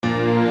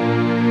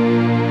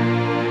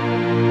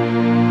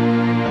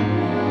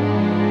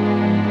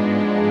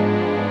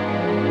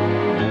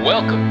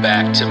Welcome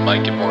back to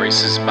Mike and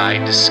Maurice's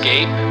Mind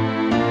Escape.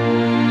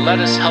 Let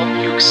us help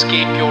you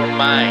escape your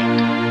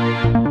mind.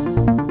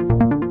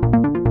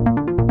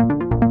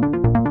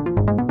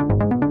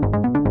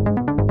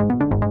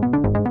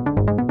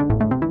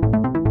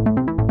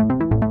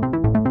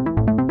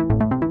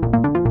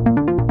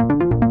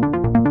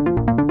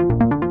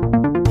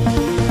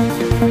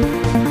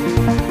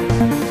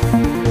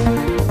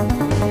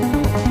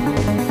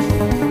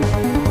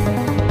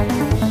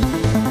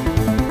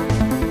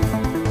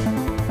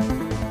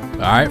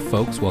 All right,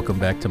 folks, welcome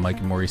back to Mike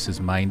and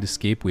Maurice's Mind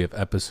Escape. We have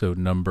episode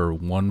number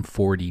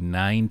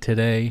 149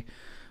 today.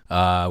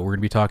 We're going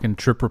to be talking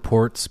Trip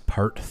Reports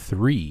Part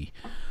 3.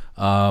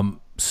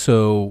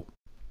 So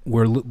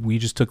we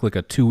just took like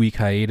a 2-week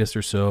hiatus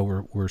or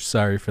so. We're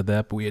sorry for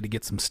that, but we had to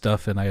get some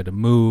stuff in. I had to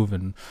move,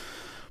 and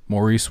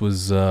Maurice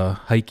was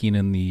hiking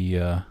in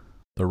the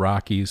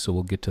Rockies, so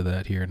we'll get to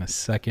that here in a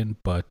second.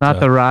 But not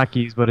the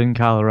Rockies, but in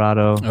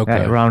Colorado,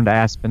 okay. Around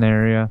Aspen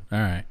area. All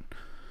right.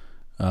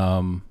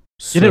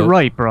 Get it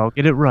right, bro.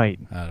 Get it right.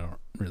 I don't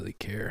really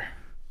care.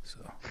 So,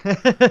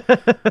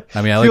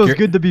 I mean, feels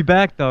good to be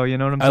back, though. You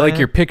know what I'm saying? I like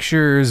your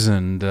pictures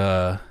and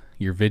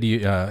your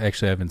video.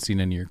 Actually, I haven't seen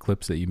any of your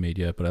clips that you made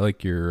yet, but I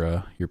like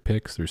your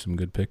pics. There's some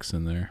good pics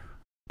in there.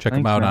 Check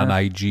them out on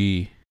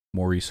IG,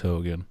 Maurice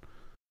Hogan.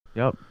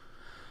 Yep.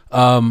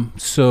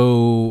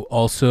 So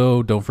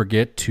also don't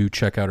forget to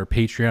check out our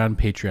Patreon,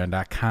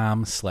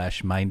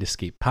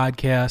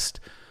 patreon.com/mindescapepodcast.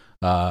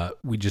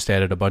 We just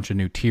added a bunch of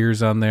new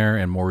tiers on there,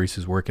 and Maurice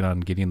is working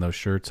on getting those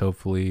shirts.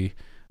 Hopefully,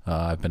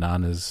 I've been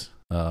on his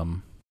ass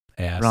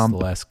the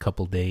last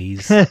couple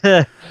days. So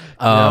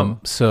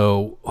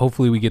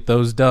hopefully we get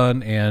those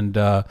done. And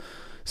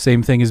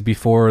same thing as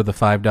before: the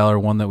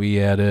 $5 one that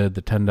we added,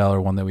 the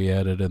 $10 one that we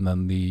added, and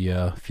then the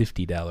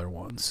 $50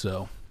 one.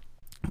 So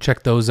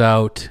check those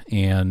out,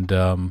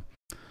 and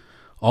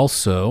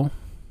also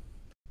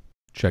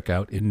check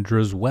out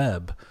Indra's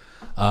Web.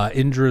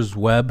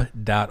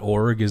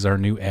 IndrasWeb.org is our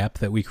new app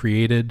that we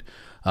created.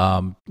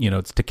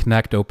 It's to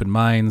connect open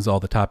minds,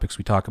 all the topics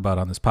we talk about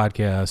on this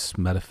podcast,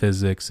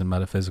 metaphysics and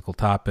metaphysical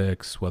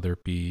topics, whether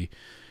it be,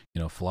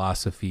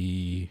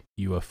 philosophy,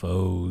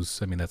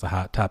 UFOs. I mean, that's a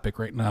hot topic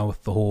right now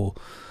with the whole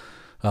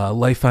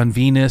life on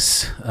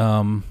Venus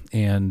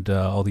and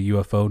all the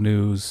UFO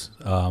news.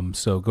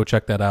 So go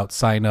check that out,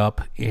 sign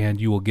up,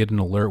 and you will get an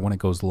alert when it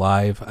goes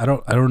live. I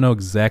don't know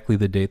exactly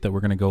the date that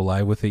we're going to go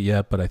live with it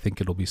yet, but I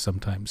think it'll be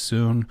sometime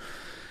soon.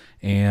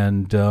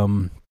 And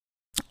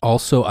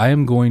also, I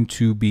am going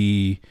to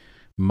be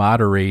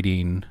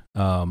moderating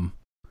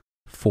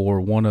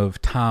for one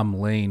of Tom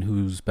Lane,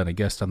 who's been a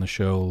guest on the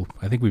show.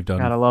 I think we've done...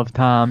 Gotta love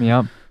Tom,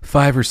 yep.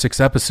 5 or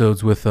 6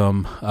 episodes with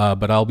him,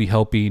 but I'll be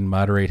helping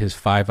moderate his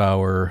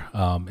 5-hour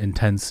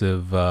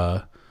intensive...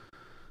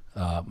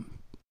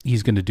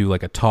 he's going to do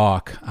like a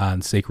talk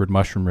on sacred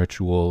mushroom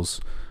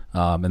rituals.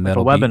 And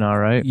that'll be a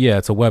webinar, right? Yeah,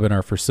 it's a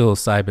webinar for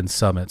Psilocybin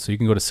Summit. So you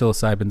can go to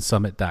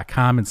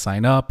psilocybinsummit.com and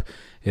sign up.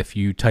 If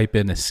you type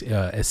in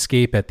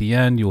escape at the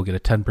end, you will get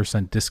a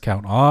 10%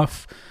 discount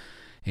off.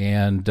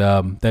 And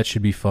that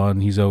should be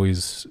fun. He's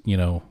always,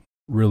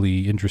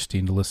 really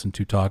interesting to listen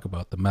to talk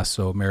about the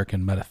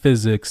Mesoamerican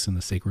metaphysics and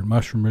the sacred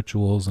mushroom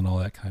rituals and all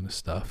that kind of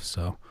stuff.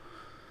 So,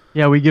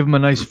 yeah, we give him a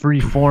nice free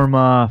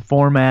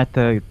format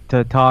to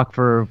talk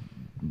for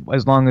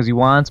as long as he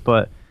wants.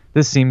 But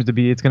this seems to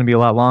be it's going to be a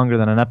lot longer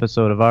than an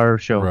episode of our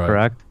show, right.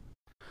 Correct?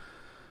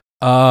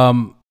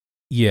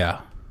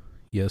 Yeah,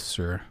 yes,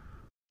 sir.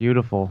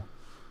 Beautiful.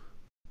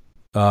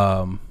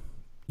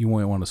 You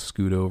might want to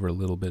scoot over a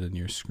little bit in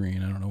your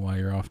screen. I don't know why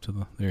you're off to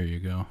the... There you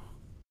go.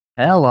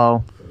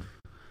 Hello.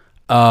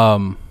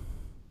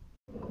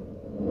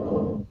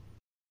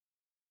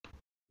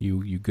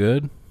 You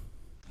good?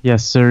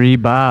 Yes, sir,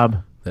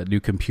 Bob. That new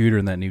computer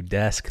and that new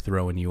desk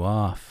throwing you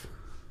off.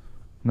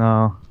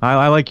 No.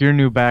 I like your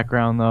new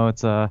background, though.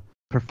 It's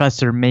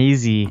Professor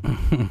Maisie.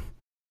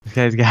 This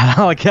guy's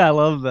got... I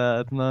love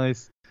that. It's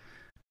nice.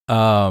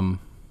 And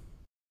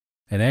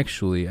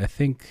actually, I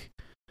think...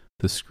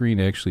 the screen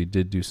actually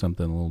did do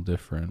something a little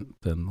different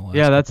than the last.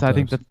 Yeah, I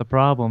think that's the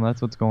problem.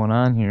 That's what's going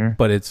on here.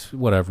 But it's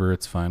whatever.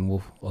 It's fine.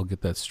 I'll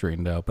get that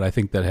straightened out. But I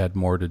think that had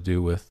more to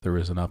do with there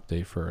was an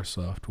update for our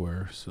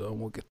software, so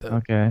we'll get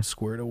that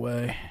squared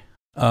away.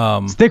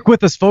 Stick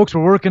with us, folks.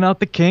 We're working out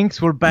the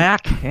kinks. We're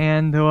back,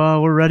 and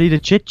we're ready to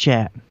chit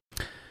chat.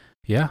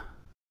 Yeah.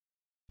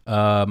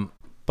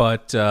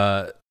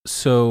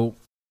 So.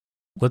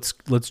 Let's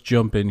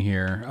jump in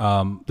here.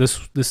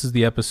 This is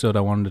the episode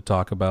I wanted to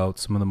talk about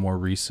some of the more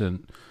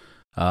recent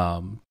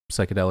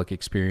psychedelic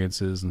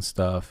experiences and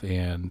stuff,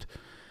 and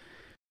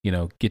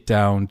get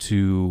down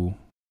to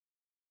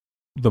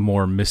the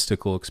more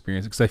mystical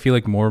experience, because I feel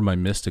like more of my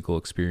mystical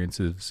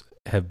experiences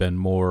have been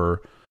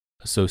more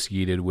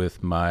associated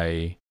with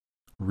my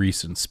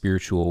recent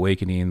spiritual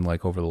awakening,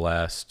 like over the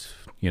last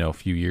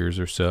few years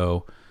or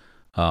so,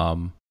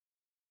 and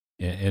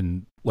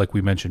like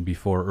we mentioned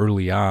before,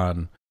 early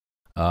on.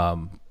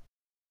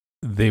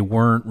 They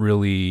weren't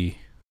really,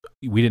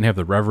 we didn't have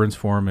the reverence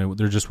for them, and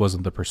there just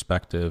wasn't the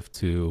perspective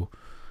to,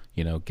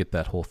 get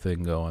that whole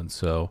thing going.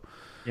 So,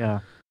 Yeah.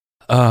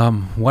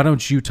 why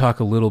don't you talk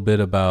a little bit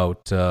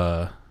about one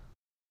of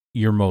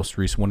your most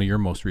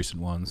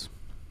recent ones?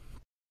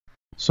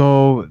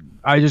 So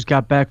I just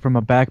got back from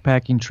a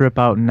backpacking trip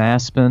out in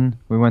Aspen.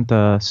 We went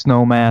to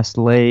Snowmass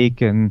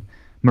Lake and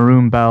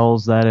Maroon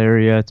Bells, that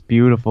area. It's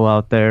beautiful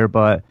out there,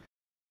 but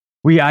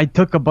I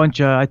took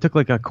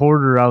like a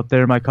quarter out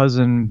there. My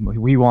cousin,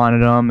 we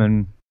wanted them,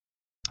 and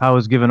I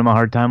was giving him a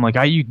hard time. Like,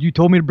 you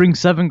told me to bring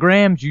 7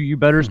 grams. You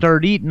better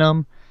start eating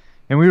them.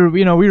 And we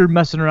were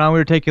messing around. We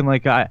were taking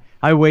like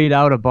I weighed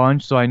out a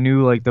bunch, so I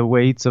knew like the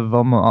weights of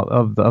them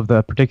of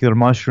the particular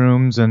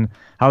mushrooms, and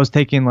I was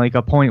taking like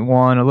a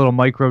 0.1, a little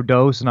micro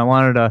dose, and I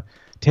wanted to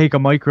take a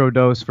micro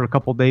dose for a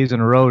couple days in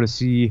a row to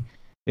see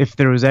if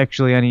there was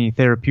actually any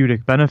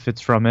therapeutic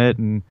benefits from it.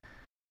 And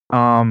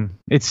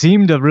it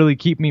seemed to really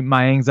keep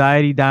my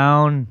anxiety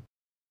down.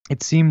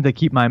 It seemed to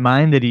keep my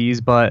mind at ease.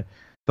 But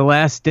the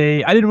last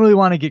day, I didn't really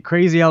want to get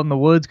crazy out in the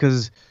woods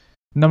because,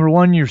 number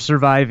one, you're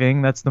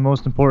surviving. That's the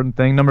most important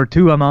thing. Number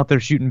two, I'm out there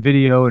shooting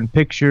video and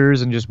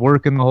pictures and just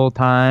working the whole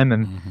time.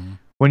 And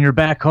when you're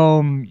back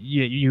home,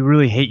 you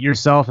really hate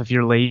yourself if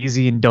you're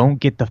lazy and don't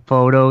get the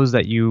photos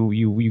that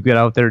you get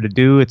out there to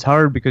do. It's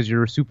hard because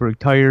you're super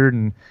tired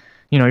and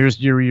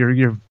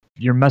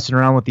you're messing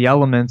around with the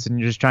elements and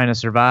you're just trying to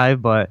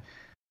survive. But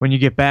when you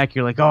get back,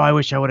 you're like, oh, I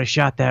wish I would have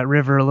shot that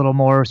river a little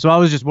more. So I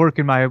was just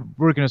working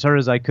as hard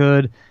as I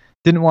could.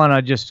 Didn't want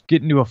to just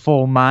get into a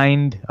full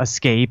mind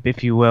escape,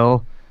 if you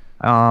will,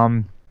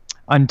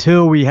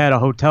 until we had a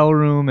hotel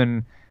room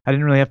and I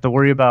didn't really have to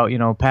worry about,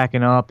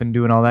 packing up and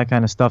doing all that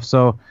kind of stuff.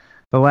 So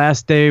the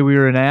last day we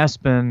were in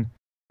Aspen,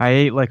 I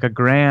ate like a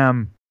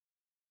gram,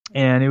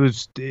 and it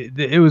was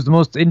the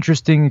most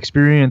interesting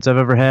experience I've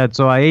ever had.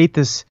 So I ate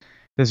this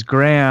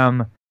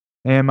gram,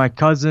 and my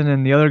cousin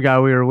and the other guy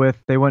we were with,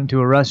 they went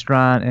to a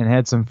restaurant and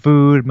had some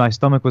food. My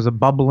stomach was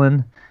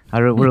bubbling. I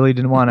really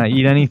didn't want to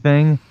eat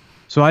anything.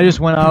 So I just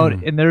went out,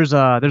 and there's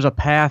a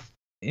path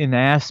in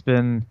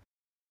Aspen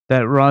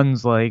that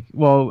runs we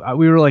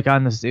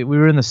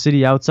were in the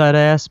city outside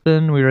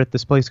Aspen. We were at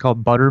this place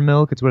called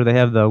Buttermilk. It's where they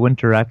have the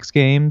Winter X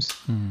Games.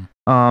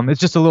 It's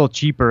just a little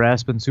cheaper.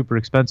 Aspen's super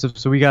expensive,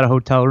 so we got a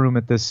hotel room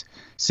at this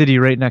city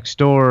right next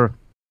door.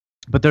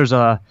 But there's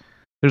a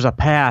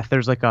path.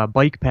 There's like a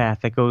bike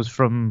path that goes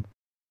from.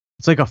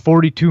 It's like a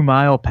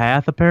 42-mile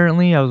path,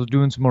 apparently. I was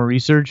doing some more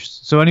research.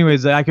 So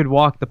anyways, I could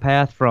walk the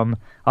path from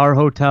our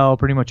hotel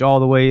pretty much all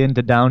the way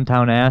into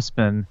downtown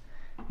Aspen.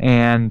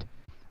 And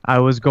I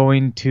was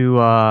going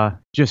to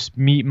just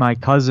meet my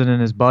cousin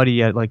and his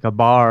buddy at like a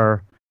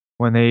bar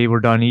when they were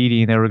done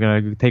eating. They were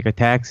going to take a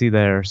taxi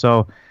there.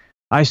 So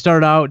I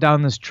start out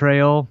down this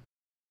trail,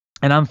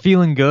 and I'm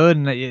feeling good,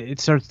 and it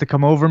starts to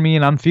come over me,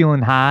 and I'm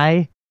feeling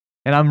high,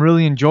 and I'm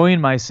really enjoying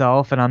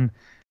myself, and I'm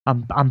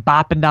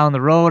bopping down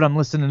the road. I'm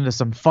listening to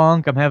some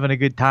funk. I'm having a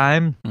good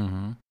time.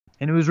 And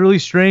it was really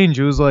strange.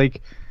 It was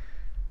like,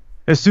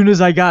 as soon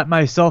as I got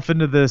myself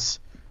into this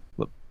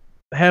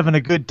having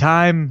a good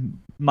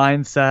time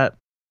mindset,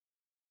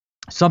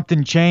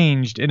 something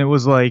changed, and it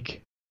was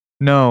like,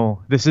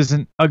 no, this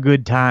isn't a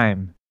good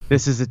time.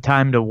 This is a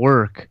time to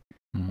work.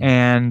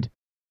 And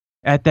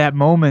at that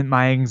moment,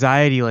 my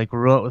anxiety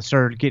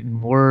started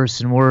getting worse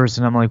and worse,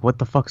 and I'm like, what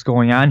the fuck's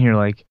going on here?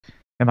 Like,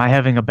 am I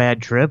having a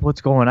bad trip? What's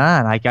going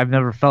on? Like, I've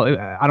never felt it.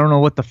 I don't know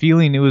what the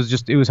feeling. It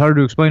was hard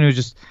to explain. It was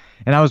just,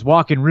 and I was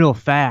walking real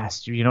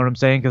fast. You know what I'm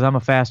saying? Because I'm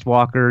a fast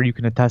walker. You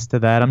can attest to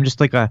that. I'm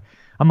just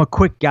I'm a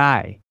quick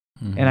guy.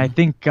 And I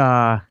think,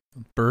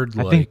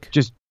 bird-like. I think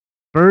just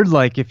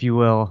bird-like, if you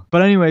will.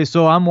 But anyway,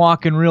 so I'm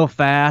walking real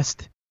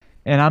fast,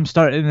 and I'm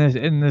starting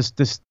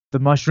the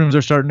mushrooms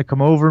are starting to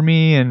come over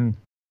me, and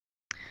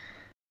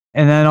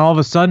then all of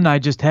a sudden, I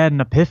just had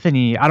an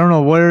epiphany. I don't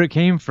know where it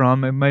came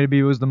from. Maybe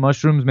it was the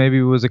mushrooms. Maybe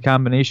it was a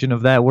combination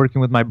of that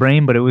working with my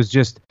brain. But it was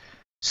just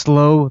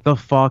slow the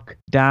fuck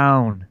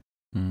down.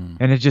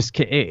 And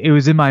it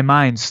was in my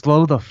mind.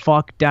 Slow the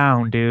fuck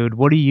down, dude.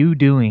 What are you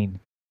doing?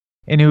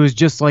 And it was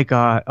just like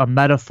a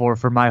metaphor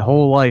for my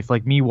whole life.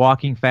 Like, me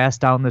walking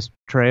fast down this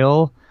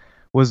trail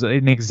was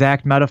an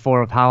exact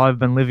metaphor of how I've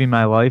been living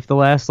my life the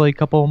last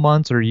couple of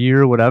months or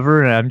year or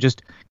whatever. And I'm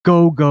just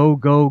go, go,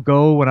 go,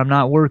 go. When I'm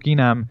not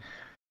working, I'm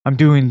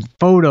doing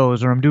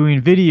photos, or I'm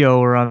doing video,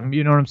 or I'm,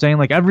 you know what I'm saying?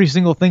 Like, every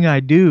single thing I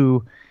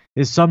do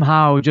is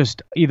somehow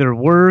just either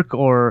work,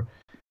 or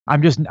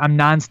I'm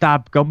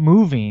nonstop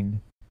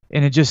moving.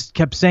 And it just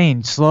kept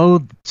saying, slow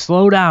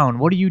down.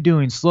 What are you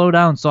doing? Slow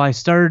down. So I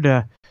started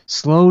to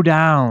slow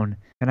down,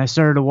 and I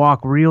started to walk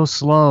real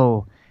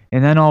slow.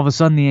 And then all of a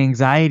sudden, the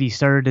anxiety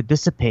started to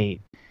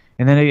dissipate.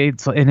 And then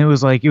it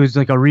was like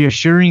a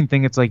reassuring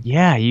thing. It's like,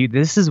 yeah,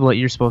 this is what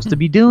you're supposed to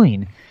be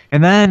doing.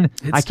 And then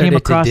I came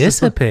across to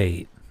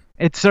dissipate.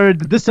 It started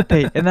to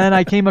dissipate. And then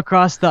I came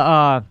across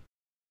a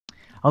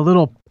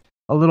little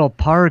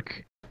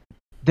park.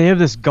 They have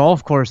this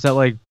golf course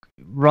that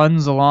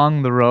runs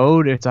along the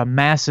road. It's a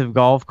massive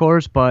golf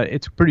course, but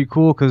it's pretty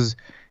cool because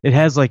it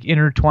has like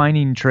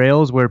intertwining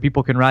trails where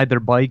people can ride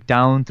their bike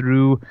down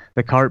through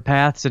the cart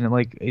paths, and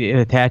it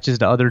attaches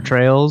to other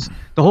trails.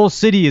 The whole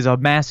city is a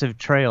massive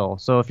trail.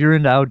 So if you're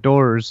into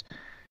outdoors,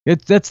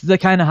 that's the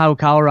kind of how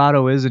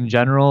Colorado is in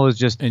general. Is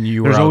just And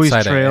you were there's always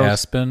outside trails. of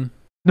Aspen?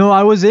 No,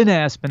 I was in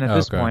Aspen at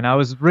this Okay. point. I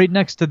was right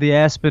next to the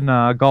Aspen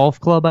Golf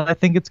Club, I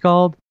think it's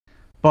called.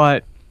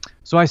 But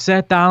so I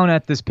sat down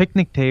at this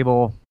picnic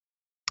table,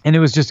 and it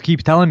was just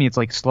keep telling me, it's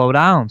like, slow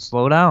down,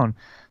 slow down.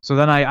 So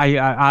then I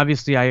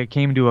obviously I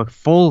came to a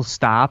full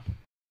stop,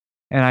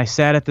 and I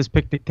sat at this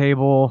picnic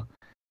table,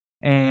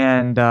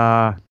 and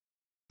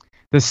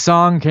this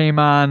song came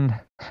on.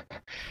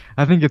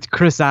 I think it's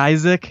Chris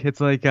Isaac.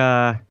 It's like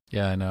Yeah,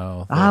 I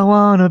know. I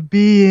wanna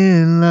be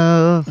in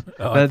love.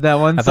 Oh, that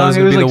one I song. thought it was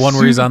gonna be the like one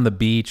where he's super- on the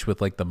beach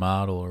with like the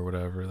model or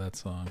whatever. That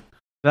song.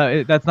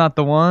 That's not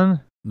the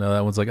one. No,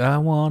 that one's like I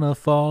wanna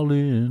fall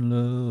in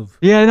love.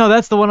 Yeah, no,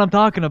 that's the one I'm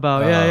talking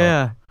about. Oh.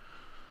 Yeah.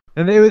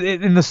 And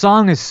and the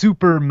song is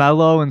super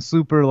mellow and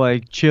super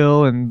like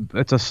chill, and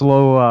it's a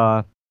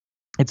slow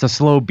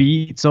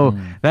beat. So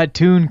that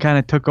tune kind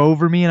of took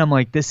over me, and I'm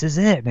like, this is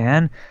it,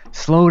 man.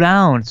 Slow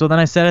down. So then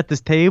I sat at this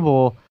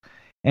table,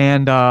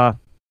 and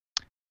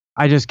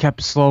I just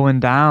kept slowing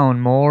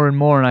down more and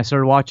more, and I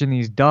started watching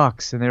these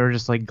ducks, and they were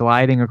just like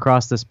gliding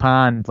across this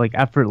pond like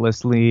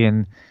effortlessly.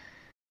 And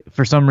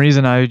for some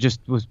reason I just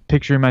was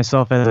picturing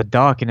myself as a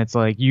duck, and it's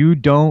like, you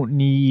don't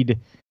need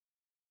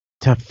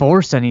to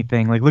force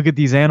anything. Like, look at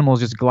these animals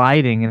just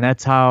gliding, and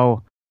that's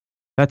how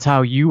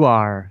you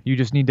are. You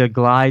just need to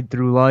glide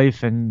through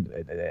life, and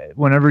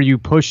whenever you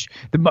push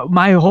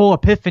my whole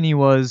epiphany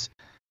was,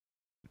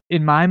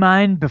 in my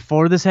mind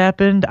before this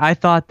happened, I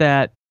thought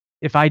that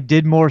if I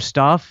did more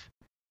stuff,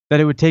 that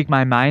it would take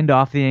my mind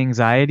off the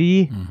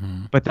anxiety.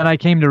 Mm-hmm. But then I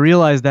came to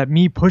realize that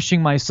me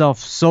pushing myself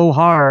so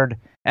hard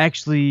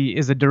actually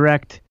is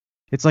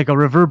it's like a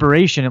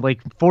reverberation. It like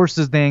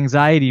forces the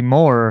anxiety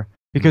more,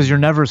 because you're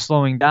never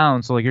slowing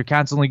down. So like you're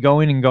constantly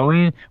going and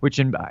going, which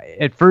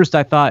at first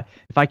I thought,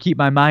 if I keep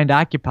my mind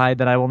occupied,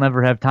 that I will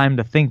never have time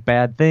to think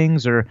bad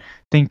things or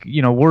think,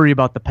 worry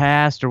about the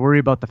past or worry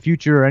about the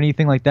future or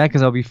anything like that,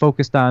 because I'll be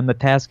focused on the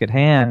task at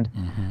hand.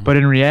 Mm-hmm. But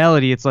in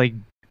reality, it's like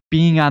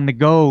being on the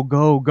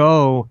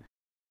go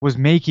was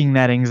making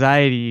that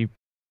anxiety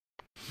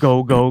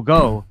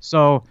go.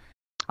 So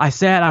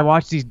I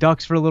watched these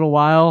ducks for a little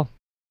while,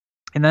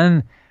 and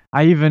then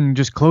I even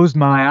just closed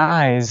my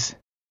eyes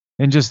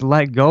and just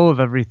let go of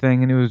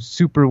everything, and it was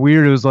super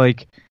weird. It was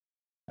like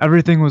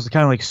everything was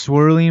kind of like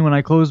swirling when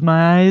I closed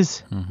my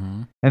eyes,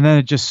 Mm-hmm. and then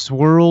it just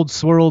swirled,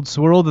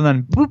 and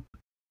then boop,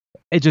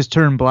 it just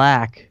turned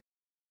black.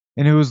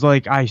 And it was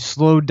like I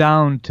slowed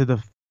down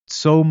to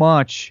so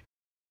much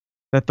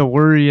that the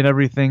worry and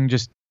everything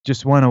just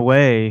went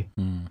away.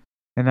 Mm.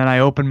 And then I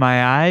opened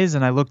my eyes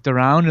and I looked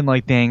around, and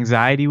like the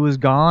anxiety was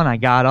gone. I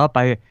got up,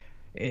 and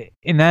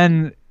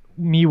then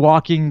me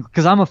walking,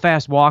 because I'm a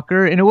fast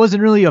walker, and it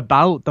wasn't really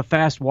about the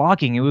fast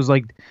walking. It was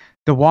like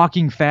the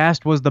walking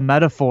fast was the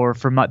metaphor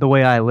for the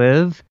way I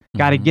live.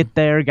 Got to get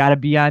there, got to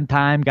be on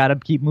time, got to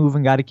keep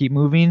moving.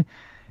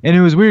 And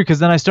it was weird, because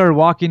then I started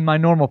walking my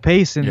normal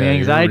pace, and the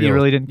anxiety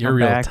really didn't come You're a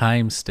real back.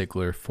 time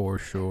stickler for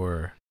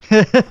sure.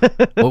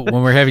 Well,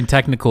 when we're having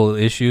technical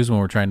issues, when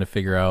we're trying to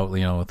figure out,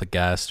 with a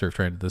guest, or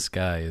this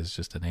guy is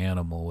just an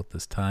animal with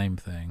this time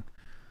thing.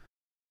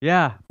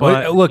 Yeah,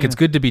 But but look, it's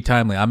good to be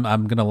timely. I'm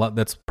gonna.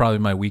 That's probably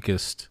my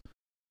weakest.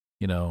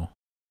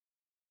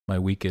 My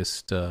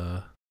weakest.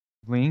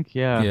 link.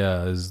 Yeah.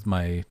 Yeah, is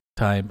my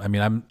time. I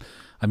mean,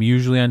 I'm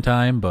usually on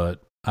time,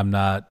 but I'm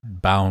not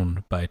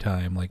bound by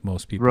time like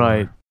most people.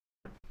 Right.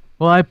 Are.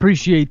 Well, I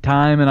appreciate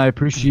time, and I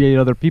appreciate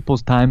other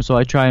people's time, so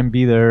I try and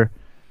be there,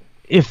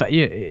 if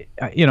in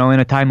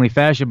a timely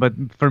fashion. But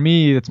for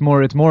me, it's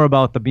more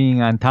about the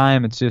being on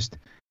time. It's just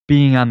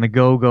being on the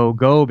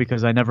go,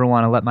 because I never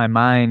want to let my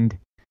mind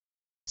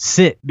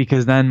sit,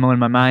 because then when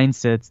my mind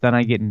sits, then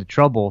I get into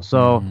trouble.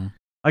 So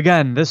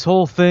again, this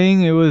whole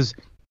thing, it was,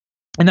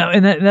 and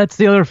that's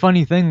the other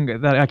funny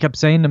thing that I kept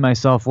saying to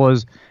myself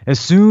was, as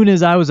soon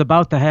as I was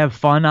about to have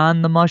fun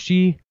on the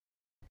mushy,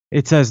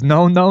 it says,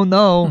 no,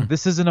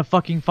 this isn't a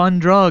fucking fun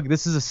drug.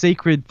 This is a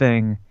sacred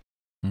thing.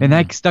 And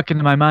that stuck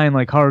into my mind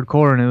like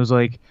hardcore. And it was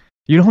like,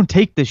 you don't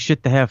take this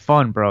shit to have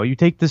fun, bro. You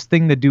take this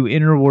thing to do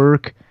inner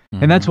work.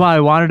 And that's why I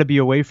wanted to be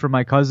away from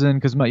my cousin,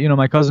 because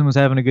my cousin was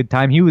having a good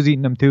time. He was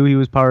eating them too. He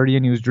was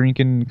partying. He was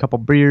drinking a couple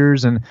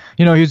beers, and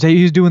he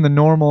was doing the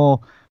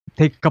normal,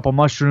 take a couple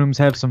mushrooms,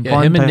 have some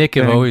fun. Him and Nick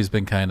have thing. always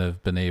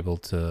been able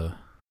to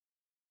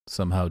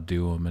somehow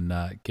do them and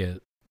not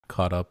get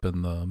caught up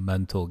in the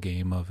mental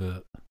game of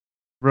it.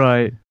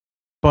 Right.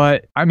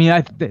 But I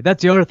mean,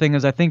 that's the other thing,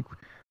 is I think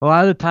a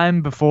lot of the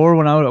time before,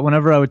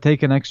 whenever I would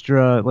take an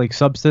extra like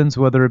substance,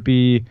 whether it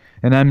be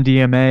an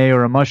MDMA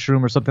or a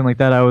mushroom or something like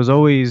that, I was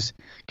always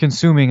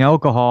consuming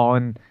alcohol,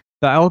 and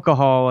the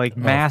alcohol like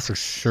masks for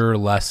sure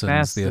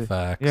lessens the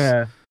effects.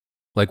 Yeah.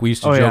 Like we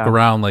used to joke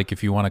around, like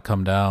if you want to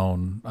come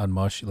down on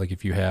mush, like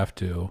if you have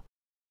to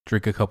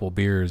drink a couple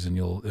beers and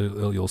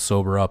you'll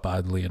sober up.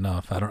 Oddly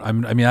enough, I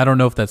don't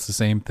know if that's the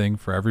same thing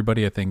for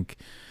everybody. I think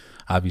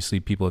obviously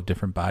people have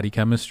different body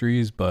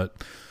chemistries,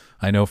 but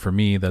I know for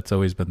me, that's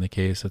always been the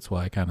case. That's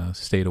why I kind of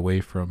stayed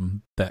away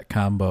from that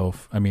combo.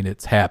 I mean,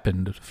 it's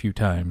happened a few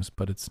times,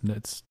 but it's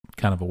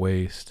kind of a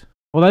waste.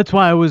 Well, that's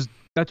why I was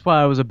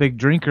a big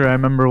drinker. I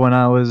remember when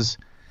I was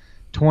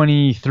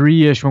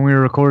 23-ish when we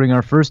were recording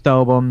our first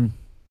album,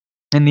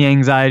 and the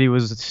anxiety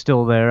was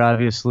still there.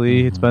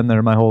 Obviously, It's been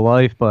there my whole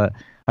life. But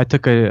I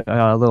took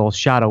a little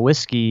shot of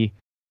whiskey,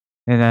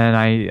 and then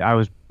I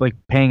was like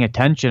paying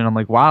attention. And I'm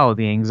like, wow,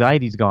 the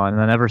anxiety's gone.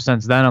 And then ever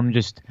since then,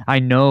 I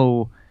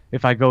know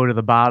if I go to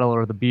the bottle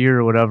or the beer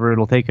or whatever,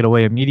 it'll take it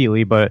away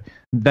immediately. But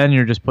then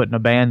you're just putting a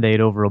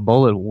Band-Aid over a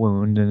bullet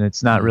wound, and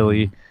it's not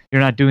really,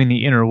 you're not doing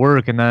the inner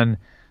work. And then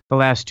the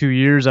last 2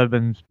 years, I've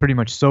been pretty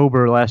much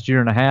sober, last year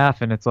and a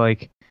half, and it's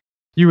like,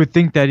 you would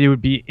think that it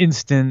would be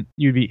instant,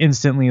 you'd be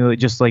instantly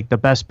just like the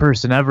best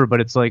person ever,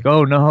 but it's like,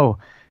 oh no,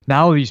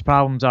 now these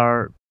problems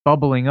are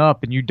bubbling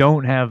up, and you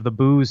don't have the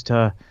booze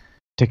to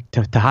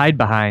hide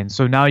behind.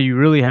 So now you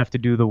really have to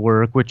do the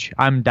work, which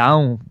I'm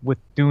down with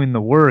doing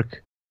the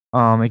work.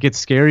 It gets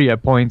scary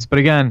at points, but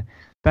again,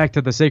 back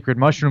to the sacred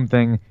mushroom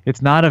thing.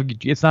 It's not a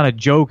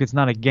joke. It's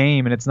not a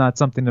game, and it's not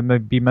something to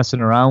be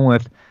messing around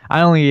with.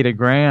 I only ate a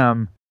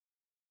gram.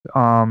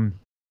 I'm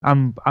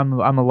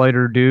a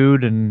lighter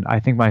dude, and I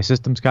think my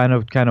system's kind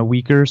of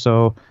weaker.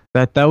 So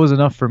that was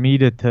enough for me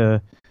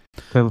to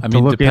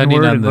look depending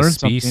inward on and the learn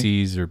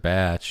species or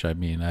batch. I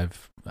mean,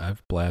 I've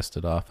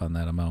blasted off on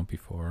that amount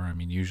before. I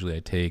mean, usually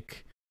I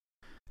take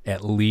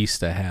at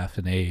least a half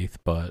an eighth,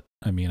 but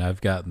I mean,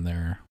 I've gotten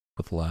there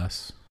with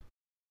less.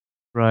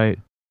 Right.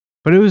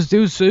 But it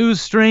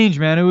was strange,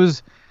 man. It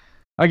was,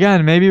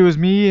 again, maybe it was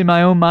me in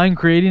my own mind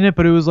creating it,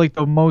 but it was like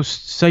the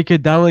most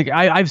psychedelic.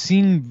 I've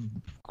seen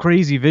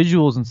crazy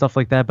visuals and stuff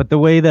like that, but the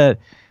way that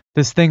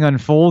this thing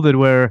unfolded,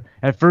 where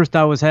at first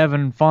I was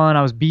having fun,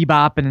 I was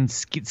bebopping and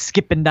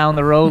skipping down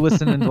the road,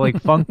 listening to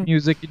like funk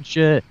music and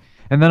shit,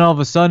 and then all of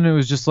a sudden it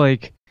was just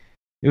like,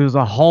 it was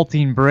a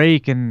halting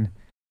break, and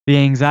the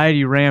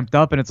anxiety ramped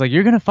up, and it's like,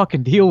 you're gonna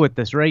fucking deal with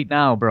this right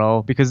now,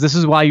 bro, because this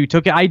is why you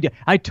took it.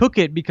 I took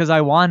it because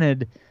I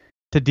wanted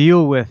to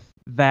deal with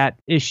that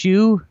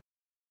issue,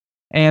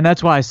 and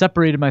that's why I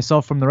separated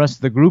myself from the rest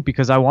of the group,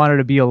 because I wanted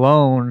to be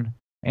alone.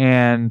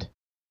 And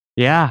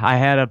yeah, I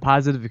had a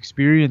positive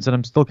experience, and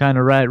I'm still kind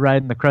of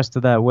riding the crest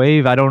of that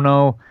wave. I don't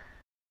know.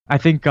 I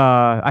think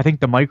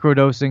the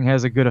microdosing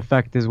has a good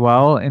effect as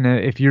well, and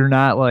if you're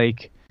not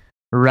like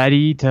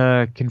ready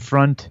to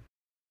confront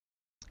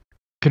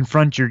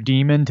your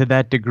demon to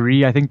that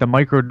degree, I think the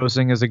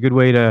microdosing is a good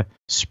way to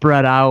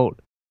spread out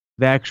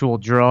the actual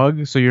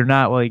drug, so you're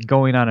not like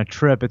going on a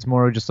trip. It's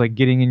more just like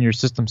getting in your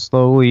system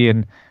slowly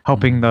and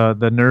helping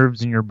the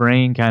nerves in your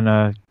brain kind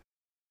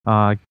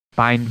of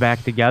bind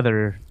back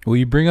together. Well,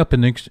 you bring up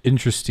an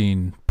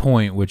interesting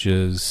point, which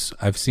is,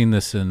 I've seen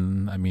this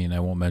in, I mean, I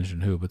won't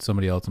mention who, but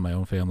somebody else in my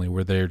own family,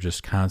 where they're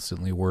just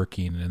constantly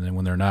working, and then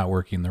when they're not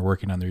working, they're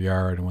working on their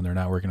yard, and when they're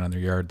not working on their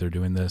yard, they're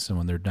doing this, and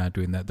when they're not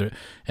doing that,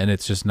 and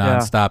it's just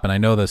nonstop. And I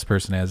know this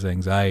person has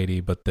anxiety,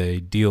 but they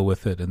deal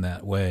with it in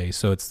that way.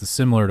 So it's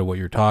similar to what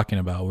you're talking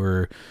about,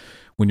 where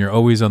when you're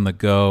always on the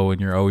go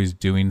and you're always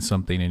doing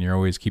something and you're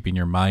always keeping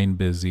your mind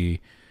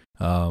busy,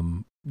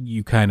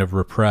 you kind of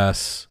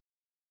repress,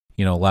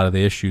 you know, a lot of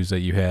the issues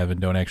that you have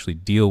and don't actually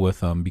deal with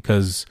them,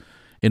 because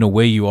in a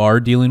way you are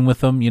dealing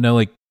with them, you know,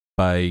 like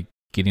by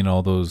getting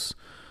all those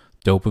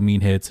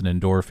dopamine hits and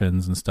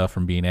endorphins and stuff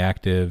from being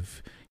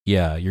active.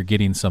 Yeah, you're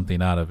getting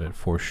something out of it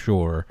for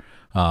sure.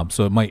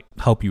 So it might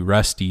help you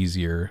rest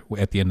easier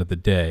at the end of the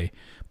day.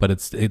 But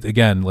it's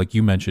again, like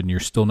you mentioned, you're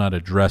still not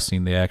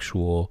addressing the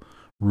actual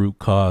root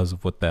cause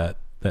of what that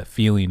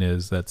feeling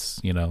is. That's,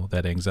 you know,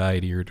 that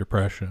anxiety or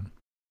depression.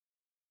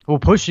 Well,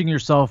 pushing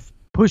yourself,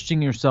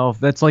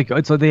 that's like,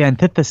 it's like the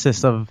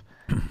antithesis of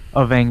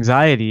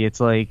anxiety. It's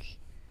like,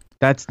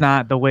 that's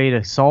not the way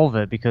to solve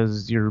it,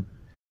 because you're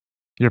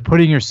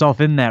putting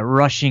yourself in that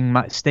rushing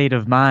state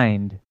of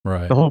mind.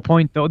 Right. The whole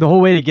point, the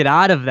whole way to get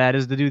out of that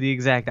is to do the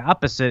exact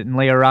opposite and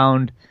lay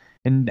around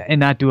and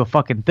not do a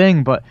fucking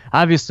thing. But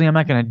obviously I'm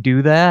not going to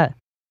do that,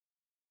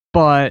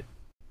 but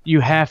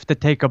you have to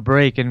take a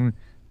break. And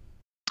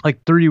like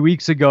 3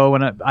 weeks ago,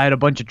 when I had a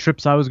bunch of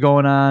trips I was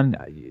going on,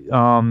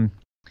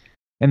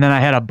 and then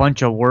I had a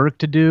bunch of work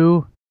to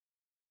do,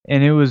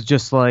 and it was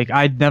just like,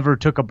 I never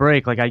took a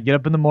break. Like, I'd get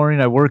up in the morning,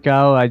 I'd work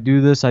out, I'd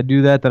do this, I'd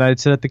do that, then I'd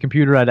sit at the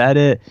computer, I'd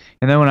edit,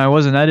 and then when I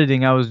wasn't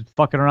editing, I was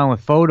fucking around with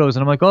photos,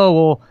 and I'm like, oh,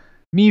 well,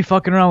 me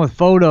fucking around with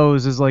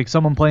photos is like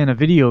someone playing a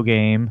video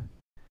game,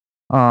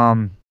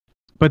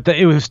 but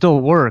it was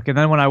still work. And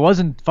then when I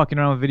wasn't fucking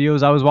around with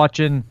videos, I was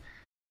watching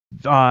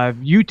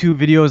YouTube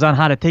videos on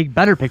how to take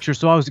better pictures,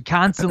 so I was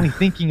constantly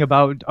thinking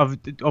about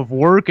of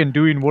work and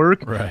doing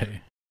work.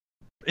 Right.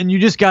 And you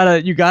just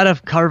gotta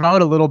carve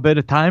out a little bit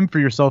of time for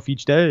yourself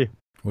each day.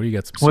 What do you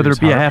got? Some whether it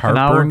be a half an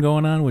hour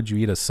going on? Would you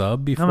eat a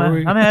sub before?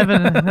 I'm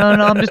having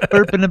I'm just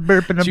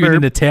burping. Did you eat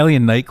an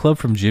Italian nightclub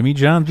from Jimmy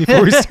John's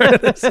before we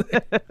started this?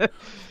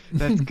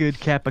 That's good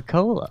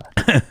capicola.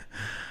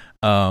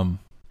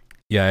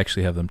 Yeah, I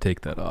actually have them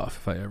take that off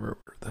if I ever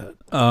order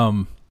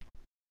that.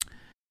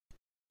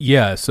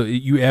 Yeah, so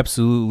you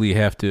absolutely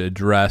have to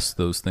address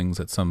those things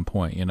at some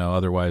point,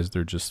 otherwise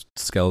they're just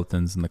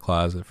skeletons in the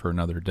closet for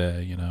another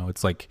day,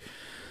 It's like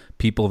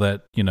people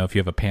that, if you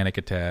have a panic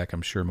attack,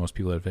 I'm sure most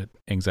people that have had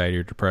anxiety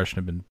or depression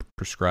have been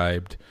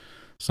prescribed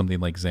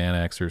something like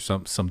Xanax or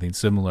something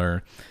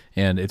similar,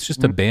 and it's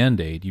just a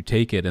Band-Aid. You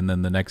take it and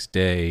then the next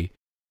day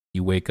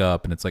you wake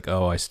up and it's like,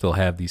 oh, I still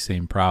have these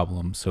same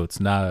problems. So it's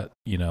not,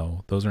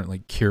 those aren't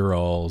like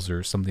cure-alls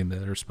or something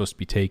that are supposed to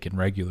be taken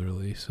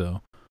regularly,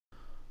 so...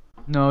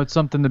 No, it's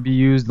something to be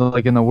used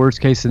like in the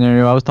worst case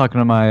scenario. I was talking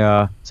to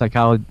my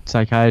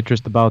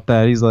psychiatrist about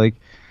that. He's like,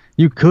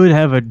 you could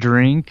have a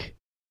drink,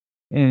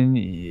 and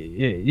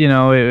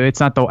it's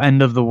not the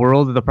end of the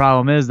world. The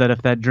problem is that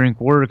if that drink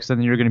works,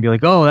 then you're going to be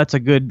like, oh, that's a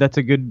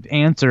good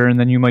answer, and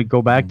then you might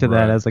go back to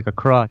that as like a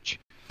crutch.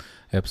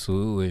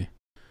 Absolutely.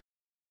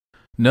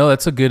 No,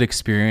 that's a good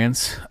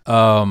experience.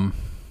 I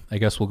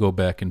guess we'll go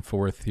back and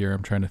forth here.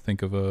 I'm trying to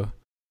think of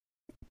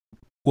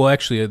well,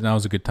 actually,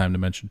 now's a good time to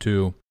mention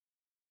too.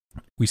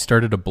 We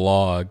started a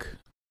blog,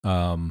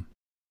 and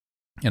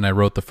I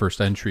wrote the first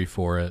entry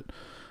for it.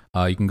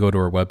 You can go to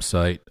our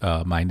website,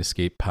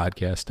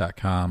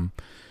 mindescapepodcast.com,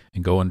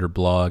 and go under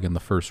blog, and the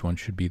first one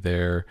should be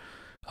there.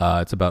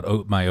 It's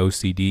about my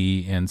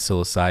OCD and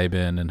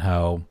psilocybin and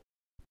how,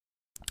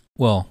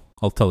 well,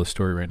 I'll tell the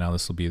story right now.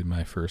 This will be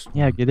my first one.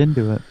 Yeah, get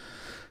into it.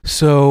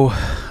 So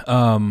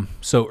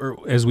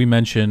as we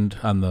mentioned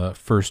on the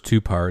first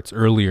two parts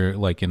earlier,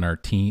 like in our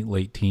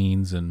late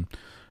teens and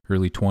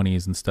early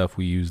 20s and stuff,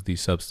 we use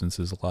these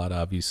substances a lot,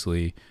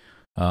 obviously.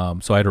 So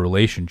I had a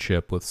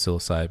relationship with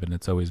psilocybin.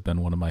 It's always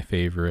been one of my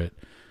favorite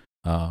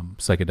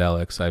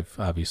psychedelics. I've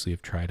obviously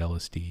have tried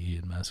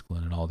LSD and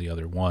mescaline and all the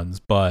other ones,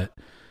 but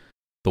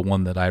the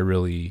one that I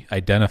really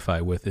identify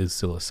with is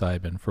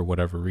psilocybin for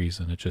whatever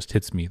reason. It just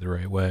hits me the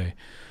right way.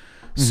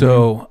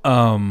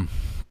 Mm-hmm.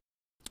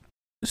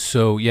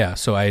 So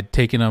I had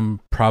taken them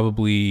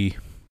probably,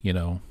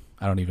 I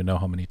don't even know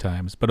how many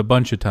times, but a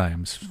bunch of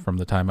times from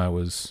the time I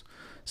was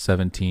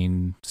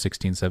 16,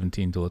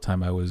 17 till the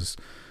time I was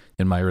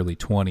in my early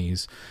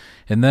 20s.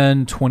 And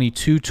then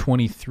 22,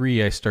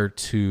 23, I start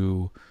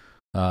to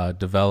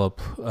develop,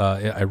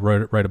 I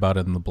write about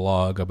it in the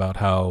blog about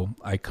how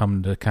I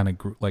come to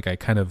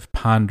kind of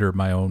ponder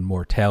my own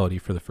mortality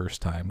for the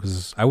first time,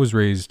 because I was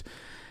raised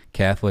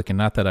Catholic, and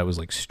not that I was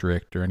like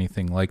strict or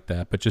anything like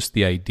that, but just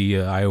the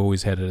idea, I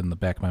always had it in the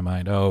back of my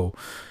mind, oh,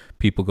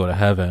 people go to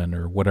heaven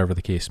or whatever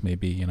the case may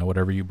be,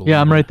 whatever you believe.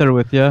 Yeah, I'm right there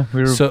with you.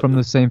 We were from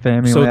the same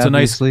family. So it's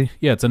obviously.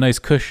 It's a nice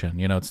cushion,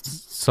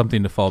 it's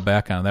something to fall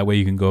back on. That way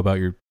you can go about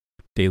your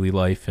daily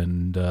life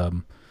and,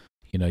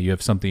 you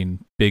have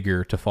something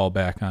bigger to fall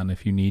back on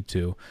if you need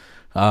to.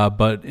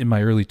 But in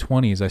my early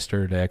 20s, I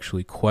started to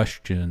actually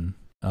question,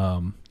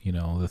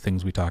 the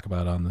things we talk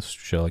about on this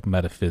show, like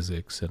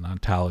metaphysics and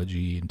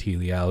ontology and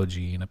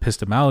teleology and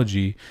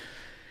epistemology.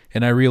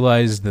 And I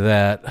realized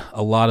that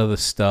a lot of the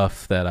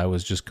stuff that I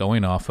was just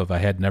going off of, I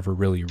had never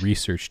really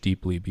researched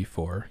deeply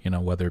before,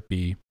 whether it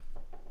be,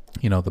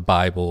 the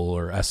Bible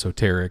or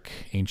esoteric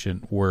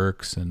ancient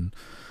works and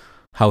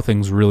how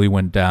things really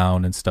went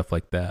down and stuff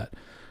like that.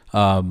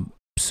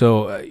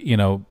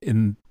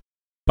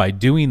 By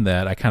doing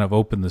that, I kind of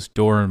opened this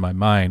door in my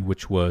mind,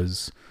 which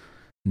was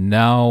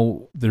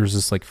now there's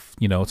this like,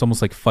 it's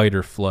almost like fight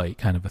or flight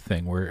kind of a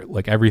thing where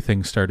like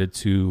everything started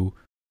to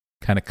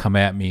kind of come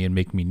at me and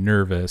make me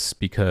nervous,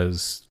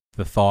 because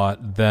the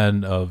thought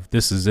then of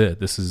this is it,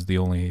 this is the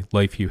only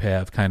life you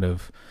have, kind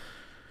of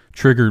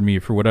triggered me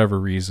for whatever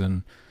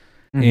reason.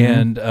 Mm-hmm.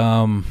 And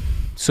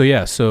so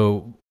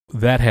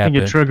that happened. I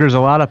think it triggers a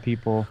lot of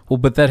people. Well,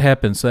 but that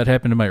happened. So that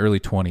happened in my early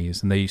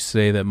 20s, and they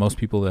say that most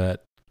people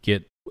that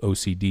get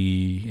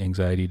OCD,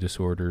 anxiety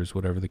disorders,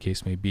 whatever the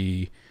case may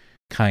be,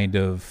 kind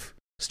of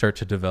start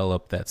to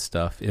develop that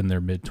stuff in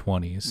their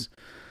mid-20s.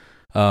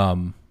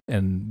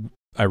 And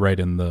I write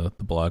in the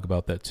blog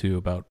about that too,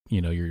 about,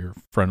 your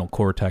frontal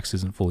cortex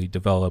isn't fully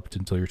developed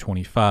until you're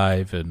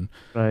 25. And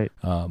right.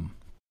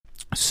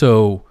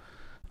 So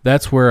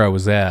that's where I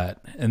was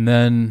at. And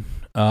then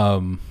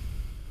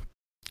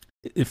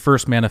it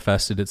first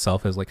manifested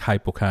itself as like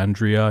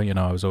hypochondria.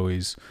 I was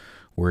always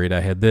worried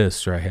I had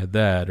this or I had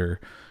that, or,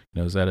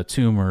 is that a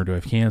tumor? Do I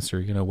have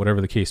cancer? Whatever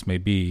the case may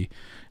be.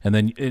 And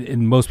then,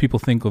 and most people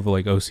think of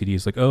like OCD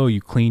as like, oh,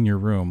 you clean your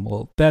room.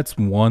 Well, that's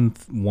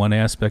one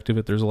aspect of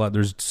it.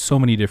 There's so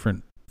many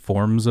different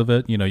forms of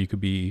it. You could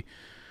be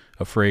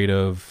afraid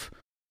of,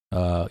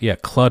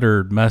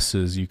 cluttered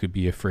messes. You could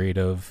be afraid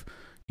of,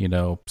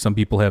 some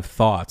people have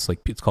thoughts, like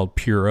it's called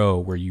puro,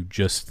 where you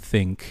just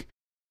think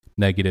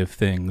negative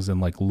things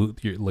and like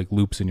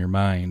loops in your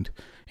mind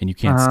and you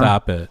can't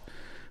stop it.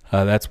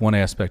 That's one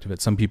aspect of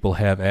it. Some people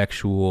have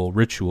actual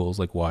rituals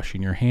like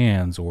washing your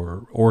hands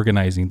or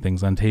organizing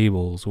things on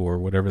tables or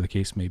whatever the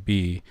case may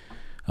be.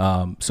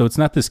 So it's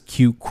not this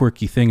cute,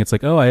 quirky thing. It's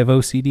like, oh, I have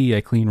OCD,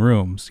 I clean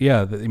rooms.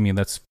 Yeah,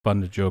 that's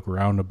fun to joke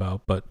around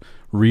about, but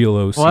real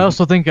OCD. Well, I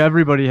also think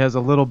everybody has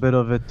a little bit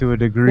of it to a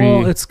degree.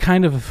 Well, it's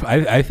kind of,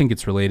 I think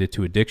it's related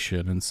to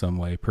addiction in some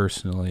way,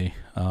 personally.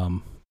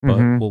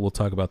 but we'll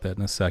talk about that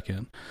in a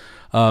second.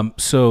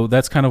 So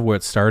that's kind of where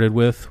it started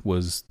with,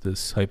 was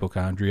this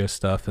hypochondria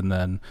stuff, and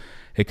then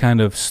it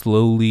kind of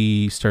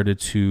slowly started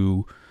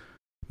to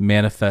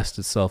manifest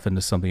itself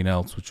into something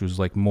else, which was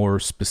like more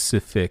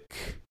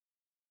specific,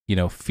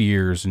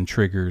 fears and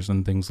triggers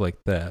and things like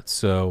that.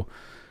 So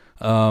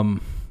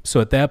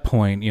at that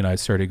point, I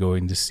started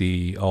going to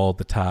see all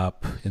the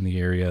top in the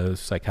area,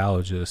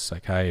 psychologists,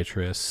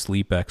 psychiatrists,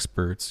 sleep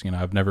experts.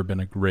 I've never been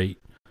a great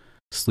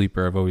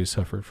sleeper. I've always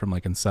suffered from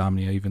like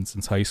insomnia, even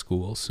since high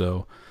school.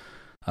 So,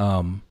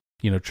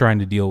 trying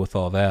to deal with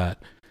all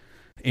that,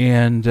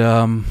 and,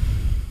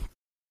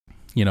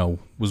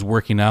 was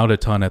working out a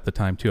ton at the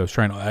time too. I was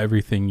trying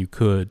everything you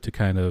could to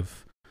kind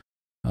of,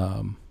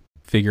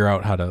 figure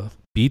out how to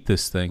beat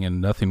this thing, and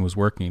nothing was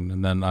working.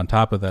 And then on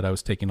top of that, I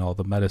was taking all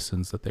the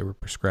medicines that they were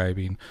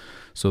prescribing.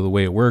 So the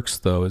way it works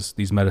though is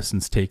these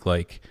medicines take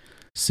like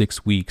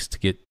 6 weeks to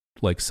get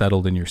like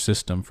settled in your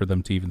system for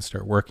them to even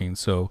start working.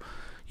 So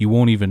you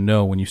won't even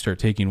know when you start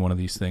taking one of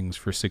these things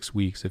for 6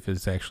 weeks if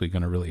it's actually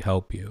going to really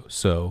help you.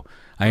 So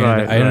I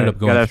ended up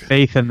going. Gotta have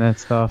faith in that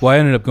stuff. Well, I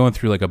ended up going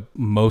through like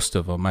most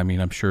of them. I mean,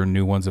 I'm sure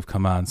new ones have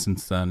come on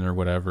since then or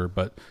whatever,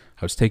 but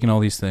I was taking all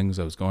these things.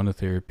 I was going to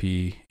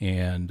therapy,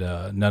 and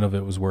none of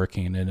it was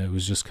working, and it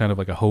was just kind of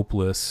like a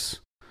hopeless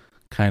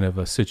kind of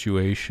a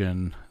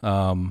situation.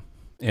 And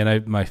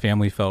my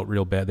family felt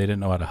real bad. They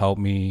didn't know how to help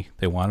me.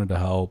 They wanted to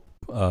help.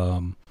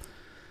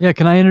 Yeah,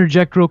 can I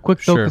interject real quick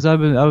though? Sure. Because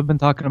I've been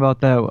talking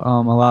about that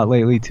a lot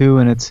lately too,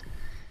 and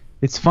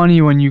it's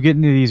funny when you get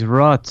into these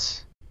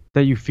ruts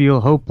that you feel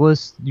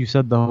hopeless. You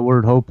said the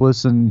word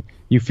hopeless, and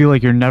you feel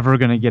like you're never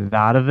gonna get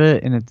out of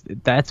it, and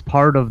that's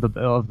part of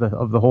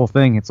the whole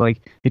thing. It's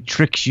like it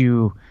tricks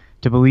you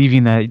to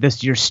believing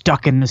that you're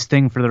stuck in this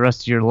thing for the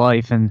rest of your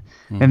life, and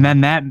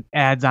then that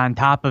adds on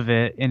top of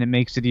it, and it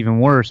makes it even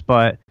worse.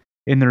 But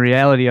in the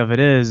reality of it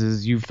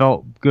is you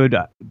felt good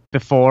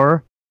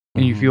before.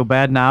 And you feel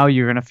bad now,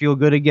 you're going to feel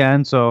good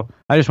again. So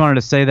I just wanted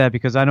to say that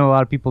because I know a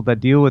lot of people that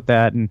deal with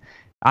that, and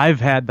I've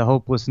had the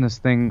hopelessness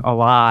thing a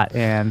lot.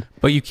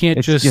 But you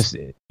can't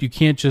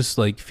just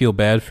like feel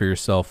bad for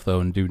yourself though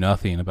and do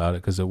nothing about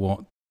it, because you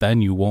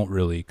won't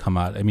really come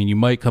out. I mean, you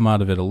might come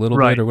out of it a little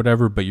bit or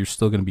whatever, but you're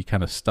still going to be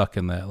kind of stuck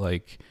in that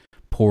like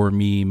poor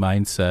me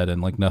mindset,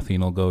 and like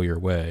nothing will go your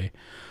way.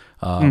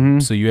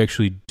 So you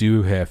actually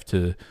do have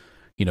to,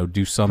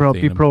 do something.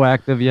 Be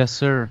proactive. Yes,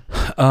 sir.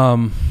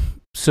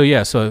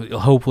 So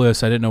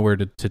hopeless. I didn't know where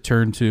to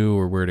turn to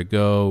or where to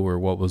go or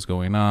what was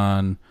going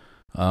on.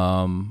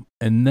 And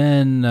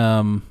then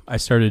I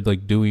started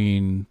like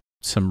doing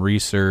some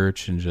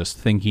research and just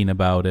thinking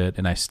about it,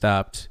 and I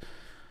stopped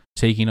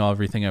taking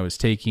everything I was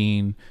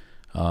taking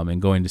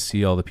and going to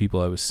see all the people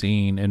I was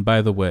seeing. And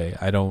by the way,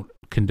 I don't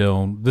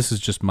condone, this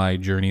is just my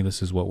journey.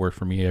 This is what worked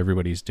for me.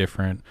 Everybody's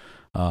different.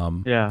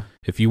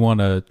 If you want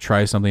to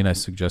try something, I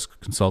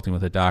suggest consulting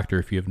with a doctor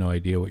if you have no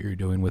idea what you're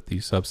doing with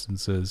these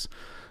substances.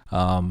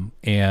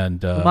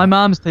 My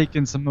mom's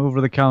taken some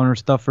over-the-counter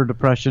stuff for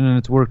depression, and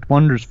it's worked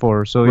wonders for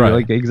her. So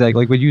exactly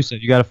like what you said,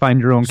 you got to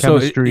find your own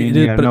chemistry.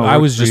 But I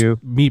was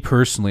just me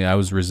personally. I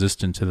was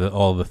resistant to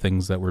all the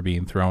things that were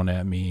being thrown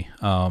at me.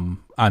 On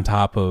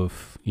top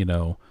of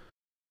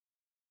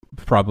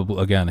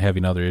probably again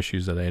having other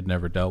issues that I had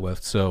never dealt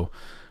with. So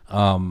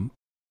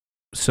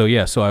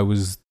I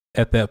was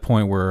at that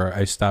point where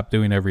I stopped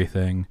doing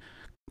everything,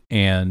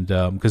 and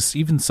because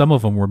even some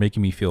of them were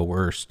making me feel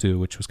worse too,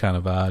 which was kind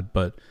of odd,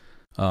 but.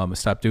 I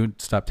stopped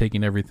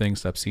taking everything,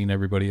 stopped seeing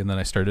everybody, and then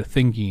I started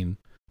thinking.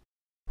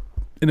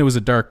 And it was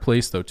a dark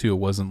place though too. It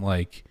wasn't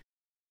like,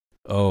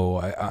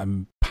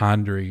 I'm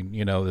pondering,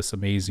 this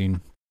amazing.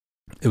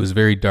 It was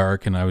very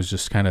dark, and I was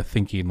just kind of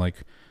thinking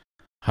like,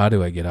 how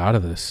do I get out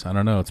of this? I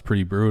don't know. It's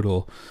pretty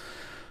brutal.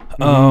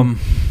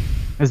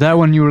 Is that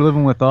when you were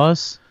living with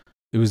us?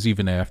 It was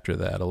even after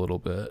that a little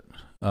bit.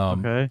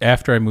 Okay.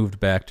 After I moved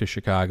back to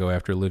Chicago,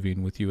 after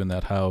living with you in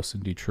that house in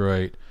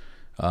Detroit,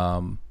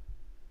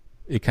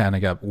 it kind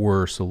of got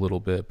worse a little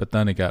bit, but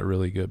then it got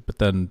really good.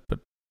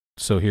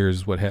 So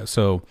here's what happened.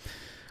 So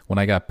when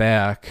I got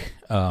back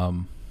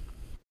to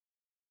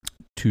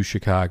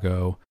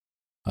Chicago,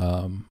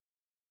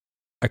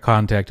 I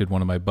contacted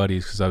one of my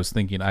buddies because I was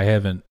thinking I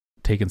haven't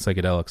taken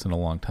psychedelics in a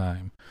long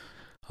time.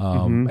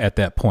 At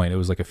that point, it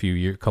was like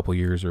a couple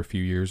years or a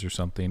few years or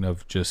something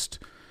of just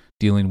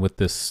dealing with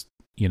this,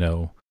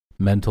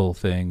 mental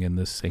thing and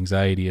this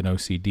anxiety and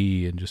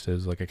OCD, and just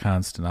as like a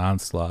constant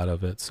onslaught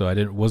of it. So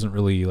wasn't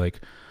really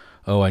like,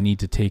 I need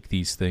to take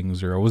these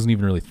things, or I wasn't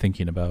even really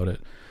thinking about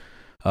it.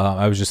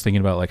 I was just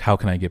thinking about like, how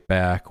can I get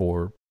back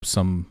or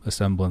some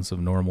semblance of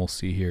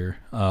normalcy here?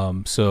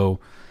 So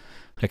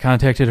I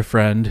contacted a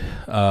friend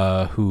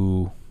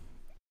who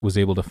was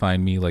able to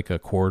find me like a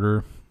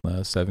quarter,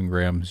 7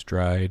 grams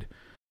dried,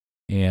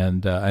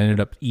 and I ended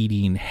up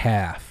eating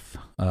half.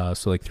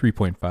 So like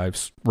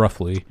 3.5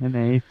 roughly. An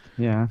eighth,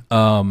 yeah.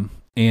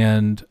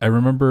 And I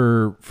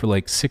remember for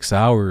like 6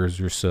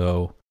 hours or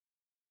so,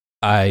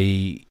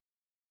 I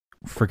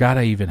forgot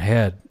I even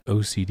had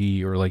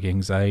OCD or like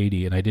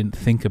anxiety, and I didn't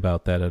think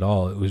about that at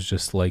all. It was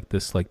just like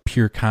this like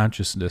pure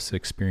consciousness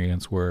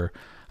experience where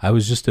I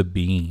was just a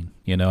being,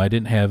 you know. I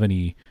didn't have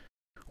any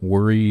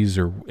worries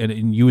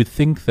and you would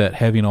think that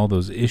having all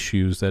those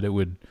issues that it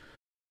would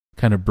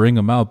kind of bring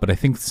them out, but I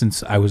think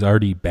since I was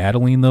already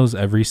battling those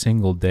every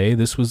single day,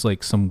 this was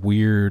like some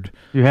weird,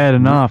 you had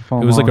enough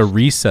almost. It was like a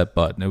reset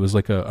button. It was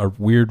like a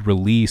weird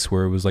release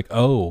where it was like,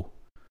 oh,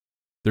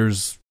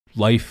 there's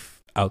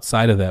life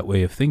outside of that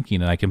way of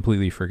thinking, and I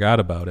completely forgot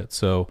about it.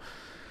 So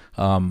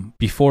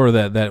before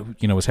that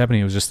you know was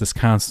happening, it was just this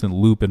constant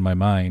loop in my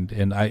mind,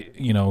 and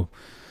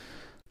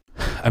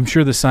I'm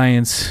sure the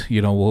science,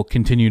 you know, will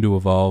continue to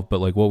evolve,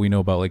 but like what we know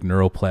about like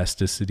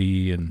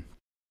neuroplasticity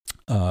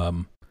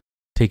and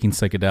taking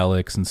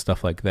psychedelics and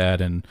stuff like that,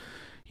 and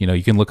you know,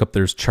 you can look up,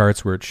 there's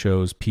charts where it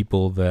shows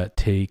people that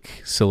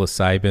take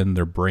psilocybin,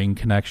 their brain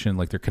connection,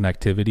 like their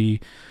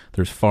connectivity,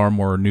 there's far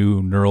more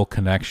new neural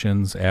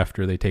connections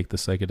after they take the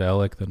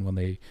psychedelic than when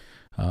they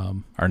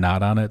are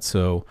not on it.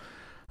 So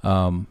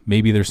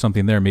maybe there's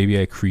something there. Maybe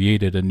I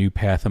created a new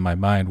path in my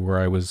mind where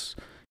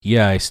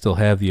I still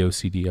have the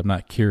OCD. I'm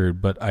not cured,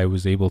 but I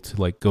was able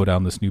to like go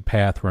down this new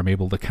path where I'm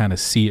able to kind of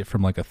see it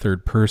from like a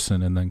third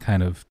person and then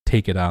kind of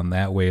take it on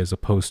that way, as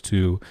opposed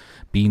to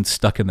being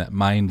stuck in that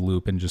mind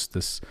loop and just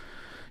this,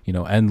 you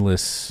know,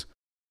 endless,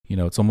 you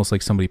know, it's almost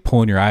like somebody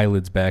pulling your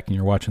eyelids back and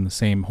you're watching the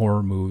same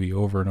horror movie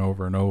over and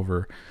over and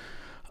over.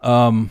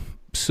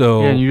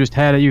 So yeah, you just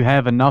had it. You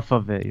have enough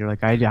of it. You're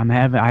like,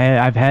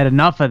 I've had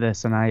enough of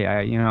this, and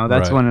I you know,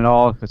 that's right. when it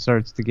all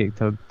starts to get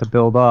to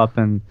build up.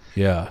 And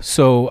yeah,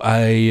 so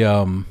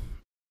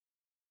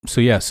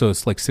so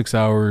it's like 6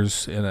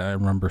 hours, and I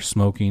remember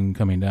smoking,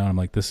 coming down. I'm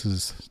like, this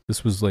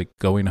was like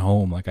going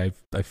home. Like I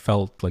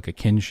felt like a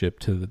kinship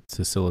to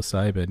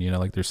psilocybin. You know,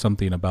 like there's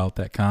something about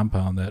that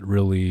compound that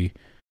really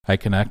I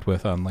connect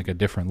with on like a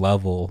different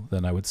level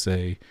than I would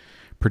say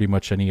pretty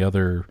much any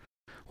other.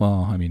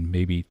 Well, I mean,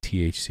 maybe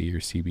THC or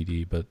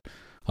CBD, but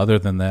other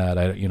than that,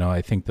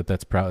 I think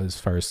that's probably, as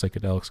far as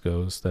psychedelics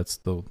goes, that's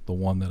the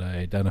one that I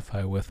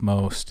identify with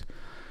most.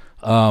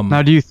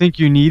 Now, do you think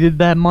you needed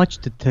that much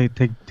to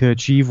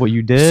achieve what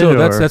you did?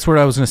 So that's what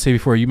I was going to say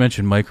before. You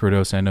mentioned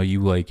microdose. I know you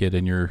like it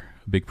and you're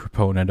a big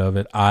proponent of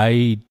it.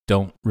 I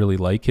don't really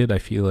like it. I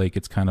feel like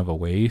it's kind of a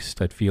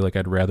waste. I'd feel like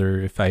I'd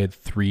rather, if I had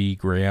 3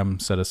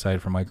 grams set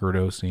aside for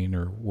microdosing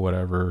or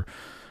whatever,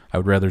 I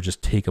would rather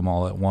just take them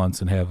all at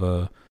once and have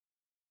a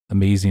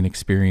amazing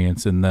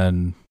experience. And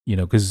then, you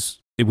know, because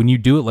when you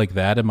do it like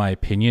that, in my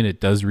opinion, it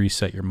does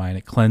reset your mind.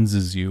 It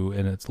cleanses you,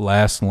 and it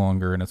lasts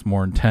longer, and it's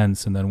more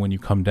intense. And then when you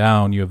come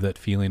down, you have that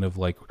feeling of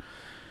like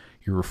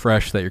you're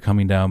refreshed that you're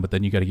coming down, but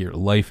then you got to get your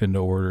life into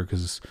order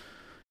because,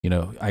 you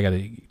know, I got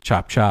to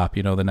chop,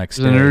 you know, the next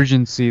day. There's an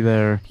urgency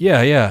there.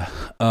 Yeah.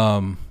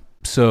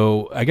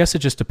 So I guess it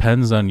just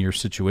depends on your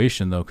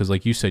situation, though, because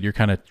like you said, you're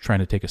kind of trying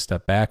to take a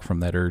step back from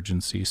that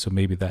urgency. So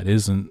maybe that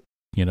isn't,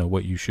 you know,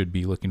 what you should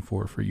be looking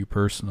for you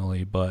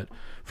personally. But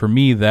for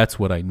me, that's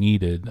what I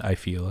needed, I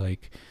feel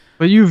like.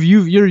 But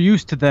you're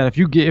used to that.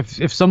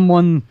 If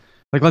someone,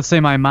 like let's say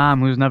my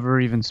mom, who's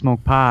never even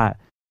smoked pot,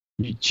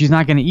 she's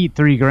not going to eat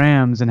 3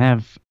 grams and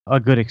have a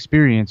good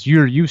experience.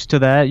 You're used to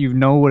that. You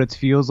know what it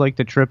feels like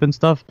to trip and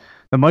stuff.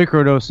 The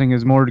microdosing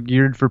is more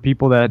geared for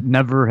people that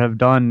never have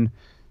done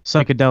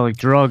psychedelic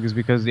drugs,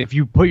 because if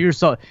you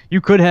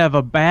you could have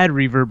a bad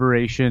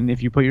reverberation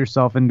if you put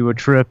yourself into a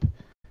trip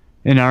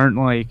and aren't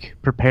like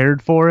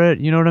prepared for it.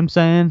 You know what I'm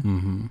saying?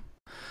 Mm-hmm.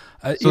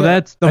 So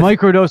that's the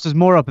microdose is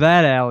more up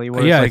that alley.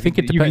 Where yeah, like I think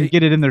you can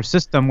get it in their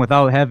system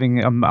without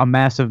having a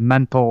massive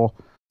mental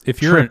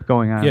trip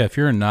going on. Yeah, if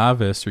you're a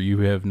novice or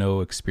you have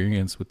no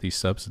experience with these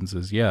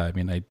substances, yeah, I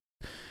mean,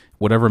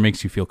 whatever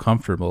makes you feel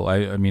comfortable.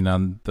 I mean,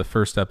 on the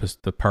first episode,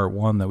 the part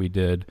 1 that we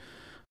did,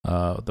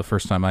 the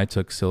first time I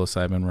took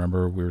psilocybin,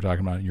 remember we were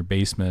talking about in your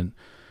basement.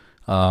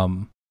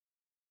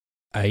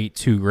 I ate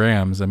 2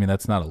 grams. I mean,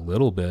 that's not a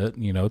little bit,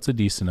 you know, it's a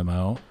decent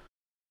amount.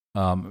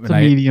 It's a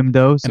medium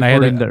dose. And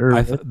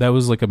that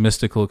was like a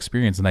mystical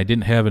experience. And I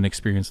didn't have an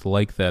experience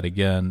like that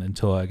again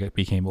until I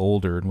became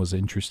older and was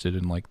interested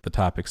in like the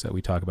topics that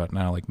we talk about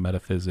now, like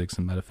metaphysics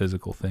and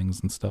metaphysical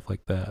things and stuff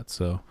like that.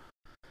 So,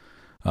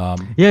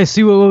 yeah,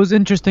 see what was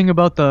interesting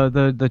about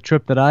the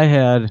trip that I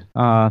had,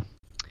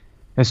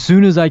 as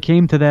soon as I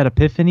came to that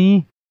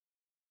epiphany,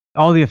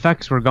 all the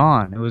effects were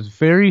gone. It was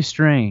very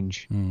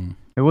strange.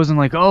 It wasn't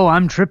like, oh,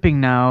 I'm tripping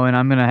now and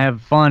I'm going to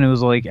have fun. It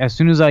was like, as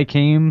soon as I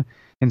came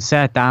and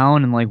sat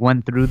down and like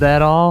went through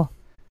that all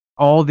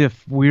the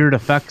weird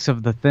effects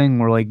of the thing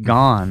were like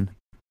gone.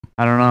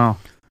 I don't know.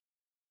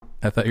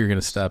 I thought you were going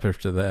to stop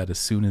after that. As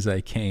soon as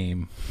I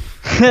came.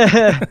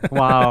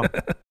 Wow.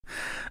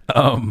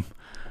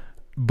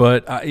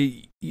 But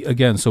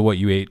again, so what,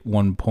 you ate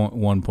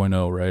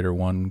 1.0, right? Or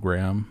 1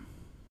 gram?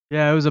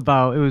 Yeah, it was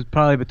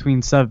probably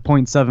between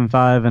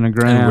 0.75 and a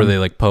gram. And were they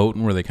like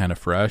potent? Were they kind of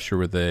fresh, or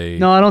were they?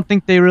 No, I don't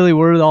think they really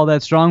were all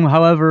that strong.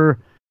 However,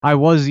 I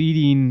was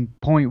eating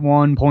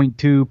 0.1,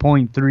 0.2,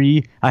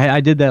 0.3. I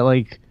did that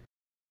like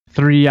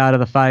 3 out of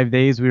the 5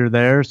 days we were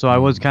there, so I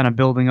was kind of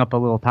building up a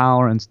little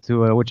tolerance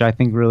to it, which I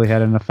think really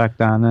had an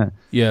effect on it.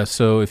 Yeah,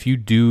 so if you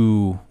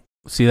do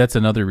see, that's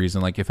another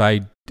reason. Like if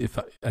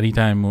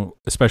anytime,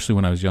 especially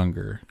when I was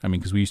younger, I mean,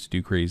 because we used to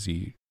do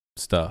crazy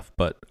stuff,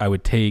 but I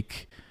would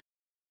take,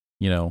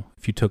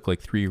 if you took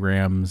like 3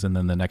 grams and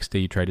then the next day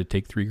you tried to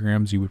take 3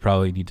 grams, you would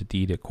probably need to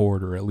eat a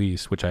quarter at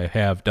least, which I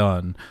have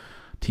done,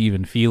 to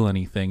even feel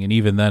anything. And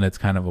even then it's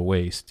kind of a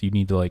waste. You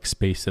need to like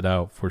space it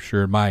out for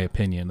sure, in my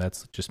opinion.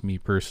 That's just me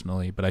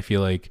personally, but I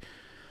feel like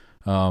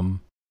the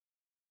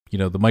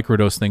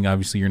microdose thing,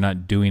 obviously you're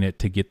not doing it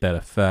to get that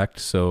effect,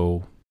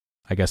 so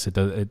I guess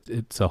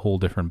it's a whole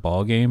different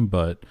ball game.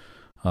 But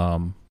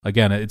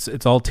again,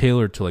 it's all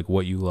tailored to like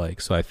what you like.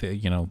 So I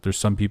think there's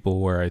some people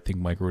where I think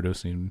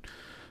microdosing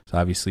is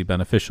obviously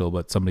beneficial,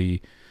 but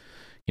somebody,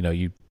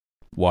 you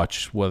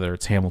watch whether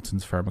it's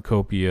Hamilton's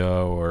Pharmacopoeia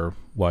or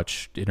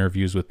watch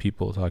interviews with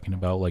people talking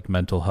about like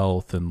mental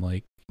health and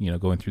like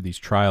going through these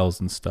trials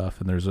and stuff,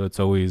 and it's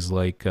always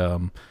like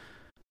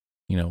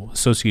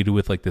associated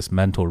with like this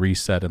mental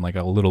reset and like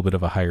a little bit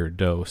of a higher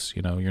dose.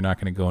 You're not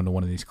going to go into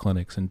one of these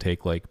clinics and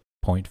take like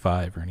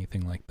 0.5 or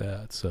anything like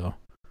that. So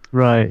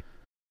right.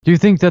 Do you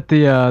think that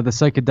the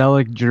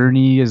psychedelic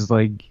journey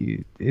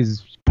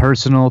is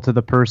personal to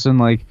the person?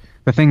 Like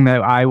the thing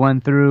that I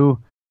went through,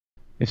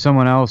 if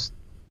someone else,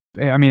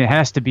 I mean, it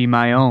has to be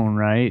my own,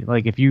 right?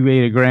 Like if you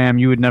ate a gram,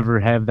 you would never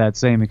have that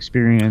same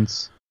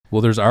experience.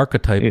 Well, there's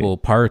archetypal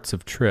parts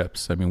of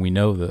trips. I mean, we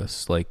know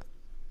this. Like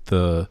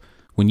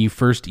when you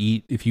first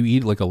eat, if you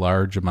eat like a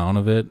large amount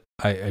of it,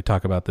 I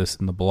talk about this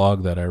in the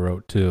blog that I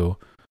wrote too,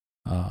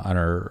 on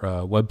our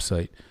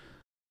website.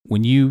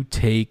 When you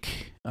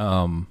take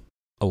a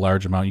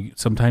large amount,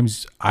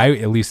 sometimes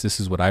at least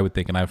this is what I would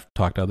think, and I've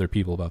talked to other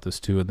people about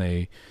this too, and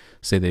they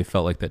say they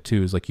felt like that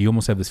too, is like you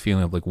almost have this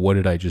feeling of like, what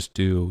did I just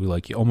do?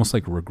 Like you almost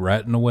like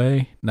regret in a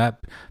way,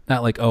 not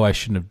like, oh, I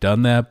shouldn't have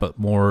done that, but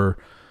more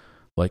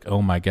like,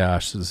 oh my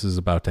gosh, this is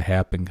about to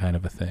happen kind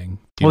of a thing.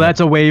 That's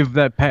a wave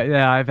that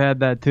I've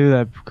had that too,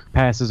 that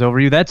passes over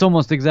you. That's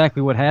almost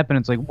exactly what happened.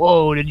 It's like,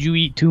 whoa, did you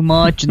eat too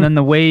much? And then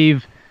the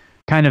wave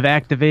kind of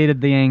activated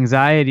the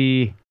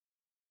anxiety,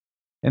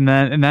 and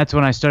that's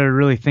when I started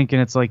really thinking,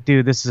 it's like,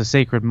 dude, this is a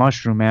sacred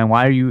mushroom, man.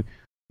 Why are you?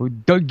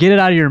 Don't get it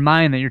out of your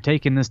mind that you're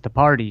taking this to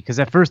party. Because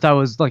at first I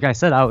was, like I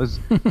said, I was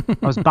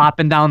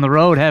bopping down the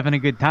road having a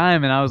good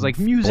time, and I was like,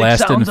 music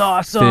sounds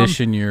awesome.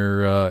 Fish in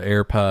your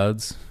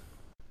AirPods.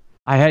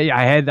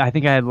 I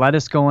think I had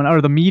lettuce going,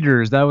 or the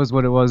meters. That was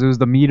what it was. It was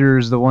the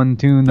meters, the one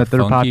tune that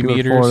they're popular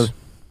meters. For.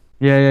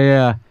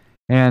 Yeah.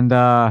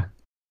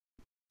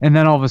 And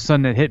then all of a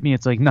sudden it hit me.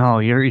 It's like, no,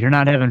 you're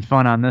not having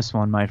fun on this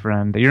one, my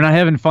friend. You're not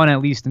having fun,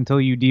 at least until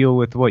you deal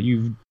with what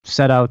you've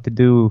set out to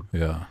do.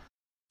 Yeah.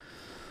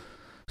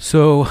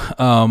 So,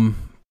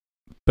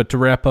 but to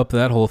wrap up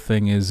that whole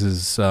thing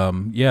is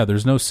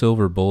there's no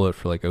silver bullet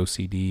for like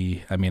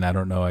OCD. I mean, I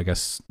don't know. I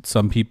guess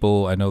I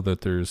know that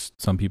there's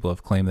some people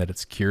have claimed that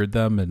it's cured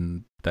them,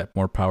 and that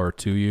more power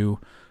to you.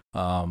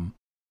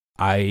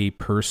 I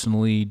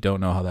personally don't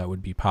know how that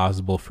would be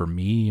possible for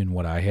me and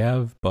what I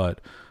have,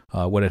 but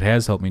what it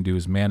has helped me do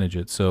is manage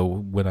it. So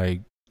when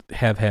I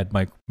have had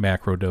my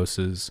macro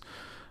doses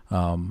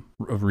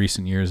of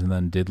recent years, and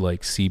then did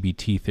like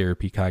CBT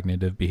therapy,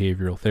 cognitive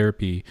behavioral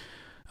therapy,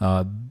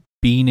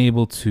 being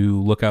able to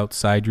look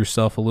outside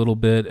yourself a little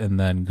bit and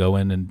then go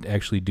in and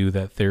actually do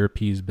that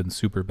therapy has been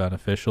super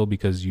beneficial,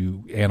 because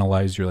you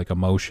analyze your like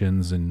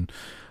emotions and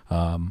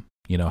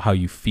how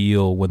you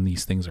feel when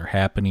these things are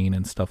happening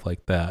and stuff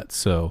like that.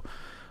 So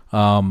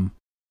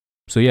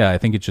yeah, I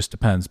think it just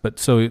depends. But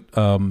so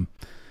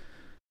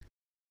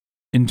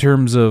in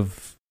terms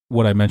of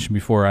what I mentioned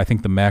before, I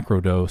think the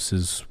macro dose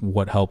is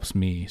what helps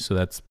me. So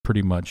that's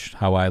pretty much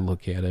how I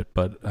look at it.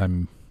 But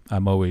I'm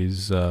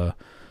always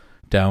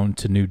down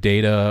to new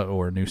data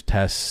or new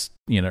tests,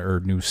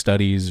 or new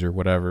studies or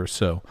whatever.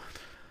 So,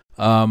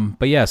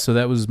 but yeah, so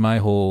that was my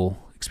whole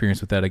experience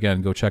with that.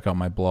 Again, go check out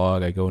my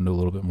blog. I go into a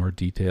little bit more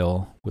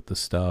detail with the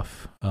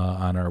stuff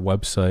on our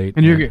website.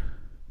 And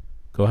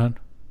go ahead.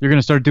 You're going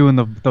to start doing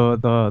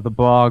the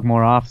blog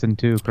more often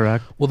too,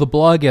 correct? Well, the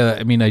blog,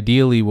 I mean,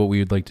 ideally what we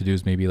would like to do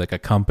is maybe like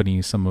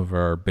accompany some of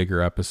our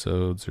bigger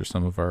episodes, or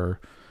some of our,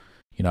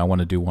 I want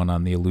to do one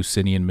on the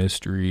Eleusinian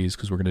mysteries,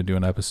 because we're going to do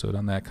an episode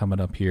on that coming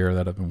up here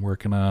that I've been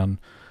working on.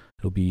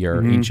 It'll be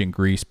our Ancient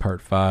Greece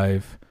Part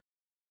 5.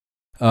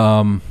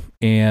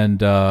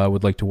 And I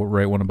would like to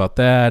write one about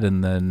that.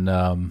 And then,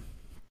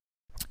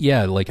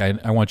 like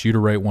I want you to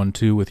write one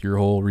too, with your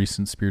whole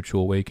recent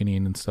spiritual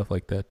awakening and stuff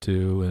like that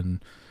too.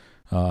 And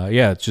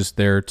it's just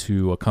there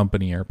to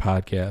accompany our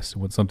podcast.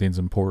 And when something's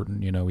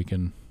important, we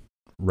can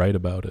write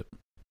about it.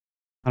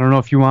 I don't know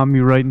if you want me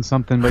writing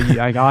something, but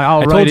I'll I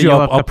write told it. you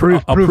You'll I'll have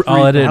to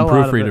I'll edit and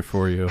proofread proofread it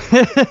for you.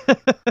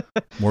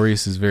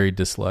 Maurice is very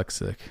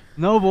dyslexic.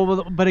 No,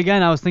 but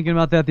again, I was thinking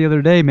about that the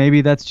other day.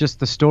 Maybe that's just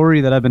the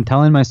story that I've been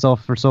telling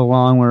myself for so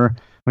long, where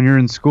when you're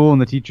in school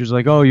and the teacher's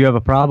like, oh, you have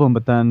a problem,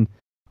 but then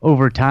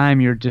over time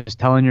you're just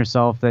telling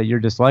yourself that you're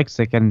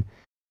dyslexic. And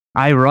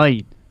I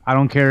write. I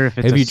don't care if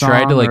it's have a you song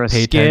tried to or a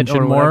pay skit attention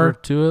or more whatever.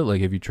 to it?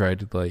 Like, have you tried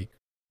to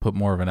put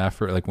more of an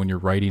effort? Like when you're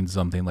writing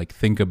something,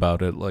 think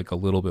about it a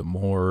little bit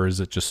more, or is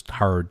it just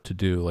hard to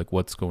do? Like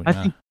what's going I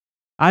on? think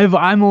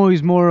I'm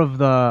always more of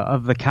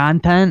the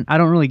content. I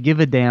don't really give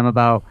a damn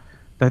about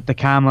the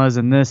commas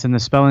and this and the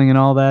spelling and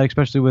all that,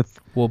 especially with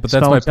Well, but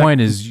that's my spell point.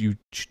 check. Is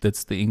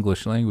that's the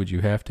English language.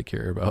 You have to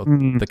care about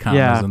the commas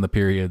Yeah. and the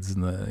periods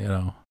and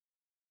the.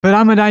 But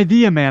I'm an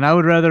idea man. I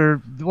would rather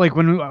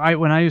when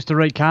I used to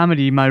write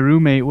comedy, my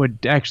roommate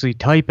would actually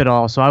type it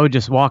all, so I would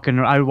just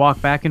I would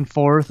walk back and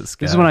forth. This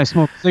This is guy. when I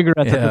smoked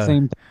cigarettes at the Yeah.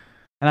 same time,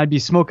 and I'd be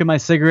smoking my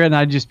cigarette and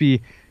I'd just be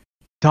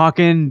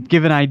talking,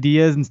 giving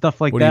ideas and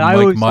stuff like What that. are I you,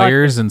 Mike always thought-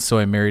 Myers? And so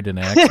I married an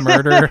axe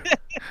murderer.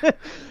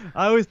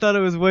 I always thought it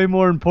was way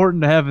more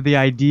important to have the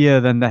idea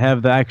than to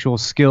have the actual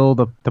skill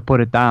to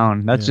put it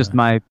down. That's just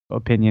my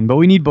opinion. But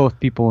we need both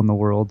people in the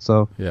world,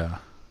 so Yeah.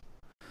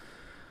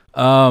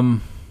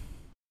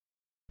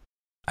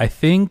 I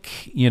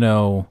think,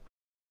 do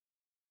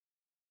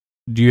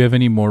you have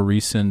any more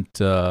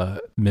recent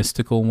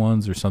mystical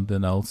ones or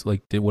something else?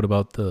 What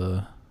about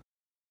the...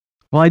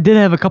 Well, I did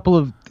have a couple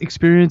of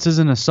experiences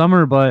in the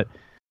summer, but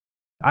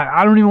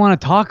I don't even want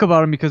to talk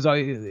about them because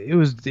it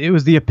was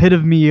the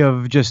epitome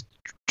of just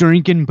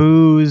drinking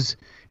booze,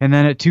 and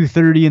then at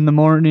 2:30 in the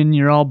morning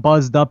you're all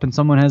buzzed up and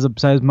someone has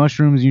upsized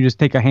mushrooms and you just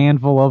take a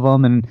handful of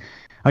them, and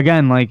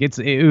again,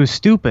 it was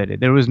stupid.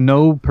 There was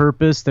no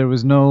purpose. There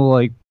was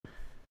no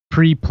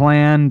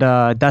pre-planned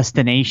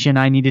destination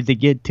I needed to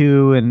get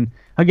to, and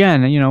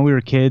again, we were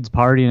kids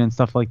partying and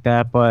stuff like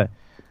that, but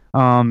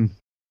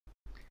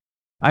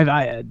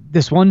I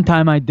this one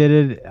time I did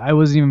it. I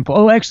wasn't even.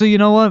 Oh, actually, you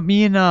know what?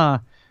 Me and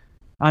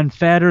on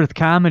Fat Earth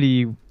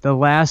Comedy, the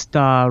last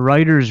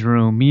writers'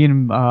 room, me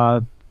and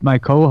my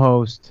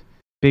co-host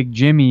Big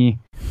Jimmy,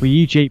 we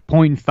each ate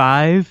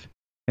 0.5,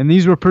 and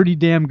these were pretty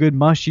damn good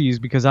mushies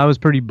because I was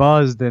pretty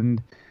buzzed,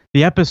 and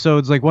the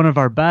episodes one of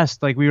our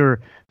best. We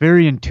were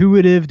very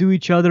intuitive to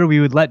each other. We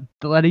would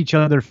let each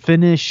other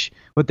finish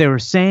what they were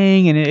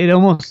saying, and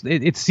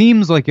it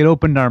seems like it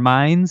opened our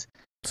minds.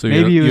 So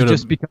maybe it was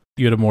just because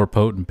you had a more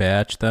potent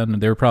batch then.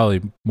 They were probably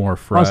more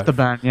fresh. Must have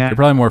been, yeah. They're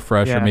probably more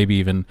fresh, Yeah. or maybe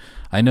even.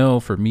 I know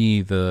for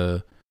me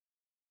the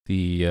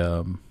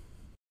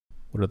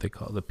what are they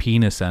called? The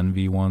penis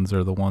envy ones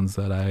are the ones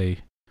that I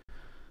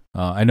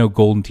know.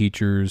 Golden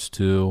Teachers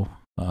too.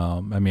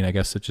 I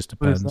guess it just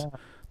What is depends. that?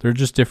 They're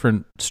just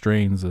different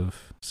strains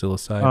of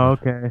psilocybin. Oh,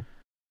 okay.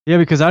 Yeah,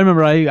 because I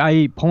remember I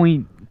ate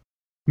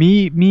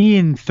me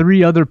and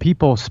 3 other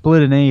people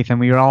split an eighth, and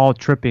we were all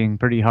tripping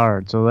pretty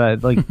hard. So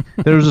that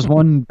there was this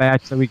one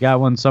batch that we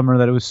got one summer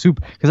that it was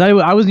super. Because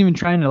I wasn't even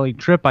trying to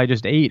trip. I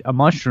just ate a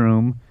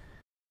mushroom.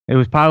 It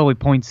was probably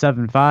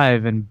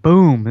 0.75, and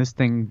boom, this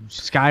thing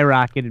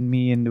skyrocketed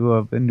me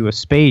into a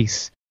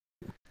space.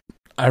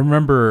 I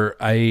remember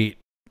I ate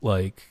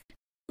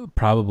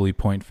probably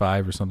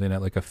 0.5 or something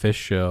at a fish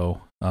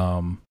show.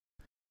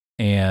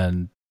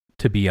 And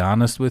to be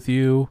honest with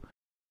you,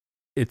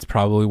 it's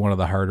probably one of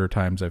the harder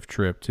times I've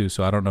tripped too.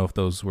 So I don't know if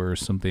those were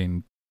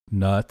something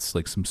nuts,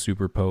 some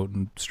super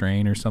potent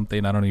strain or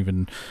something. I don't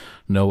even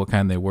know what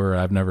kind they were.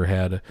 I've never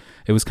had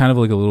it was kind of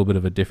a little bit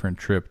of a different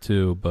trip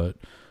too, but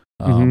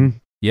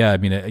yeah,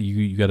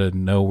 you got to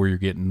know where you're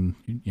getting,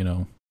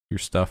 your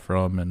stuff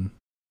from and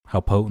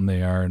how potent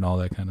they are and all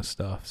that kind of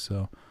stuff.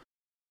 So,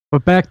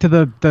 but back to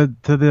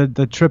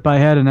the trip I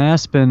had in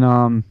Aspen,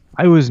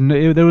 there was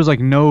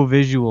no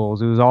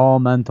visuals. It was all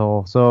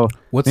mental. So I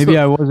wasn't.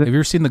 Have you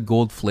ever seen the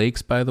gold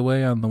flakes? By the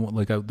way, on the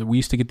we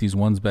used to get these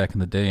ones back in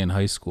the day in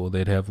high school.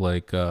 They'd have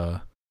gold,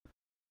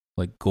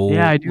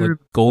 Yeah, I do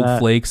gold that.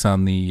 flakes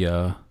on the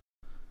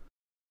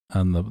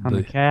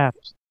The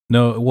caps.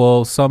 No,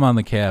 well, some on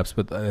the caps,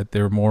 but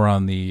they were more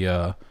on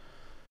the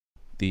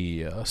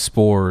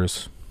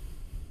spores.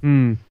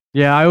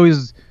 Yeah, I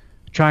always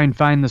try and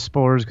find the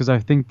spores because I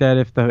think that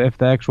if the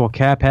actual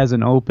cap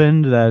hasn't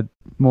opened, that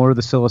more of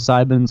the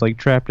psilocybin's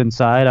trapped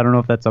inside. I don't know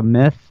if that's a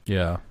myth.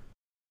 Yeah,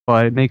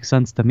 But it makes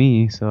sense to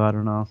me, so I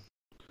don't know.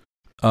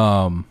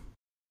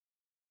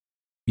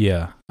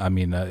 Yeah,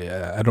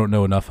 I don't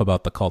know enough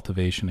about the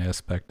cultivation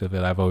aspect of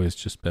it. I've always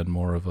just been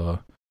more of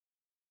a,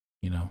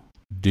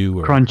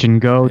 doer. Crunch and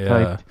go Yeah.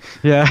 type.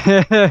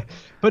 Yeah.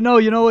 But no,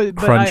 you know what?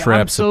 Crunch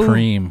Wrap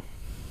Supreme.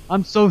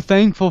 I'm so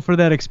thankful for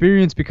that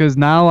experience because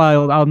now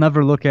I'll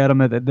never look at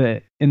them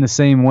in the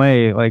same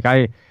way.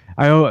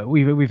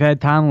 We've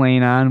had Tom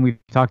Lane on. We've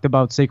talked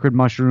about sacred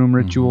mushroom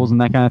rituals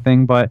and that kind of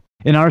thing. But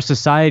in our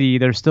society,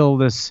 there's still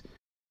this.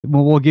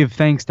 We'll give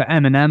thanks to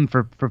Eminem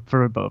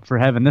for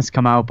having this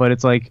come out. But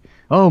it's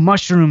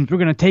mushrooms. We're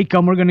gonna take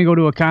them. We're gonna go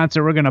to a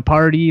concert. We're gonna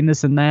party and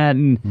this and that.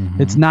 And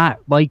it's not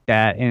like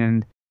that.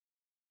 And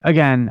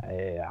again,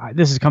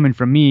 this is coming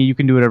from me. You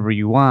can do whatever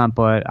you want,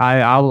 but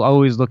I'll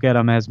always look at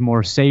them as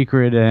more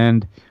sacred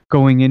and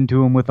going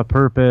into them with a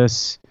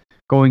purpose,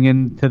 going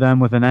into them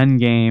with an end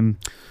game.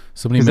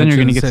 Somebody then you're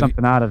going to mentions, get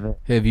something out of it.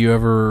 Have you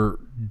ever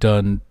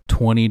done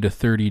 20 to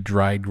 30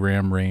 dry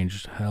gram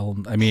range? Hell,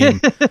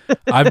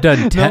 I've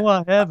done 10. No,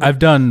 I haven't. I've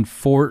done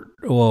 4.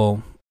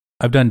 Well,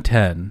 I've done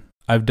 10.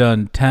 I've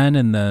done 10,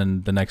 and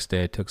then the next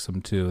day I took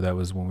some too. That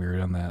was when we were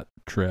on that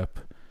trip,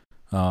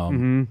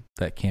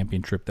 that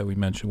camping trip that we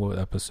mentioned. What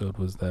episode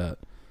was that?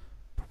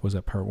 Was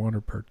that part 1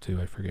 or part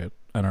 2? I forget.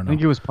 I don't know. I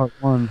think it was part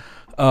 1.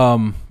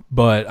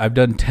 But I've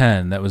done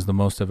 10. That was the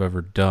most I've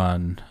ever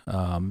done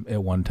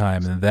at one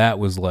time, and that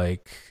was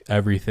like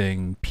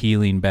everything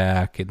peeling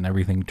back and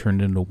everything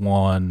turned into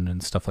one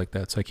and stuff like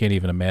that. So I can't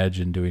even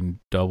imagine doing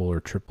double or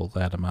triple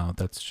that amount.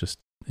 That's just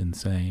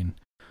insane.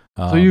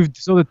 When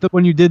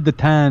you did the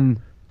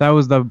 10, that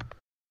was the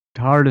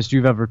hardest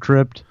you've ever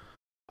tripped?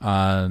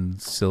 On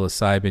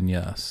psilocybin,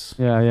 yes.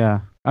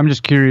 Yeah. I'm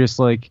just curious,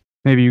 like,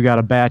 maybe you got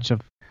a batch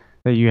of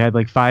that you had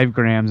like 5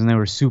 grams and they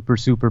were super,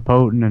 super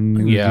potent and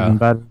it was even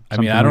better. I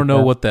mean, I don't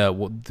know what that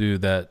will do.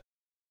 That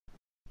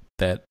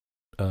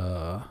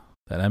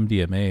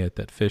MDMA at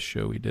that fish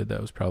show we did, that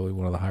was probably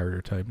one of the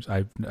harder times.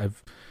 I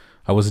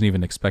wasn't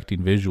even expecting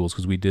visuals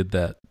because we did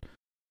that,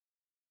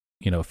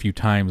 a few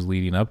times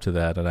leading up to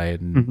that, and I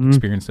hadn't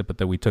experienced it. But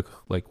then we took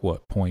like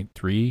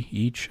 0.3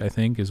 each, I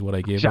think, is what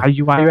I gave. Why are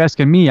you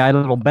asking me? I had a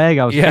little bag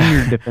I was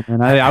finger dipping in.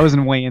 I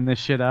wasn't weighing this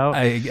shit out.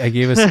 I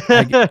gave us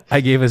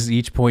I gave us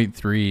each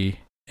 0.3,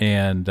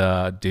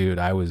 and dude,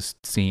 I was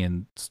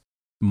seeing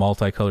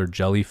multicolored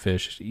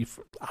jellyfish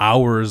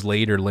hours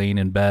later, laying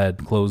in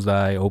bed, closed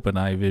eye, open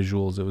eye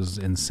visuals. It was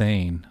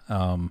insane.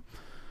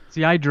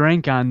 See, I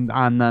drank on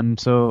them,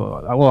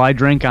 I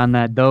drank on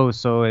that dose,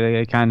 so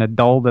it kind of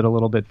dulled it a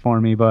little bit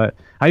for me. But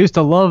I used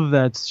to love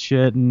that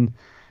shit, and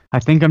I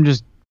think I'm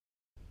just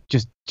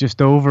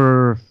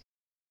over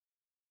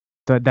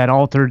that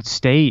altered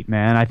state,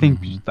 man. I think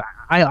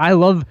I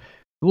love.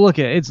 Look,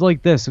 it's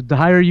like this: the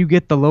higher you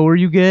get, the lower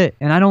you get,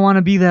 and I don't want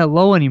to be that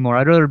low anymore.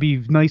 I'd rather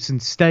be nice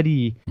and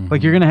steady.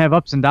 Like, you're gonna have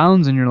ups and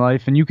downs in your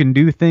life, and you can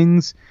do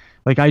things.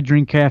 Like, I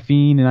drink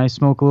caffeine and I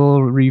smoke a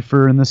little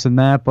reefer and this and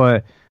that,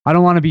 but I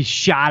don't want to be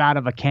shot out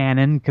of a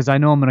cannon because I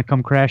know I'm going to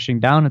come crashing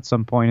down at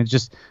some point. It's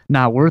just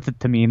not worth it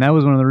to me. And that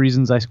was one of the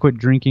reasons I quit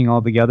drinking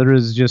altogether,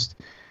 is just,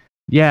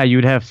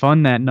 you'd have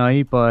fun that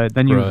night, but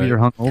then you're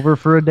hungover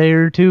for a day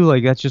or two.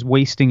 Like, that's just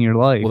wasting your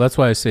life. Well, that's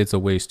why I say it's a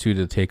waste, too,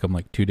 to take them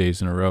like 2 days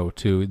in a row,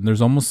 too. And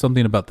there's almost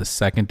something about the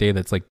second day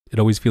that's like, it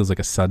always feels like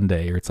a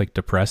Sunday, or it's like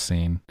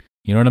depressing.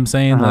 You know what I'm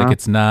saying? Like,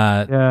 it's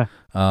not... Yeah.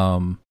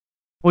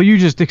 Well, you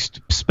just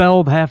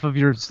expelled half of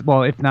your,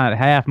 if not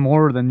half,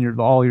 more than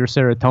all your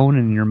serotonin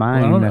in your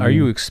mind. Well, are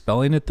you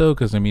expelling it, though?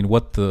 Because, I mean,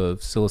 what the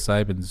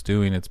psilocybin's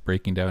doing, it's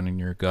breaking down in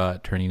your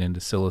gut, turning into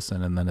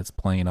psilocin, and then it's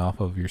playing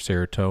off of your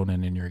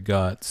serotonin in your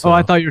gut. So. Oh,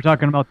 I thought you were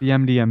talking about the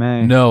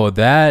MDMA. No,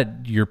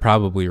 you're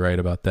probably right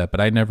about that,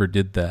 but I never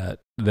did that.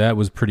 That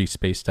was pretty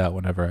spaced out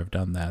whenever I've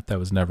done that. That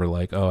was never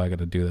like, I got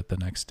to do that the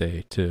next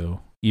day,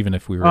 too. Even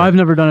if we were... I've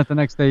never done it the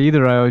next day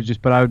either.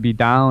 I would be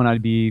down.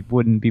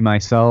 Wouldn't be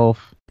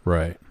myself.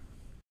 Right.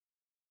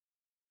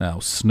 Now,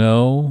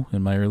 snow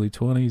in my early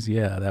 20s,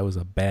 that was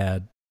a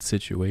bad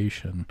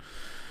situation.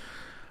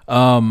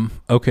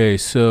 Okay,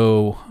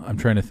 so I'm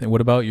trying to think. What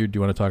about do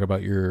you want to talk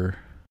about your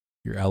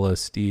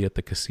LSD at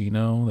the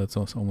casino? That's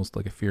almost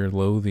like a Fear and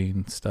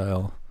Loathing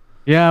style.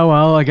 Yeah,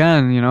 well,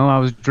 again, I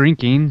was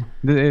drinking.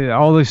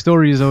 All the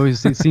stories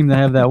always seem to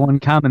have that one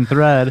common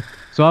thread.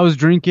 So I was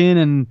drinking,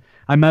 and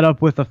I met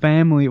up with a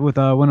family, with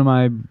one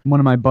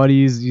of my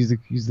buddies.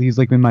 He's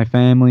like in my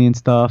family and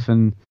stuff,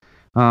 and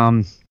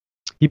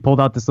he pulled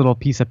out this little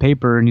piece of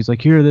paper and he's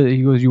like, he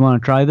goes, you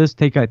want to try this?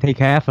 Take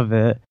half of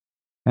it.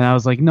 And I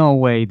was like, no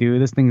way, dude.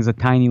 This thing is a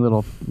tiny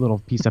little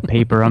piece of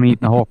paper. I'm eating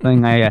the whole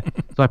thing.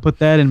 So I put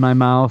that in my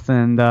mouth,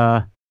 and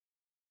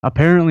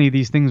apparently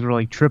these things were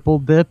like triple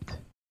dipped.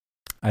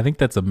 I think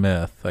that's a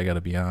myth. I got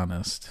to be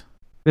honest.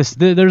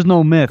 There's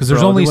no myth. Because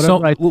there's only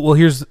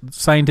here's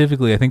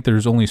scientifically, I think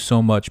there's only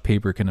so much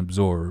paper can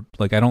absorb.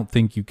 Like, I don't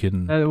think you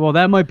can. Well,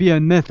 that might be a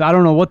myth. I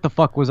don't know what the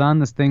fuck was on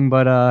this thing,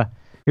 but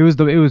it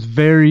was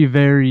very,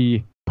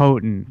 very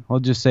potent. I'll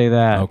just say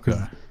that. Okay.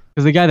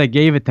 Because the guy that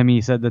gave it to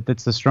me said that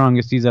that's the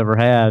strongest he's ever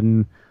had,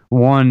 and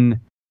one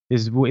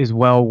is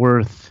well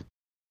worth.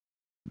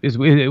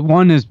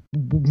 One is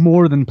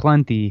more than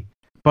plenty.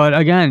 But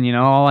again,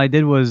 all I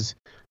did was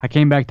I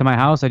came back to my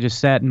house. I just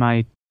sat in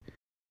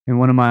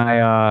one of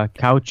my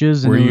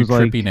couches. And were you was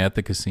tripping at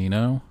the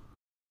casino?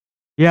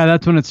 Yeah,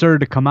 that's when it started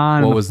to come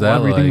on. What was that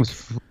everything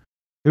like?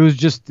 It was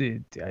just,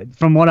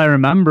 from what I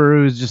remember,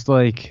 it was just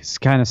like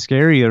kind of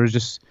scary. There was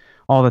just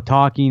all the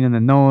talking and the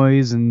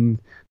noise,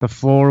 and the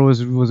floor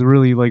was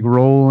really like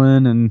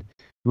rolling. And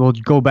we'll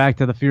go back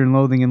to the Fear and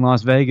Loathing in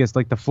Las Vegas.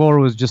 Like, the floor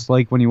was just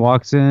like when he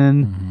walks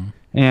in,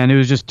 and it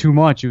was just too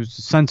much. It was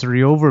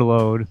sensory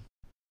overload.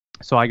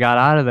 So I got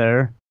out of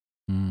there,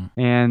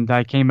 and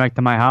I came back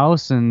to my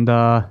house, and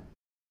I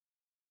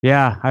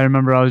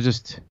remember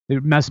it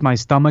messed my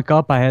stomach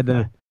up.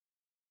 I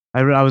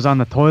was on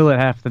the toilet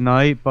half the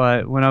night,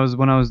 but when I was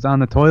on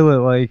the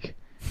toilet, like,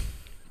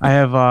 I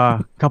have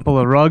a couple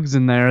of rugs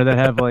in there that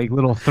have like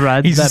little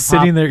threads. He's just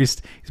sitting there. He's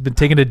been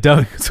taking a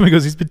dump. Somebody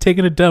goes, he's been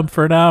taking a dump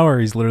for an hour.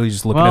 He's literally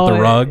just looking at the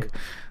rug.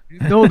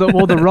 No,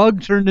 the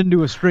rug turned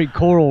into a straight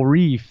coral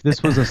reef.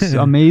 This was an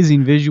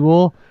amazing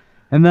visual,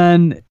 and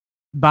then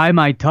by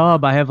my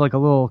tub, I have like a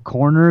little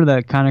corner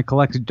that kind of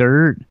collects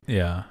dirt.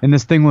 Yeah. And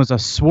this thing was a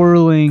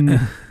swirling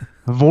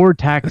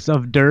vortex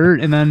of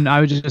dirt. And then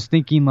I was just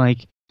thinking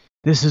like,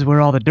 this is where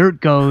all the dirt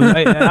goes.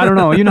 I don't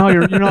know. You know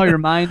how your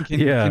mind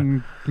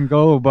can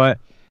go, but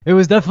it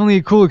was definitely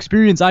a cool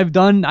experience. I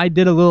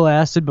did a little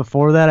acid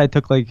before that. I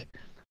took like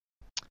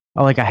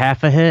a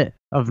half a hit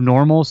of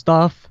normal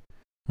stuff,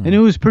 and it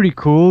was pretty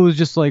cool. It was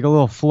just like a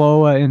little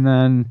flow, and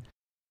then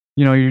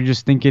you're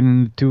just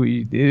thinking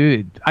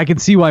I can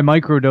see why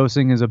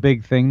microdosing is a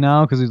big thing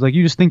now, because it's like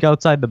you just think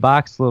outside the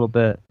box a little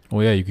bit.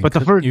 Well, yeah, you can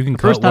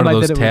cut one of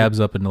those tabs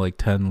up into like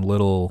 10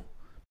 little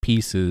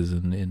pieces,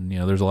 and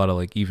there's a lot of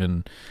like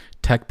even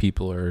tech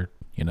people are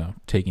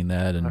taking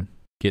that and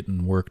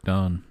getting work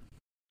done.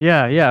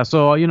 Yeah.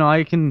 So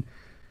I can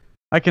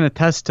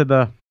attest to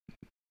the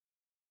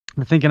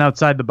thinking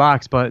outside the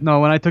box. But no,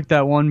 when I took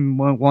that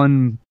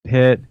one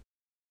hit,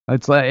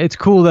 it's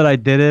cool that I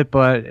did it,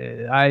 but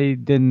I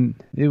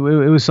didn't. It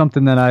was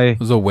something that it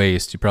was a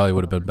waste. You probably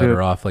would have been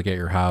better off like at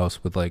your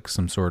house with like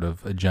some sort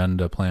of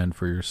agenda planned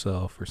for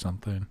yourself or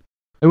something.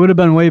 It would have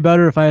been way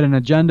better if I had an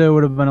agenda. It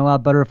would have been a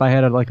lot better if I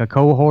had a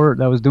cohort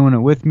that was doing it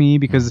with me,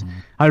 because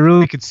I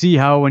really could see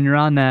how when you're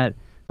on that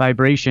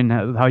vibration,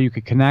 how you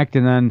could connect.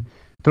 And then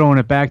throwing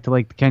it back to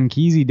like the Ken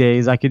Kesey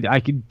days, I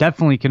could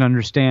definitely can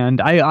understand.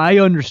 I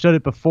understood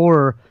it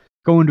before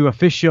going to a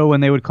Fish show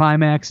when they would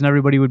climax and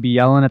everybody would be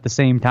yelling at the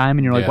same time,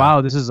 and you're like,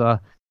 wow, this is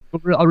a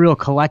real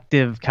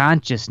collective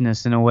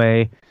consciousness in a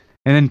way.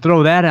 And then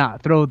throw that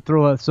out, throw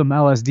some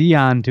LSD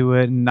onto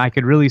it, and I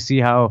could really see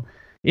how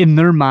in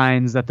their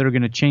minds that they're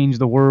going to change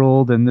the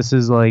world, and this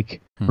is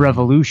like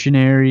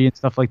revolutionary and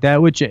stuff like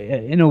that, which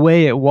in a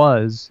way it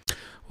was.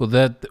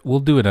 Well,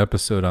 we'll do an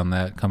episode on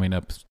that coming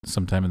up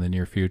sometime in the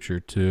near future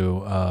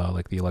too,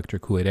 like the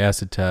electric Kool-Aid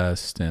acid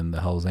test and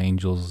the Hell's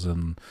Angels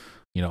and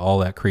all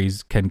that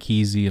crazy Ken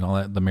Kesey and all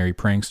that, the Merry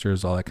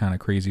Pranksters, all that kind of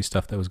crazy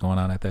stuff that was going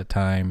on at that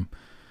time.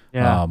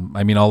 Yeah.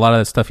 I mean, a lot of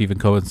that stuff even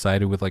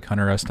coincided with like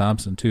Hunter S.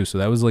 Thompson too, so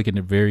that was like a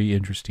very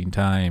interesting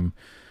time.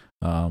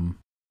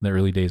 The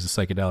early days of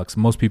psychedelics.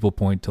 Most people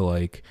point to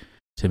like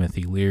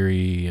Timothy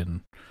Leary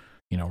and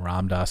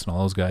Ram Dass and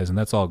all those guys, and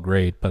that's all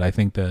great. But I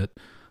think that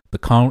the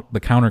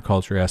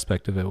counterculture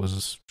aspect of it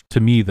was,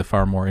 to me, the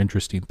far more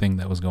interesting thing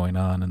that was going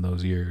on in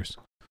those years.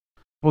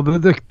 Well,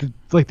 like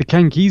the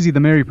Ken Kesey, the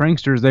Merry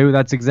Pranksters,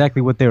 that's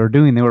exactly what they were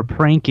doing. They were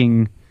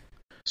pranking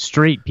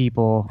straight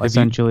people,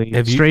 essentially,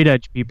 straight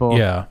edge people.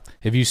 Yeah.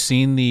 Have you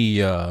seen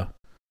the?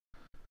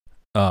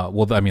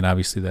 Well, I mean,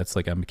 obviously that's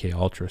like MK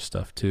Ultra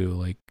stuff too,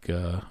 like.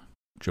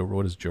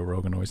 What is Joe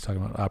Rogan always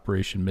talking about?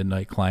 Operation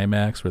Midnight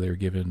Climax, where they were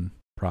giving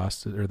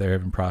they're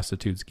having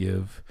prostitutes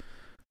give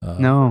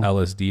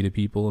LSD to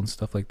people and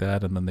stuff like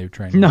that, and then they were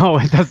trying. No,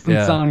 it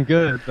doesn't sound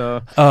good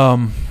though.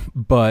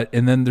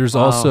 And then there's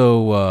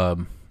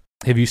also.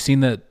 Have you seen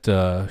that?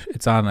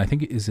 It's on. I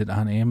think is it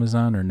on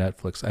Amazon or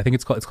Netflix? I think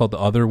it's called The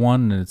Other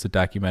One, and it's a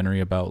documentary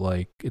about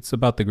it's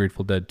about the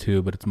Grateful Dead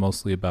too, but it's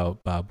mostly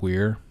about Bob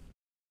Weir,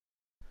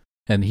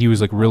 and he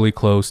was like really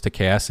close to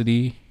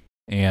Cassidy,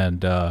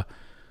 and.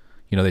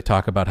 They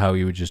talk about how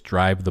he would just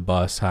drive the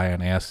bus high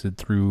on acid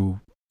through,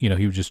 he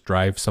would just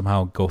go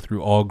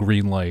through all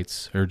green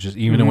lights, or just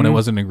even when it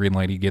wasn't a green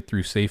light, he'd get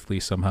through safely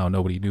somehow.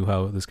 Nobody knew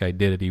how this guy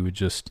did it. He would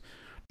just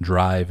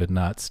drive and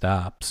not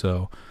stop.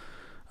 So,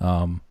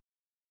 I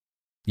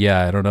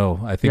don't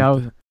know. I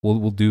think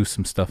we'll do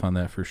some stuff on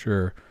that for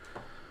sure.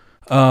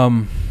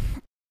 I'm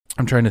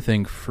trying to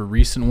think for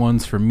recent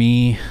ones for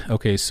me.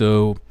 Okay,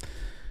 so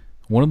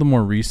one of the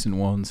more recent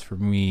ones for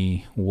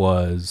me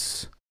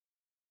was...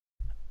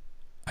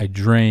 it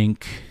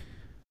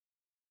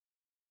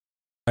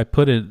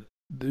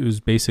was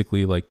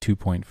basically like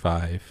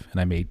 2.5, and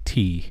I made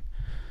tea.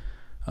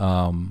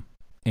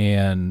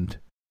 And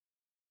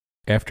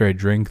after I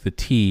drank the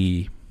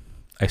tea,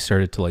 I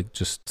started to like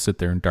just sit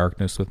there in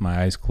darkness with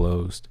my eyes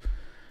closed.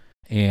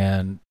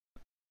 And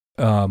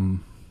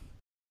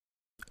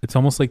it's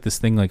almost like this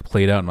thing like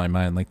played out in my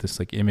mind, like this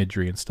like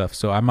imagery and stuff.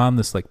 So I'm on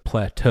this like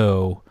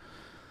plateau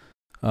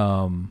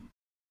in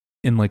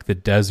like the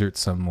desert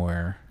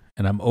somewhere.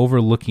 And I'm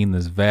overlooking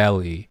this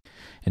valley,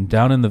 and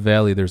down in the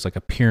valley there's like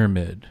a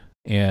pyramid,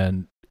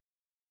 and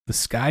the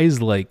sky's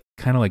like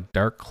kind of like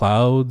dark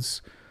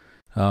clouds,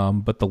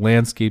 but the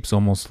landscape's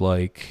almost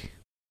like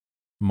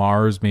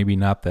Mars, maybe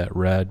not that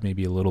red,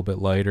 maybe a little bit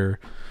lighter.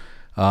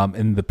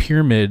 In the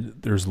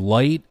pyramid there's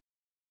light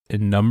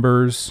and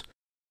numbers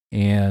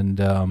and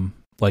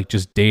like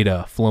just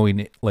data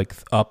flowing like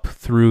up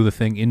through the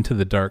thing into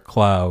the dark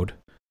cloud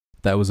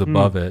that was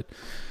above it.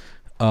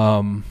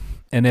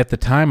 And at the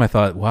time I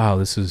thought, wow,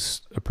 this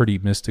is a pretty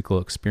mystical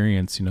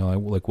experience,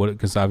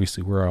 because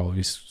obviously we're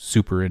always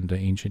super into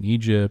ancient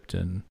Egypt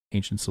and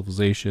ancient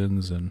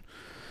civilizations and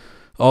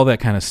all that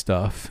kind of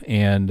stuff.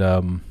 And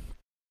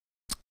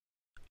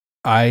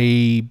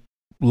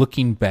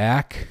looking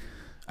back,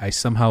 I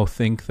somehow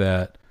think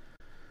that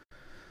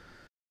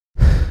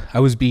I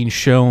was being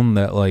shown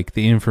that like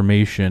the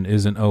information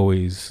isn't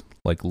always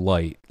like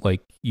light.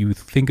 Like you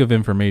think of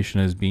information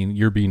as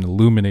you're being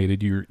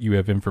illuminated, you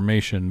have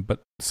information,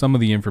 but some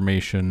of the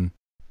information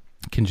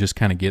can just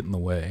kind of get in the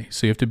way.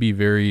 So you have to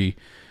be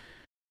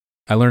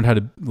I learned how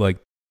to, like,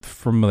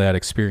 from that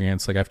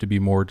experience, like, I have to be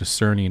more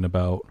discerning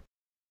about,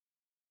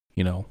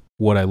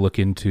 what I look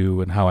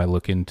into and how I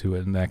look into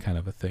it and that kind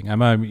of a thing.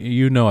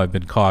 I've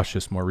been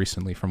cautious more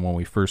recently from when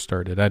we first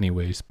started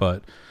anyways,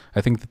 but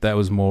I think that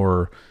was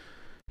more,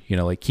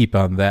 like, keep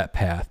on that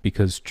path,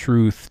 because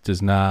truth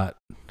does not,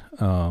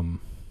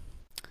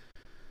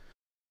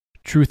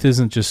 truth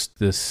isn't just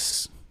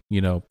this,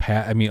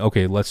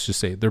 okay, let's just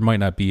say there might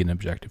not be an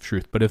objective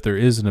truth, but if there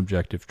is an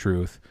objective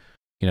truth,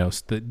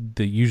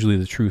 usually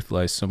the truth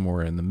lies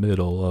somewhere in the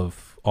middle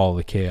of all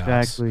the chaos.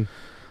 Exactly.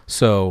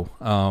 So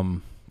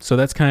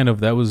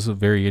that was a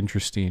very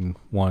interesting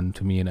one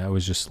to me, and I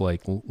was just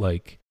like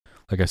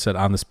I said,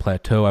 on this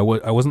plateau.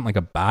 I wasn't like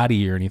a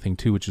body or anything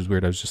too, which is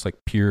weird. I was just like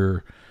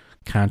pure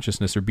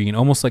consciousness, or being,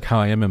 almost like how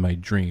I am in my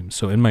dreams.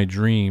 So in my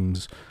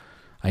dreams,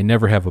 I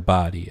never have a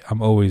body.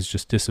 I'm always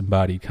just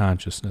disembodied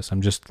consciousness.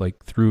 I'm just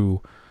like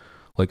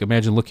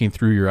imagine looking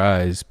through your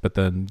eyes, but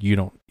then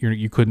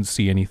you couldn't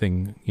see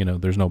anything,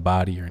 there's no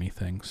body or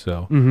anything.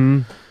 So,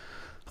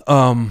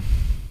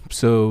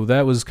 so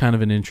that was kind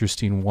of an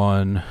interesting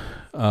one.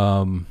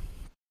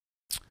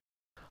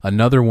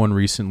 Another one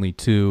recently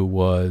too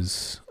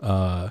was,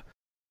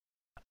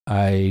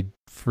 I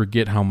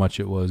forget how much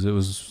it was. It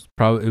was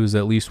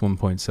at least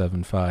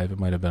 1.75. It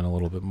might have been a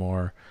little bit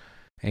more.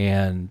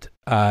 And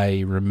I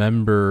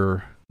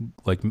remember,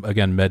 like,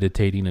 again,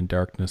 meditating in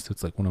darkness.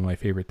 It's like one of my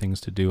favorite things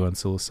to do on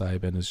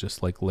psilocybin, is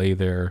just like lay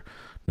there,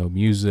 no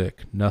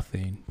music,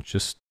 nothing,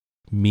 just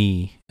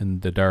me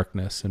and the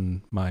darkness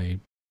and my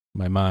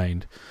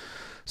mind.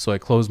 So I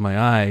closed my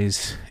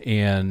eyes,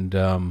 and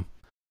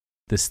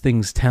this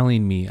thing's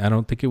telling me, I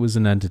don't think it was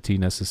an entity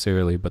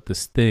necessarily, but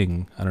this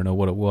thing, I don't know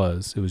what it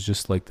was. It was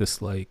just like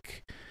this,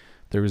 like,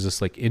 there was this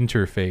like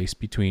interface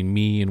between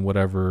me and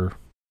whatever,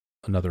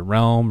 another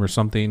realm or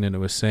something, and it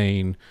was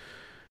saying,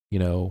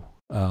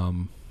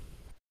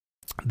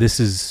 this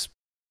is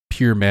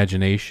pure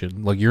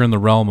imagination. Like, you're in the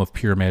realm of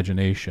pure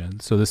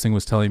imagination. So this thing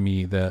was telling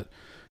me that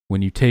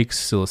when you take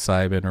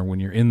psilocybin, or when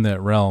you're in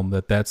that realm,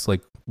 that's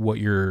like what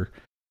your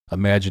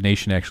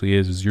imagination actually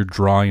is you're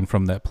drawing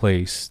from that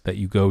place that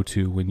you go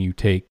to when you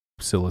take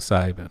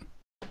psilocybin.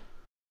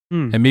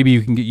 And maybe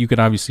you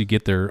can obviously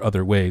get there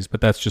other ways, but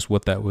that's just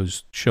what that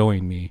was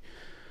showing me.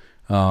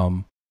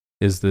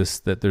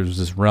 That there's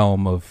this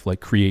realm of like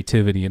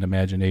creativity and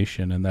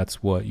imagination, and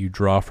that's what you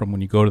draw from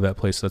when you go to that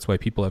place. That's why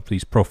people have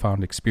these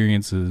profound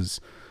experiences,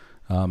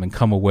 and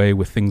come away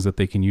with things that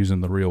they can use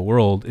in the real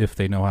world if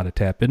they know how to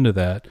tap into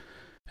that.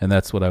 And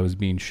that's what I was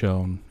being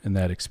shown in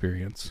that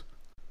experience.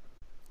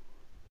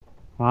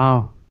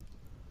 Wow.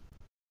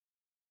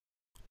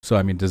 So,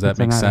 I mean, does that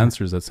make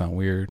sense, or does that sound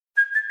weird?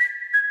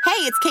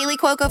 Hey, it's Kaylee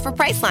Cuoco for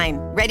Priceline.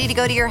 Ready to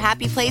go to your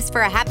happy place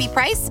for a happy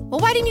price? Well,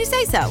 why didn't you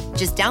say so?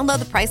 Just download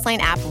the Priceline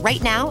app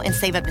right now and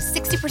save up to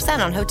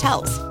 60% on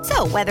hotels.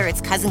 So whether it's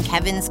Cousin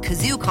Kevin's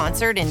Kazoo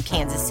Concert in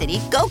Kansas City,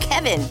 go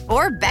Kevin,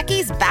 or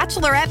Becky's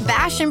Bachelorette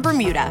Bash in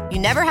Bermuda, you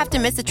never have to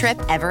miss a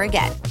trip ever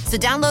again. So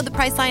download the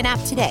Priceline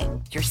app today.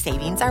 Your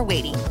savings are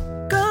waiting.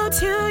 Go to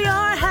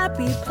your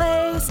happy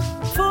place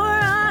for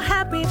a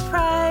happy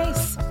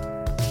price.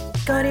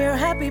 Go to your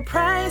happy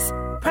price,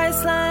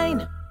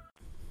 Priceline.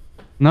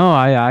 No,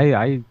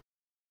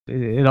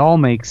 it all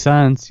makes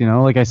sense,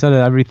 Like I said,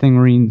 everything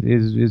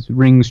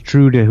rings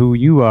true to who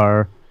you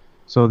are.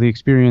 So the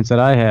experience that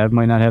I had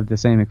might not have the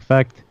same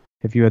effect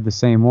if you had the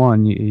same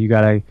one. You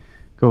gotta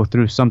go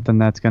through something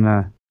that's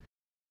gonna,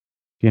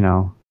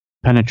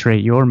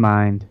 penetrate your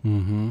mind.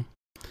 Mm-hmm.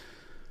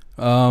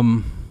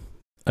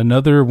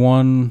 Another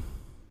one.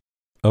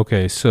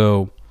 Okay,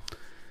 so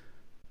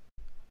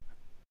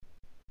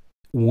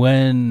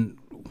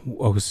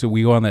so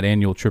we go on that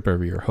annual trip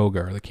every year,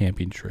 Hogar, the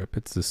camping trip.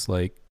 It's this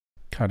like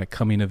kind of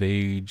coming of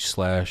age /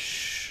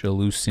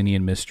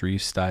 Eleusinian mystery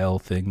style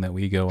thing that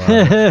we go on.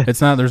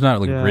 There's not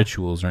like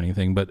rituals or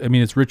anything, but I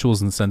mean, it's rituals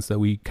in the sense that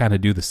we kind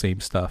of do the same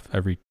stuff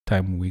every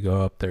time we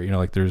go up there.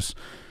 Like there's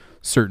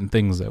certain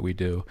things that we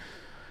do.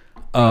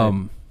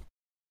 And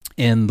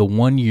the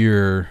one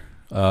year,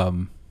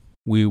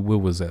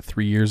 what was that,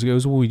 3 years ago? It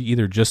was when we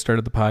either just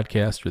started the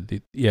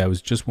podcast it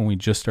was just when we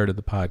just started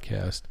the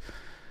podcast.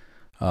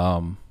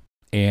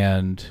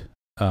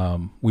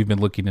 We've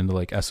been looking into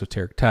like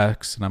esoteric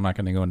texts, and I'm not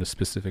going to go into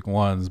specific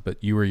ones,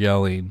 but you were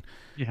yelling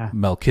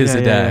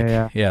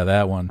Melchizedek. Yeah,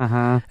 that one.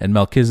 And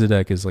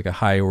Melchizedek is like a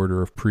high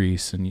order of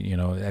priests. And,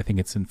 I think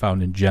it's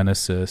found in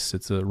Genesis.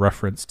 It's a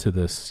reference to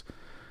this,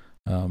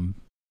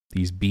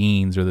 these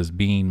beings, or this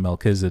being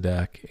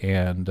Melchizedek.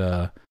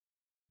 And,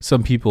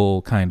 some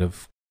people kind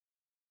of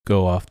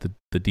go off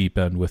the deep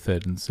end with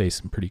it and say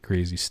some pretty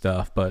crazy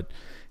stuff, but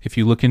if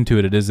you look into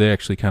it, it is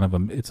actually kind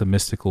of it's a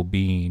mystical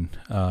being,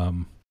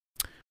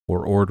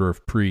 or order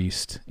of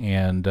priest.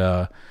 And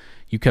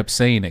you kept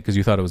saying it because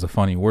you thought it was a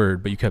funny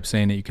word, but you kept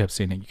saying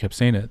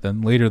it.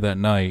 Then later that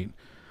night,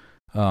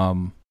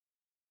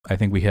 I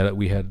think we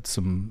had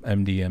some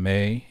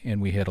MDMA,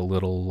 and we had a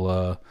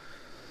little.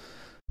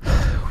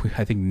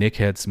 I think Nick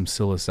had some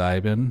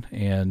psilocybin,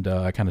 and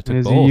I kind of took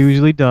As both. he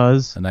usually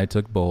does. And I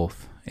took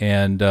both.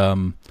 And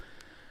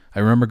I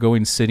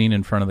remember sitting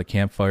in front of the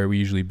campfire. We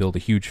usually build a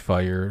huge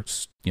fire.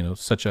 It's,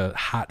 such a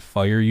hot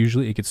fire.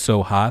 Usually it gets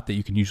so hot that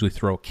you can usually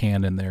throw a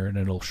can in there and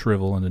it'll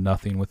shrivel into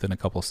nothing within a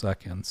couple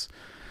seconds.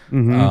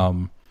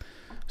 Mm-hmm.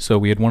 So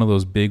we had one of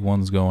those big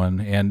ones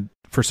going, and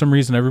for some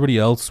reason everybody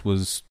else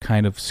was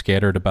kind of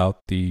scattered about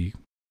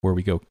where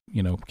we go,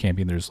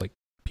 camping. There's like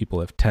people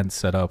have tents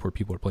set up where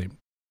people are playing,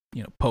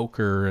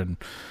 poker, and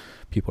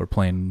people are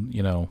playing,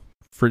 glow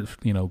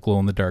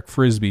in the dark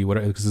frisbee,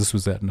 whatever, because this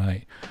was at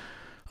night.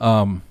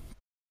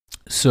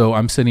 So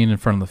I'm sitting in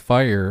front of the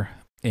fire,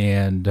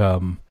 and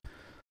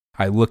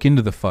I look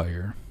into the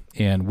fire,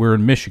 and we're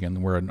in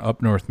Michigan. We're in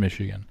up north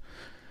Michigan.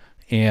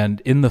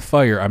 And in the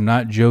fire, I'm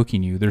not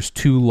joking you, there's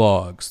two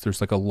logs. There's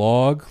like a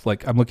log,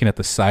 like I'm looking at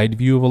the side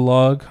view of a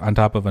log on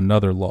top of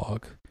another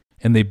log,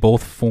 and they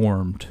both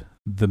formed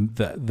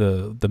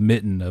the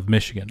mitten of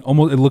Michigan.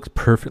 Almost, it looked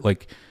perfect.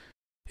 Like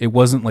it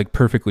wasn't like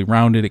perfectly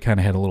rounded. It kind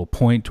of had a little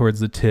point towards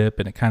the tip,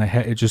 and it kind of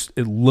had,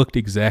 it looked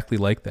exactly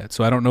like that.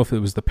 So I don't know if it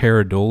was the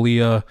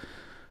pareidolia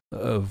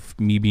of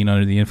me being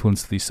under the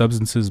influence of these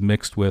substances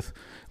mixed with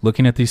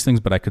looking at these things,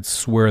 but I could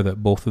swear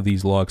that both of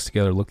these logs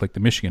together looked like the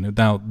Michigan.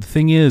 Now the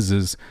thing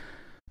is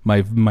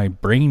my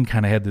brain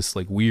kind of had this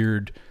like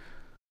weird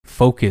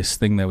focus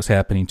thing that was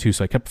happening too,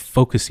 so I kept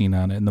focusing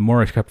on it, and the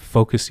more I kept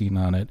focusing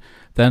on it,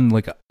 then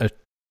like a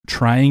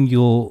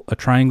triangle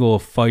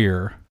of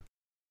fire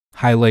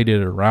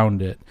highlighted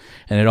around it,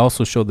 and it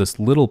also showed this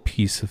little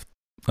piece of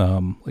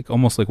like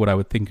almost like what I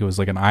would think it was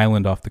like an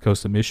island off the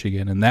coast of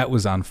Michigan, and that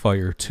was on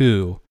fire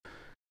too.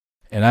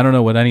 And I don't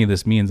know what any of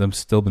this means. I've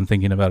still been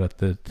thinking about it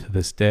to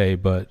this day,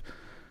 but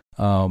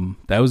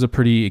that was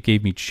it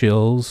gave me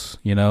chills,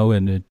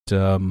 and it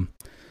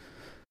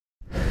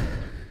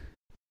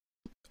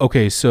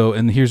okay, so,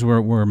 and here's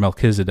where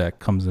Melchizedek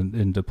comes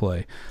into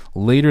play.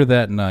 Later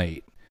that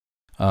night,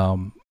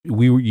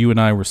 you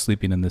and I were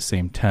sleeping in the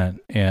same tent,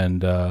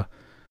 and I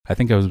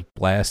think I was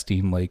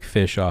blasting like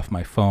Fish off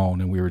my phone,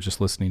 and we were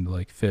just listening to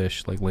like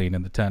Fish, like laying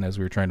in the tent as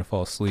we were trying to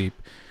fall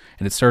asleep.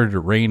 And it started to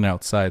rain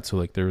outside, so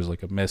like there was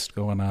like a mist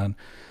going on,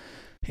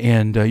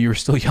 and you were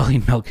still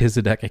yelling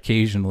Melchizedek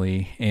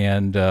occasionally.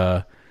 And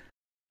I'm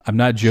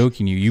not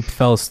joking you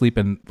fell asleep,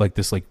 and like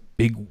this like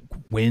big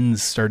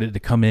winds started to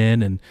come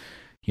in, and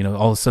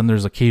all of a sudden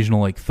there's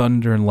occasional like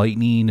thunder and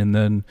lightning, and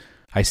then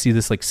I see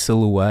this like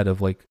silhouette of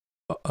like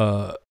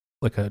a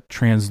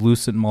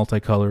translucent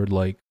multicolored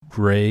like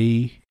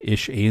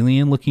gray-ish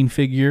alien looking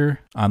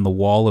figure on the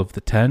wall of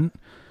the tent.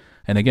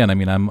 And again, I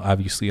mean, I'm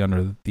obviously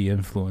under the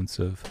influence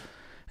of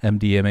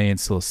MDMA and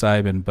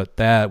psilocybin, but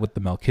that with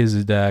the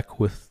Melchizedek,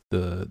 with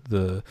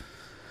the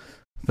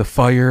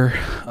fire,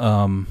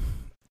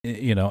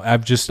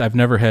 I've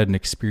never had an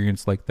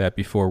experience like that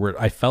before where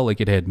I felt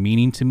like it had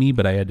meaning to me,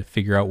 but I had to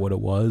figure out what it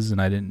was, and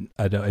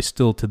I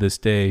still to this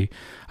day,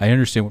 I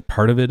understand what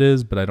part of it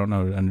is, but I don't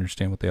know to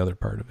understand what the other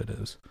part of it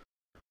is.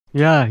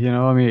 Yeah,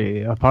 I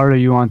mean, a part of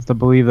you wants to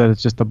believe that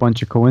it's just a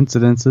bunch of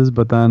coincidences,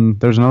 but then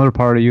there's another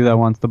part of you that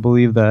wants to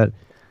believe that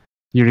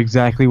you're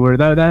exactly where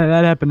that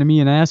happened to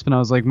me in Aspen. I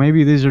was like,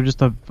 maybe these are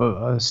just a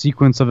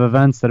sequence of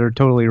events that are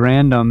totally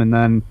random, and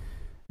then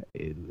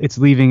it's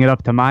leaving it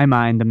up to my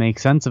mind to make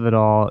sense of it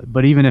all.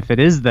 But even if it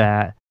is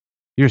that,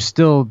 you're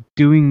still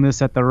doing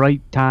this at the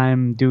right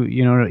time.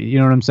 You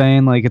know what I'm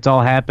saying? Like, it's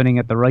all happening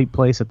at the right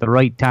place at the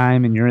right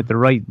time, and you're at the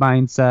right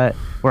mindset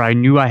where I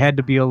knew I had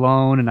to be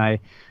alone, and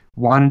I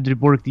wanted to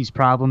work these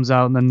problems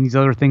out, and then these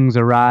other things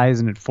arise,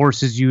 and it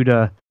forces you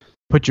to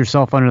put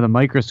yourself under the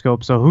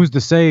microscope. So who's to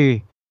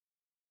say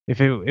if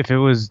it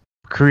was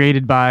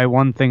created by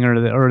one thing or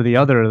the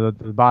other?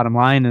 The bottom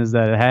line is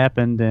that it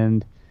happened,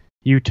 and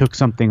you took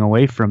something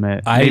away from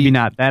it. Maybe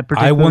not that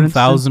particular. I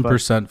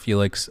 1000% feel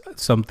like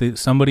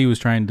somebody was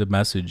trying to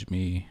message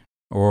me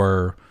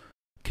or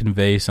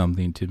convey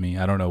something to me.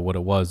 I don't know what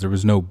it was. There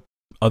was no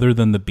other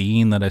than the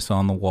being that I saw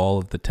on the wall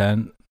of the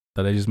tent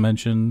that I just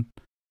mentioned.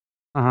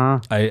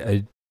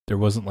 I there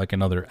wasn't like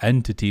another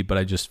entity, but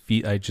I just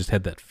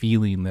had that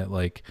feeling that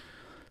like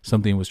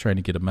something was trying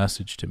to get a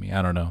message to me.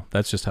 I don't know.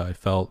 That's just how I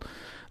felt.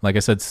 Like I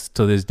said,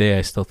 to this day,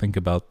 I still think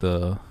about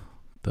the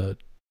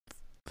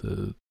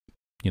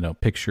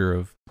picture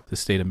of the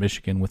state of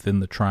Michigan within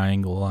the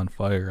triangle on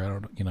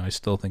fire. I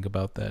still think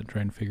about that,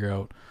 trying to figure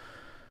out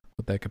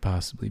what that could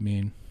possibly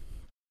mean.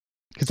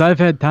 Because I've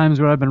had times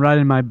where I've been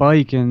riding my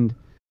bike and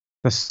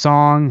the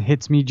song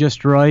hits me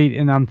just right,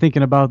 and I'm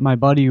thinking about my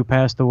buddy who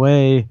passed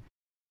away.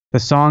 The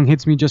song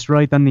hits me just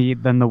right, then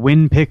the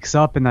wind picks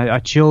up, and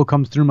a chill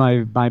comes through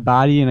my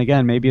body. And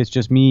again, maybe it's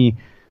just me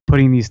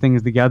putting these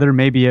things together.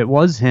 Maybe it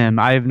was him.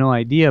 I have no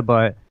idea.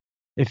 But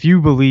if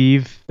you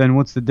believe, then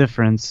what's the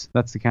difference?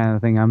 That's the kind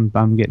of thing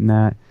I'm getting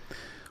at.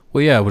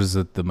 Well, yeah. What is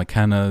it? The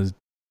McKenna,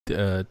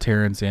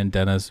 Terrence and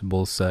Dennis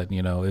both said,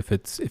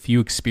 if you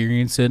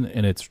experience it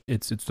and it's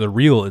the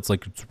real, it's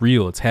like it's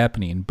real, it's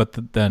happening.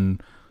 But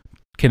then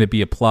can it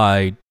be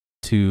applied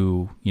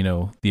to,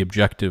 the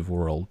objective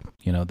world.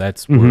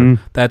 That's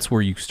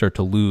where you start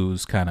to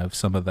lose kind of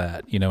some of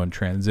that, in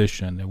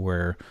transition,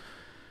 where,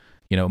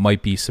 it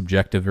might be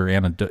subjective or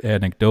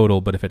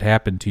anecdotal, but if it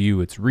happened to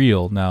you, it's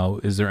real. Now,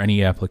 is there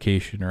any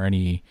application or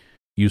any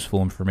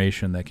useful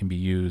information that can be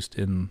used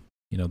in,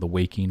 the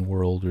waking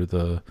world or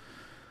the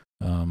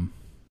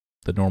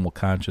normal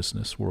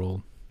consciousness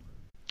world?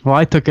 Well,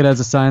 I took it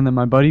as a sign that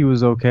my buddy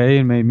was okay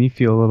and made me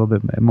feel a little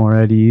bit more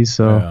at ease.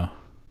 So,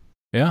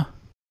 yeah.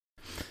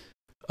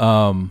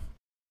 I'm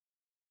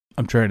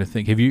trying to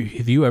think. Have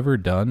you ever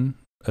done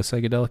a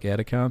psychedelic at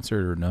a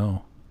concert or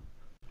no?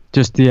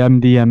 Just the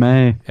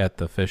MDMA at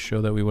the Fish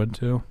show that we went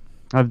to.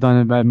 I've done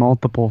it at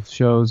multiple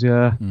shows.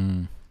 Yeah.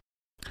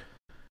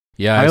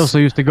 Yeah. I also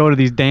used to go to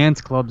these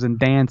dance clubs and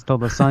dance till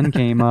the sun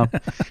came up.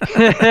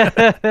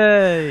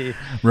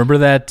 Remember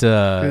that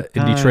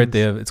in Detroit?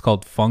 It's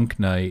called Funk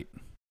Night.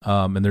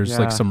 And there's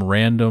like some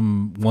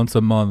random, once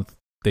a month,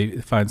 they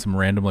find some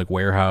random like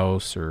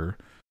warehouse or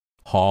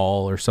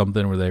hall or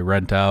something where they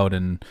rent out,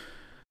 and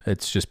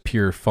it's just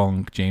pure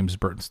funk.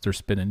 They're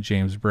spinning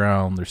James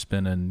Brown. They're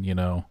spinning,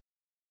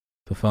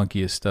 the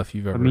funkiest stuff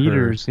you've ever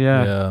meters, heard.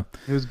 Yeah.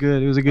 It was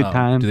good. It was a good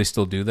time. Do they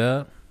still do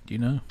that? Do you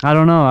know? I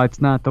don't know.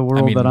 It's not the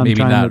world that I'm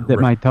trying to dip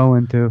my toe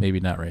into. Maybe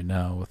not right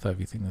now with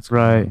everything that's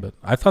going on. But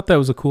I thought that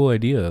was a cool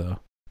idea, though.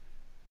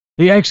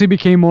 It actually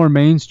became more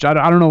mainstream.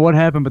 I don't know what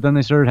happened, but then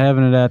they started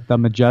having it at the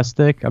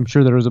Majestic. I'm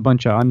sure there was a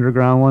bunch of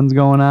underground ones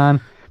going on.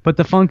 But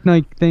the Funk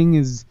Night thing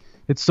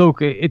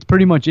it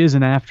pretty much is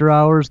an after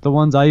hours. The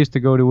ones I used to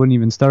go to wouldn't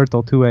even start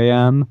till 2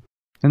 a.m.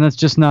 And that's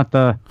just not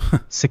the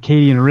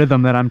circadian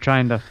rhythm that I'm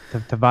trying to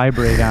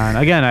vibrate on.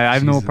 Again, I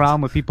have no problem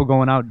with people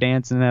going out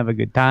dancing and have a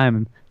good time.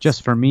 And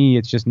just for me,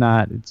 it's just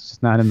not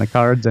in the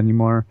cards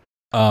anymore.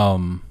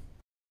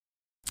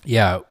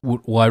 Yeah.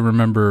 Well, I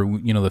remember,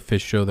 the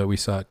Fish show that we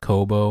saw at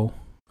Cobo,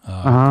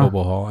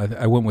 Cobo Hall.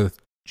 I went with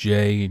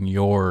Jay and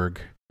Jorg.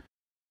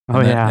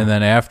 And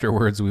then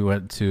afterwards we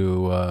went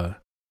to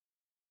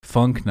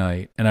Funk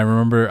Night. And I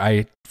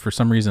remember for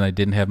some reason I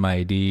didn't have my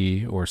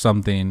ID or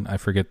something. I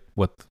forget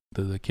what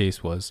the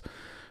case was.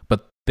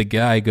 But the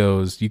guy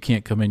goes, "You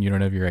can't come in, you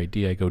don't have your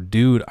ID." I go,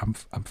 "Dude, I'm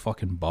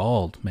fucking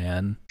bald,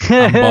 man.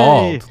 I'm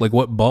bald." Like,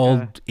 what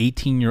bald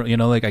 18-year-old,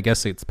 like, I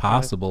guess it's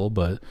possible,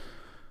 but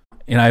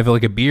and I have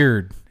like a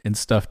beard and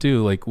stuff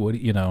too. Like, what,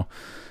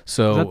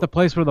 so was that the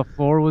place where the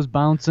floor was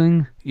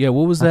bouncing? Yeah,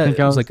 what was that? It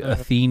was like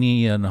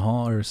Athenian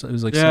Hall or something. It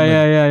was like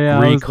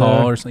Greek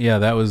Hall or something. Yeah,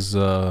 that was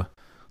an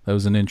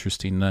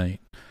interesting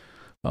night.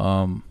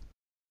 So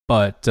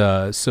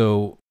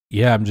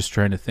yeah, I'm just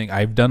trying to think.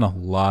 I've done a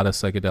lot of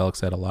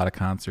psychedelics at a lot of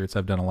concerts.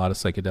 I've done a lot of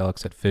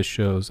psychedelics at Fish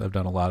shows. I've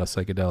done a lot of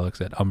psychedelics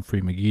at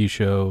Humphrey McGee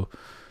show,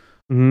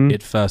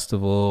 It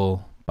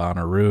Festival,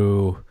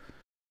 Bonnaroo.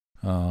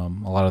 A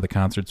lot of the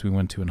concerts we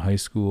went to in high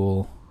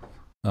school.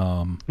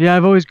 Yeah,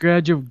 I've always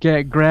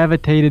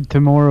gravitated to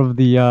more of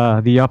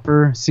the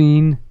upper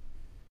scene,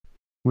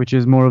 which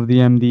is more of the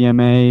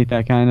MDMA,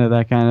 that kind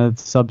of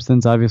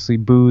substance. Obviously,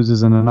 booze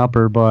isn't an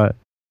upper, but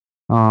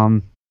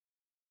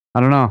I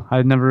don't know.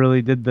 I never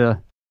really did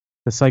the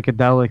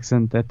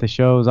psychedelics at the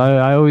shows.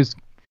 I always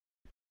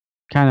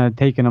kind of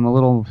taken them a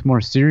little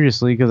more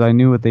seriously because I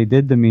knew what they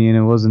did to me, and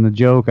it wasn't a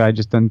joke. I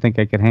just didn't think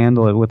I could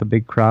handle it with a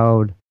big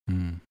crowd.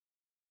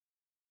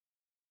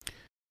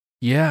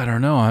 Yeah, I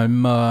don't know.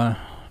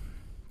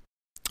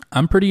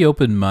 I'm pretty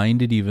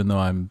open-minded, even though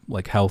I'm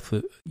like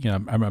healthy.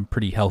 I'm a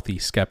pretty healthy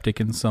skeptic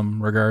in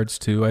some regards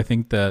too. I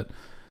think that,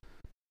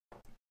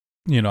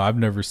 I've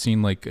never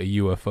seen like a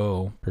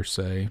UFO per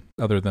se,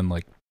 other than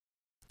like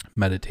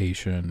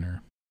meditation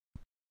or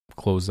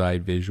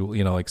closed-eyed visual,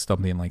 like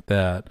something like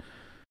that.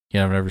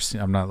 I've never seen.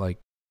 I'm not like,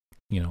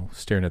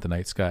 staring at the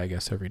night sky, I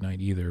guess, every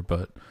night either.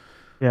 But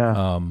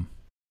yeah,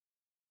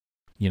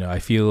 I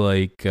feel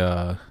like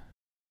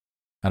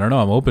I don't know.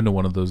 I'm open to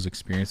one of those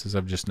experiences.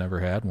 I've just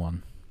never had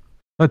one.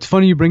 It's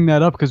funny you bring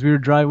that up because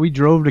we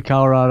drove to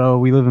Colorado.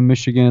 We live in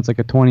Michigan. It's like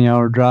a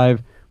 20-hour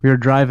drive. We were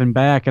driving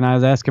back, and I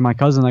was asking my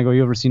cousin, I go,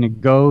 "You ever seen a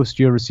ghost?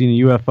 You ever seen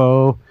a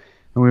UFO?"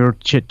 And we were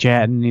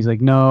chit-chatting, and he's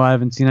like, "No, I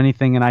haven't seen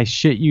anything." And I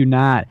shit you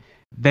not,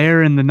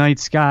 there in the night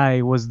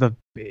sky was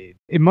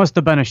it must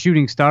have been a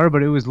shooting star,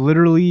 but it was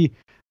literally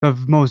the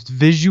most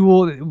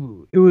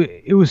visual.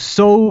 It was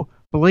so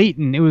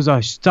blatant. It was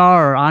a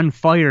star on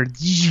fire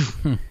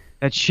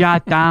that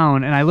shot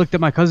down. And I looked at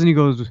my cousin.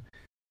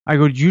 I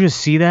go, "Did you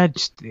just see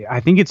that? I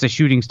think it's a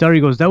shooting star."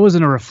 He goes, "That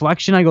wasn't a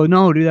reflection." I go,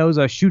 "No, dude, that was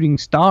a shooting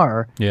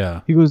star."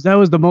 Yeah. He goes, that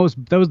was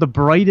the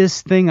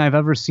brightest thing I've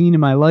ever seen in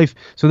my life.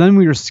 So then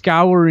we were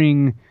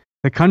scouring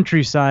the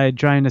countryside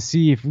trying to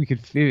see if we could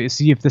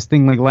see if this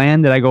thing like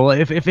landed. I go,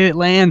 if it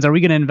lands, are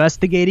we going to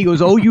investigate? He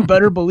goes, "Oh, you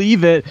better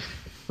believe it.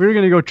 We're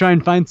going to go try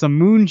and find some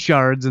moon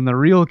shards in the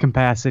real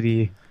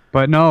capacity."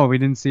 But no, we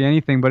didn't see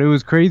anything. But it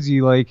was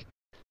crazy. Like,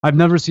 I've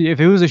never seen,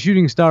 if it was a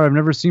shooting star, I've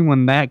never seen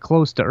one that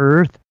close to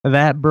Earth,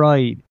 that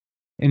bright.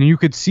 And you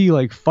could see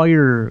like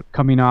fire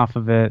coming off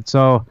of it.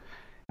 So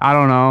I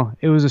don't know.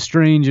 It was a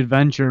strange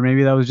adventure.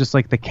 Maybe that was just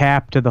like the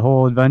cap to the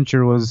whole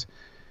adventure was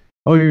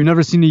Oh, you've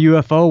never seen a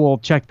UFO? Well,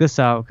 check this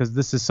out because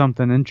this is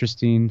something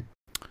interesting.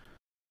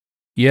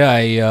 Yeah,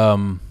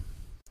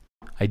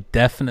 I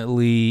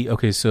definitely.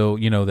 Okay, so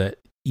that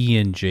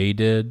Ian J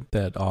did,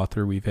 that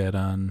author we've had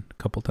on a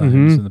couple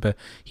times in the past.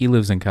 He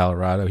lives in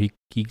Colorado. He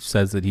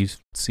says that he's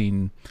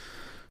seen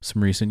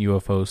some recent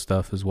UFO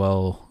stuff as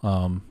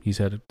well. He's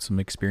had some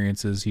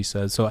experiences, he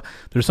says. So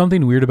there's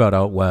something weird about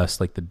out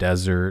west, like the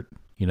desert.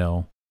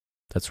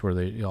 That's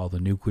where all the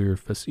nuclear.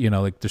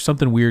 Like there's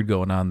something weird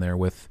going on there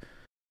with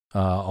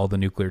all the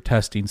nuclear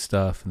testing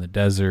stuff in the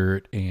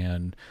desert,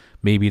 and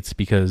maybe it's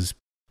because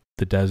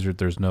the desert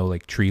there's no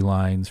like tree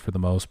lines for the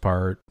most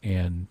part,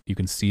 and you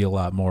can see a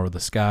lot more of the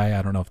sky.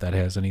 I don't know if that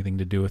has anything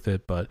to do with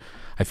it, but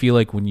I feel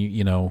like when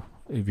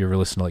if you ever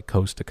listen to like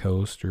Coast to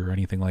Coast or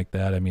anything like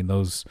that, I mean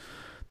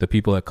the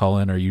people that call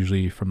in are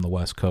usually from the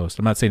West Coast.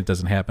 I'm not saying it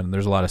doesn't happen.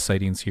 There's a lot of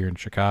sightings here in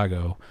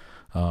Chicago.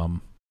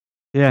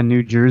 Yeah,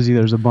 New Jersey,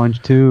 there's a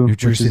bunch too. New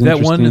Jersey,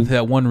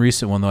 that one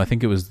recent one though, I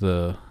think it was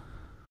the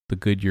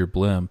Goodyear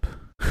blimp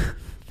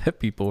that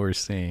people were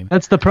seeing.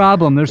 That's the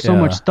problem. There's so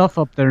much stuff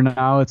up there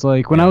now. It's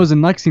like when I was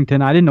in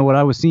Lexington, I didn't know what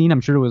I was seeing.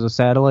 I'm sure it was a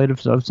satellite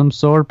of some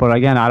sort, but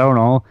again, I don't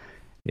know.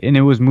 And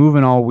it was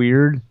moving all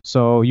weird.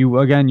 So you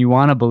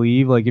want to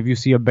believe, like if you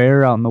see a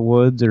bear out in the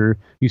woods or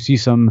you see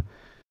some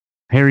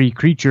hairy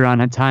creature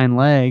on its hind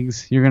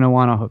legs, you're going to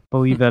want to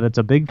believe that it's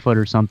a Bigfoot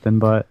or something.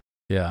 But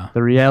yeah,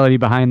 the reality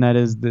behind that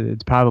is that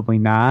it's probably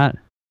not.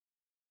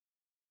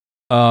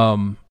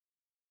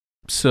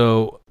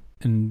 So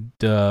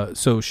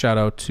shout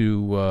out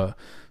to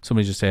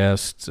somebody just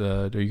asked,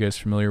 are you guys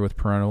familiar with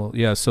parental?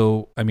 Yeah.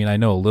 So, I mean, I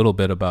know a little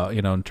bit about,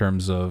 in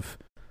terms of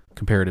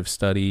comparative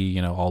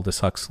study, Aldous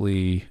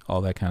Huxley,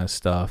 all that kind of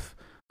stuff.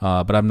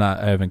 But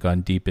I haven't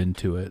gone deep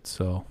into it.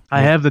 So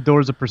I have The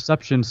Doors of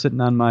Perception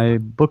sitting on my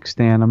book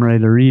stand. I'm ready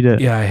to read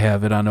it. Yeah, I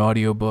have it on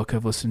audiobook.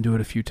 I've listened to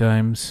it a few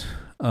times.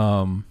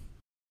 I'm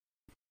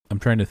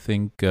trying to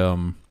think,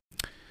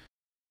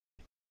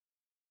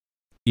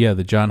 yeah,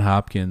 the John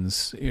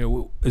Hopkins.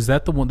 Is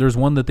that the one? There's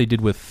one that they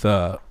did with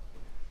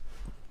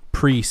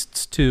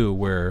priests too,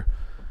 or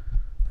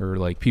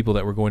like people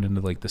that were going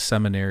into like the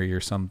seminary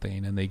or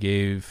something, and they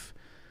gave.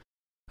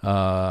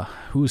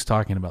 Who was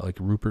talking about, like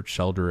Rupert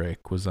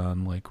Sheldrake was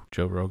on like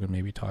Joe Rogan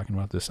maybe talking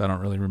about this. I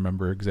don't really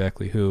remember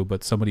exactly who,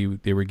 but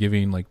they were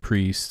giving like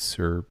priests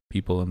or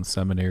people in the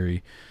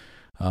seminary.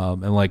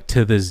 And like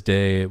to this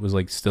day, it was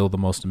like still the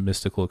most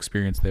mystical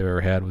experience they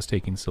ever had was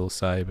taking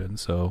psilocybin.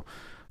 So,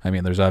 I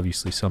mean, there's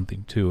obviously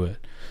something to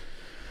it.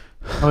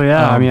 Oh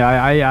yeah, I mean,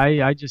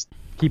 I just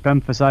keep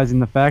emphasizing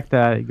the fact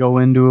that go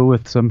into it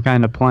with some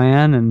kind of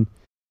plan and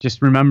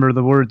just remember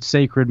the word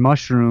sacred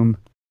mushroom,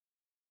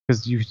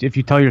 because if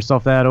you tell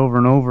yourself that over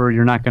and over,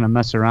 you're not going to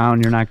mess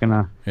around. You're not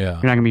going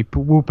to be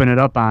whooping it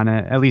up on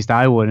it. At least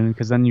I wouldn't,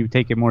 because then you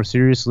take it more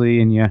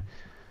seriously and you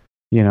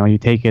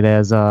take it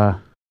as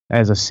a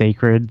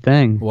sacred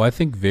thing. Well, I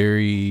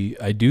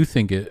do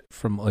think it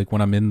from like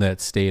when I'm in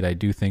that state, I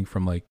do think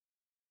from like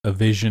a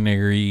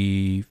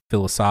visionary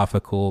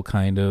philosophical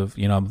kind of,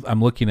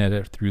 I'm looking at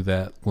it through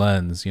that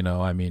lens,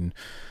 I mean,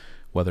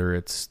 whether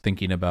it's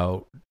thinking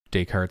about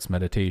Descartes'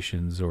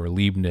 meditations or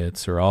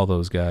Leibniz or all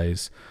those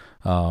guys,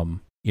 in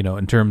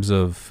terms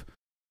of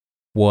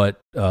what,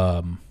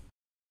 those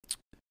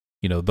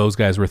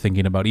guys were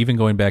thinking about, even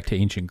going back to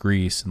ancient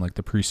Greece and like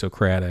the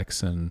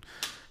pre-Socratics and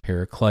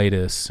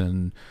Heraclitus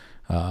and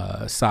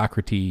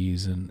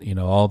Socrates and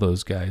all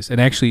those guys. And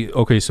actually,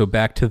 okay, so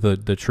back to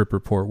the trip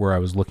report where I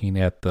was looking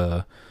at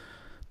the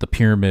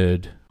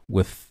pyramid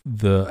with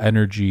the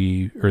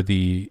energy or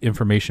the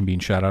information being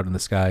shot out in the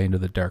sky into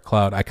the dark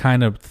cloud. I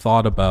kind of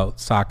thought about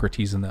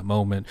Socrates in that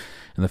moment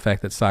and the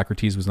fact that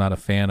Socrates was not a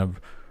fan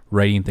of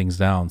writing things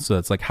down. So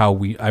it's like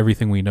how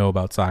everything we know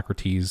about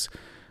Socrates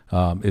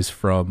is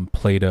from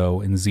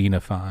Plato and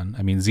Xenophon.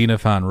 I mean,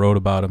 Xenophon wrote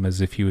about him as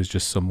if he was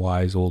just some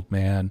wise old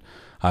man.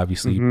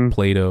 Obviously,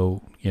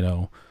 Plato,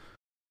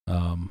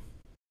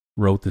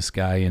 wrote this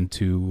guy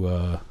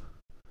into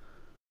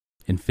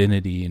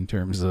infinity in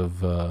terms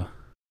of,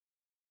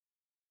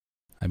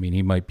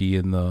 he might be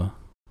in our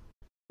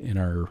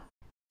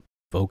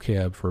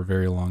vocab for a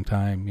very long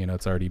time.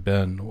 It's already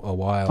been a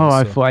while.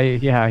 Oh,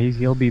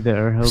 he'll be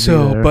there.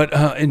 But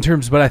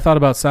I thought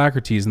about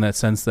Socrates in that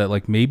sense that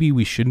like maybe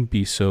we shouldn't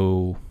be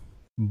so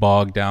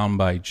bogged down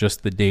by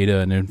just the data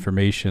and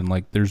information.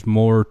 Like there's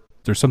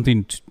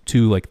something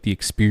to like the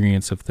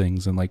experience of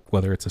things, and like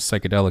whether it's a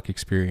psychedelic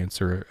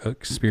experience or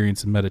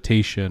experience in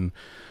meditation,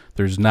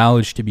 there's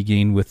knowledge to be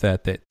gained with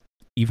that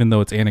even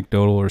though it's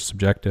anecdotal or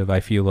subjective,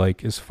 I feel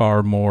like is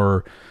far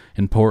more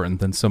important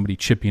than somebody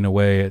chipping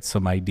away at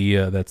some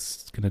idea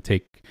that's going to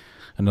take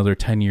another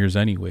 10 years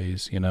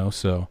anyways,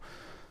 so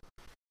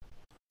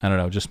I don't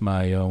know, just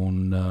my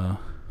own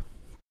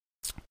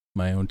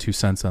 2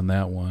 cents on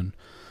that one.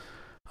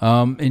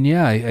 And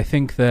yeah, I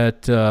think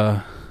that,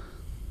 I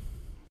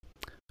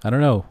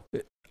don't know.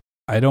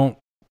 I don't,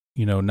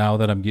 now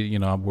that I'm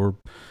getting, we're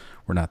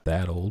not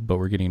that old, but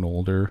we're getting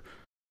older.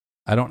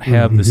 I don't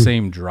have the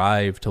same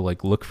drive to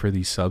like look for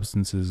these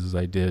substances as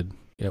I did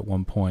at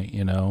one point,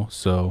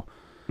 so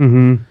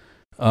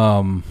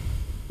Um,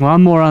 Well,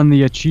 I'm more on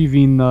the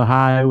achieving the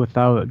high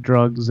without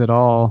drugs at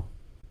all.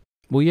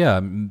 well,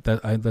 yeah,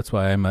 that's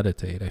why I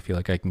meditate. I feel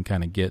like I can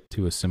kind of get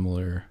to a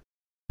similar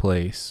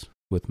place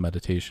with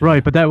meditation.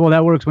 Right, but that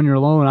works when you're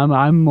alone.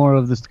 I'm more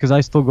of this because I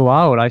still go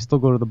out. I still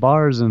go to the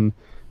bars, and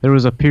there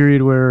was a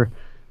period where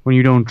when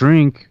you don't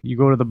drink, you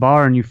go to the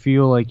bar and you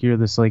feel like you're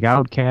this like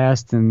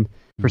outcast, and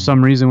for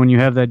some reason when you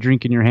have that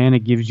drink in your hand,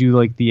 it gives you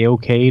like the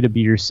okay to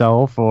be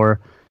yourself or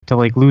to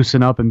like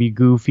loosen up and be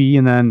goofy.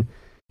 And then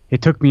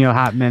it took me a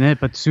hot minute,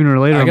 but sooner or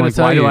later I'm like,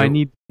 why do I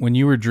need... When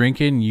you were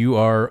drinking, you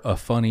are a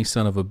funny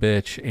son of a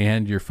bitch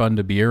and you're fun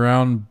to be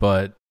around,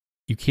 but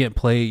you can't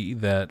play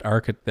that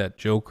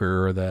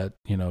Joker or that,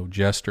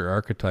 jester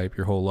archetype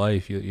your whole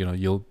life.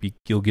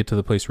 You'll get to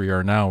the place where you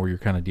are now where you're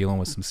kind of dealing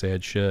with some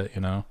sad shit,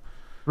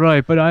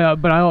 Right, but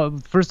I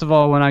first of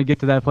all, when I get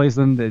to that place,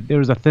 then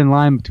there's a thin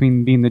line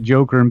between being the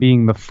Joker and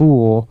being the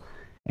fool.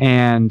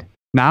 And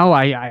now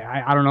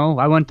I don't know.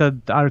 I went to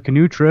our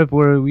canoe trip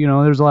where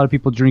there's a lot of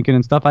people drinking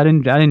and stuff. I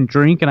didn't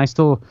drink, and I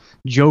still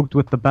joked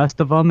with the best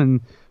of them and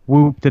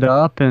whooped it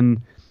up.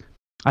 And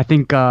I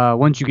think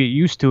once you get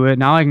used to it,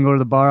 now I can go to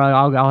the bar.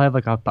 I'll have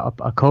like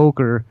a Coke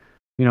or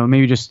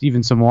maybe just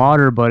even some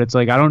water. But it's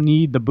like I don't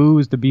need the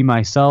booze to be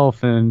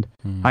myself, and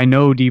I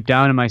know deep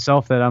down in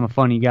myself that I'm a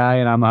funny guy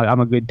and I'm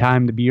a good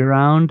time to be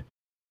around.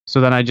 So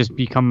then I just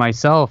become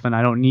myself, and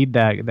I don't need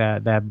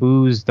that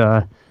booze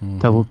to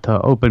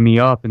open me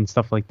up and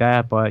stuff like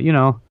that. But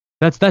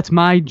that's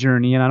my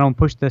journey, and I don't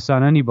push this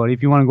on anybody.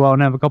 If you want to go out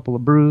and have a couple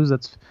of brews,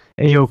 that's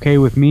A-okay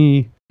with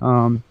me.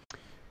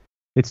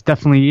 It's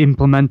definitely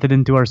implemented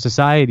into our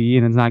society,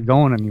 and it's not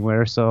going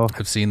anywhere. So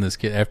I've seen this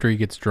kid after he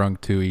gets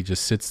drunk too. He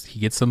just sits. He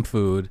gets some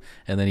food,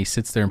 and then he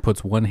sits there and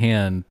puts one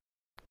hand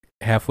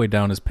halfway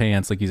down his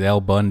pants like he's Al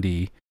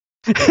Bundy.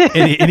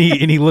 and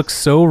he looks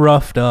so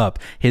roughed up.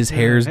 His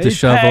hair's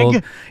disheveled.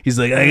 Peg. He's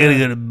like, I gotta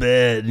go to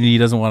bed, and he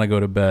doesn't want to go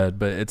to bed.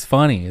 But it's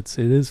funny. It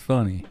is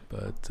funny.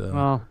 But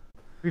well,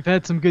 we've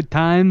had some good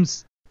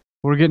times.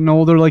 We're getting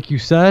older, like you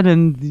said,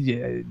 and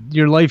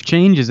your life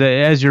changes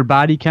as your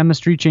body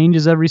chemistry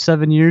changes every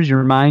 7 years.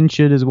 Your mind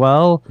should as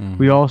well. Mm-hmm.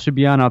 We all should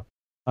be on a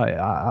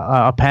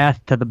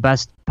path to the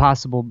best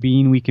possible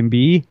being we can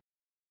be,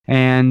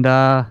 and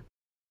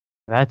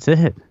that's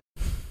it.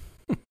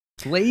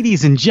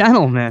 Ladies and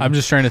gentlemen. I'm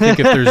just trying to think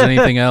if there's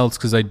anything else,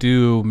 because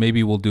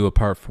maybe we'll do a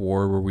part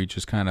 4 where we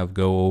just kind of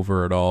go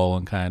over it all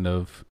and kind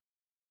of,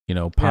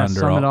 ponder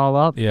sum it all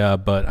up. Yeah,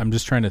 but I'm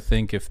just trying to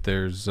think if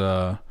there's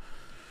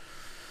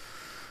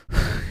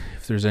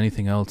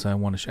anything else I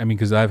want to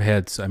because I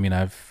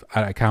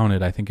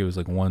counted, I think it was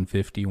like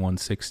 150,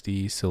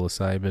 160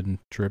 psilocybin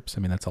trips.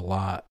 That's a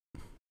lot.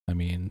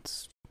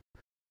 It's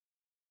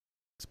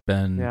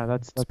been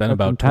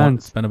about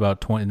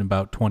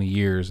 20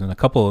 years, and a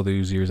couple of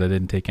those years I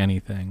didn't take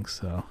anything.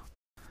 So,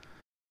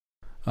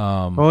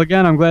 well,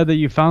 again, I'm glad that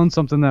you found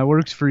something that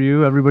works for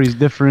you. Everybody's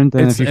different,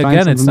 and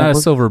it's not a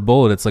silver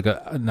bullet. It's like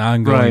an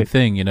ongoing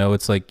thing.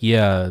 It's like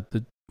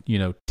the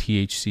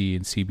THC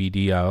and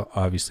CBD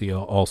obviously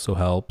also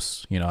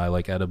helps. I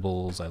like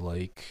edibles. I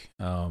like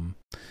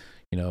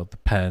the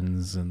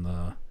pens and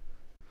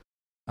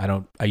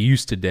I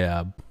used to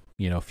dab.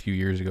 A few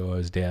years ago I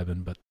was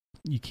dabbing, but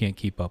you can't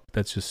keep up.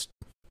 That's just,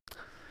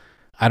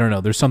 I don't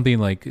know. There's something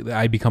like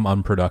I become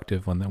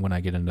unproductive when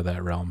I get into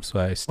that realm. So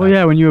I stop. Well,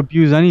 yeah, when you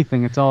abuse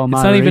anything, it's all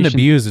moderation. It's not even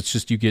abuse. It's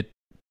just you get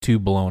too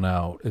blown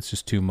out. It's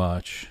just too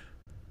much.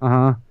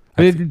 What's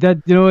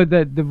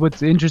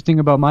interesting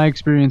about my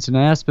experience in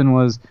Aspen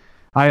was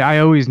I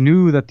always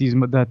knew that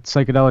that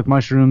psychedelic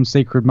mushrooms,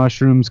 sacred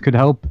mushrooms, could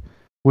help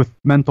with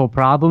mental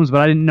problems,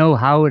 but I didn't know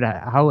how it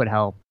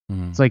helped.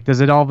 It's like,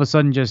 does it all of a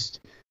sudden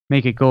just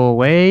make it go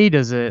away?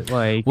 Does it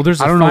like? Well, there's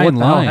a fine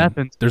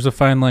line. There's a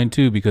fine line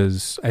too,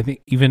 because I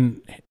think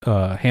even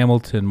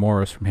Hamilton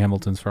Morris from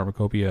Hamilton's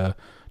Pharmacopoeia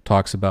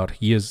talks about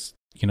he is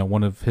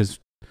one of his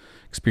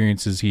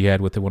experiences he had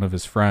with one of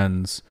his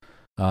friends.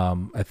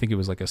 I think it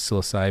was like a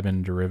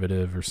psilocybin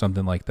derivative or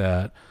something like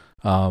that.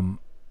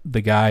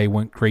 The guy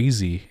went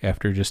crazy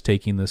after just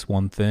taking this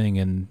one thing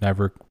and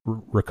never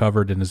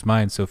recovered in his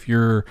mind. So if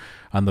you're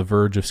on the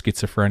verge of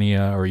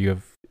schizophrenia, or you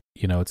have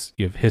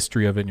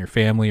history of it in your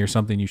family or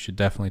something, you should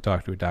definitely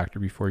talk to a doctor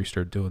before you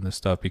start doing this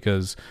stuff,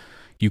 because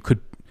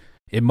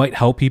it might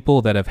help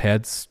people that have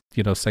had,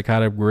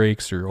 psychotic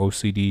breaks or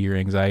OCD or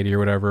anxiety or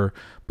whatever.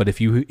 But if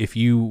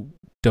you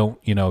don't,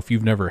 if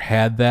you've never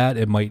had that,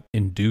 it might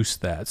induce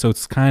that. So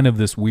it's kind of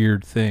this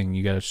weird thing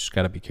you just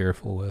got to be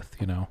careful with,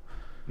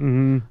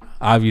 Mm-hmm.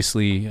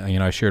 Obviously,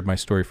 I shared my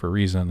story for a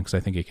reason, because I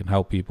think it can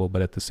help people,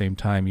 but at the same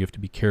time, you have to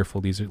be careful.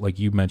 These are, like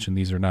you mentioned,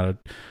 these are not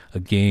a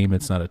game.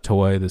 It's not a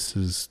toy. This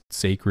is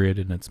sacred,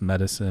 and it's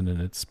medicine,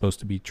 and it's supposed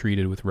to be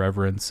treated with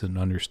reverence and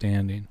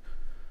understanding.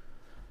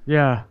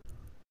 Yeah,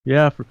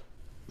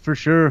 for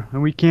sure.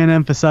 And we can't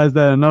emphasize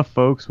that enough,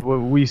 folks. What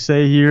we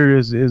say here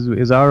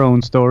is our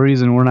own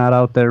stories, and we're not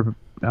out there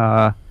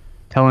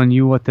telling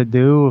you what to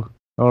do.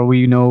 or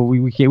we know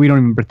we can't, we don't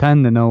even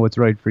pretend to know what's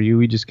right for you.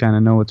 We just kind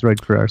of know what's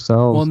right for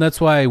ourselves. Well, and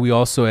that's why we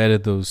also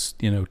added those,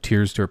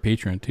 tiers to our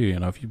Patreon too.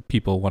 If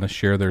people want to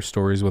share their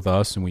stories with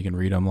us and we can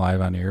read them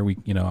live on air,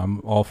 I'm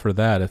all for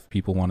that. If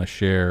people want to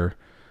share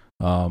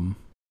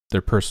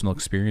their personal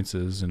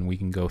experiences, and we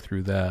can go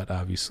through that,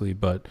 obviously.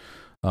 But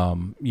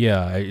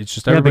it's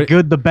just the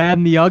good, the bad,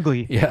 and the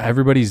ugly. Yeah,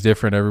 everybody's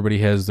different. Everybody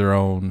has their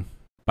own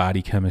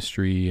body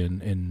chemistry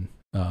and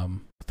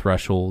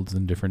thresholds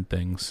and different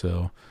things.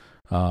 So,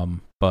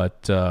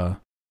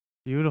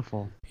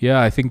 beautiful.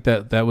 Yeah, I think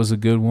that was a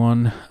good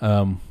one.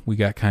 We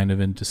got kind of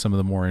into some of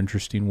the more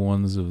interesting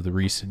ones of the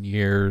recent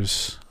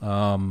years.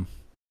 I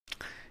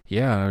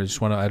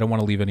don't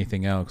want to leave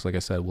anything out, because like I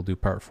said, we'll do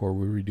part 4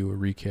 where we do a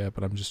recap,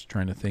 but I'm just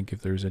trying to think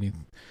if there's any.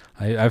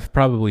 I've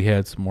probably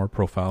had some more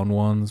profound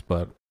ones,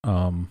 but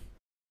I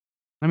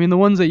mean, the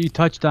ones that you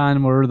touched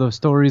on were the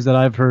stories that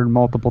I've heard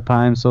multiple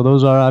times, so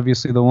those are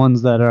obviously the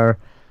ones that are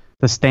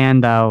the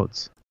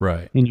standouts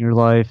right in your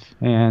life.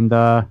 And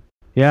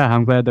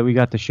I'm glad that we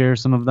got to share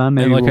some of them.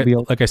 Maybe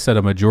like I said,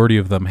 a majority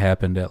of them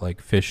happened at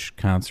like Fish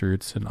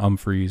concerts and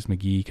Humphreys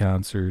McGee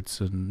concerts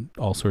and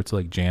all sorts of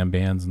like jam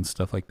bands and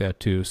stuff like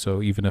that too.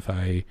 So even if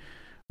I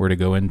were to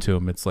go into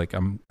them, it's like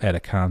I'm at a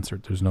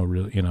concert. There's no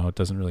real, it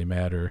doesn't really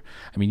matter.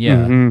 I mean,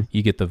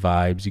 you get the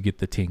vibes, you get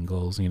the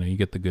tingles, you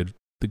get the good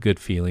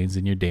feelings,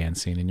 and you're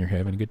dancing and you're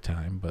having a good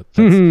time. But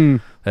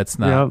that's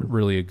not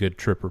really a good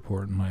trip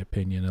report, in my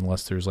opinion,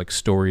 unless there's like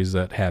stories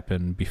that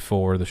happen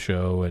before the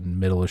show and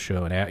middle of the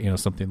show and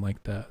something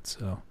like that.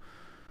 So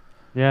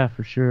yeah,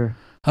 for sure.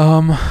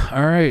 All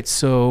right,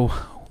 so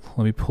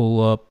let me pull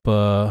up.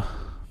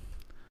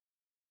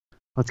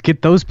 Let's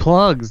get those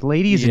plugs,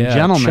 ladies and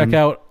gentlemen. Check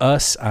out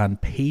us on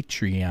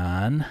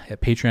Patreon at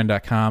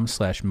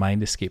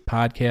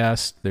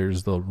patreon.com/MindEscapePodcast.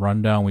 There's the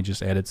rundown. We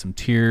just added some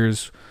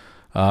tiers.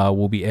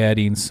 We'll be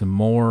adding some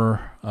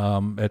more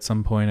at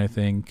some point, I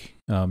think,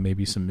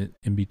 maybe some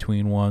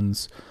in-between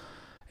ones.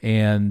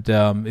 And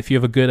if you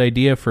have a good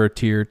idea for a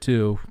tier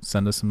too,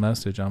 send us a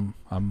message. I'm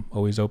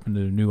always open to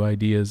new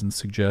ideas and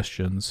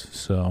suggestions.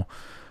 So,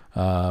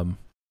 you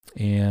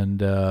can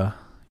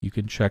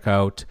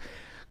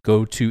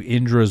go to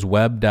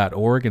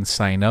indrasweb.org and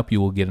sign up.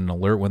 You will get an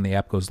alert when the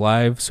app goes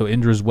live. So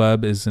Indra's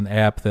Web is an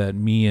app that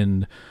me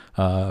and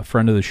a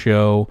friend of the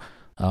show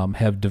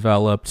have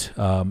developed.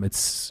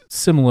 It's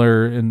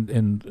similar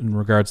in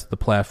regards to the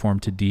platform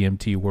to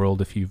DMT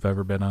World, if you've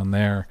ever been on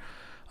there.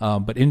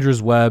 But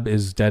Indra's Web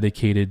is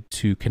dedicated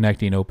to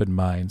connecting open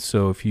minds.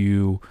 So if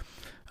you,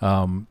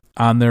 on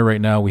there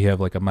right now, we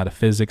have like a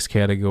metaphysics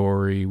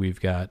category.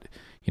 We've got,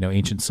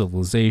 ancient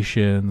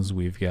civilizations.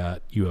 We've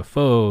got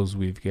UFOs.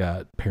 We've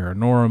got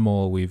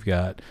paranormal. We've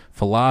got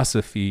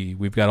philosophy.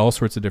 We've got all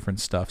sorts of different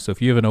stuff. So if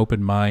you have an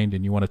open mind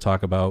and you want to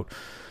talk about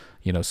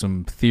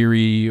some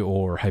theory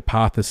or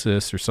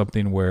hypothesis or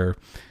something where,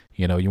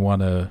 you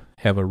want to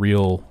have a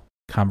real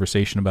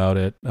conversation about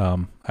it,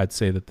 I'd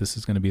say that this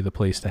is going to be the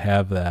place to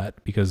have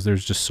that, because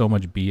there's just so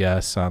much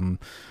BS on,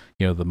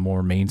 the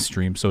more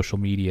mainstream social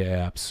media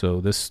apps. So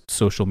this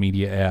social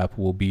media app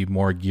will be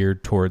more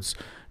geared towards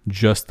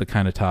just the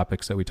kind of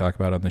topics that we talk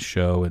about on the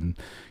show, and,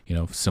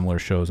 similar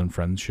shows and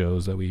friends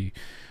shows that we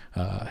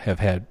have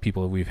had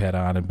people that we've had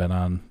on and been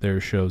on their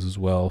shows as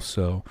well.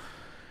 So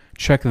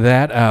check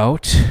that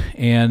out.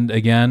 And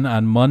again,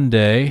 on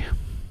Monday,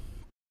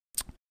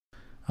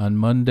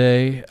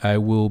 I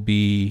will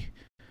be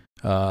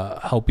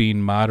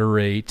helping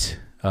moderate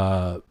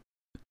Tom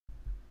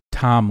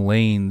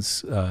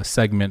Lane's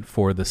segment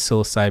for the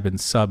Psilocybin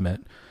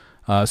Summit.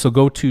 So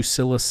go to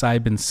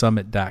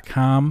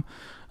psilocybinsummit.com.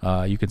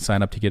 You can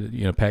sign up to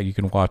get Pat. You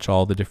can watch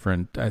all the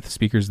different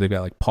speakers. They've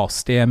got like Paul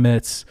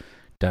Stamets,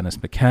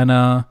 Dennis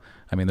McKenna.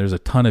 I mean, there's a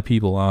ton of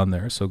people on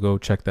there. So go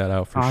check that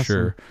out for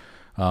sure.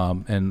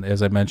 And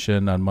as I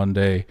mentioned on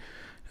Monday,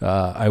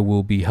 I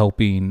will be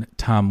helping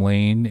Tom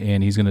Lane,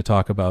 and he's going to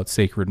talk about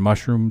sacred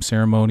mushroom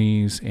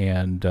ceremonies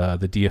and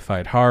the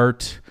deified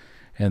heart.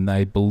 And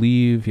I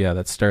believe,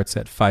 that starts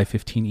at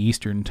 5:15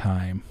 Eastern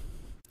time.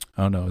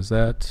 Oh, no, is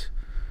that?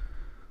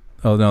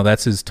 Oh, no,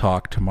 that's his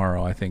talk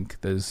tomorrow. I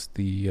think there's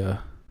the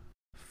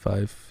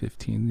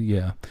 5:15.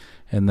 Yeah.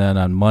 And then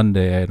on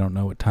Monday, I don't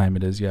know what time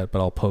it is yet, but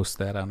I'll post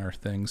that on our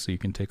thing so you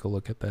can take a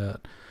look at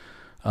that.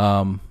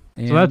 So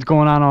that's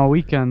going on all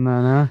weekend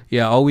then, huh?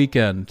 Yeah, all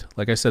weekend.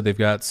 Like I said, they've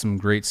got some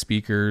great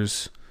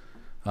speakers.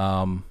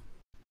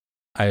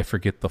 I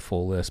forget the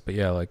full list, but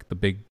like the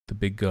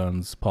big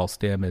guns: Paul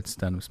Stamets,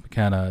 Dennis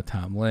McKenna,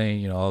 Tom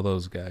Lane, all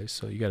those guys.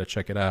 So you got to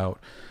check it out.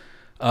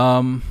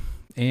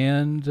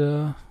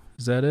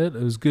 Is that it?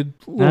 It was good.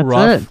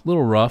 A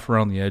little rough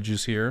around the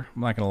edges here.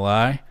 I'm not gonna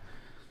lie.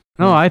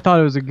 No, I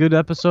thought it was a good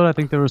episode. I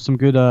think there were some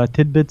good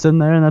tidbits in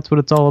there, and that's what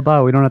it's all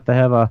about. We don't have to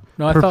have a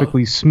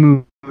perfectly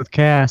smooth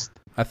cast.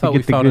 I thought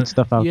we found good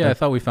stuff out there. I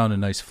thought we found a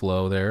nice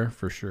flow there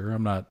for sure.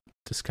 I'm not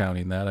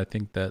discounting that. I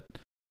think that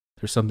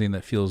there's something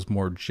that feels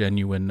more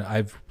genuine.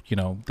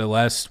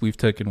 We've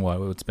taken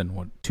it's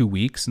been 2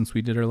 weeks since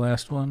we did our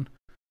last one.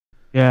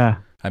 Yeah.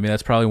 I mean,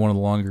 that's probably one of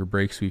the longer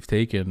breaks we've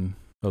taken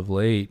of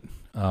late.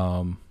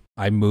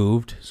 I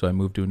moved to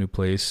a new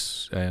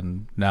place,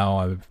 and now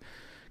I've,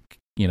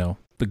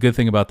 the good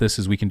thing about this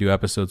is we can do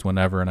episodes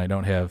whenever, and I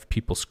don't have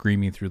people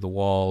screaming through the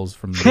walls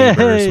from the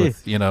neighbors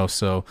with,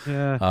 so.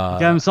 Yeah.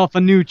 Got himself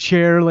a new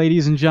chair,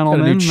 ladies and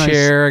gentlemen. Got a new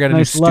chair. I got a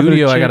new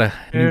studio. I got a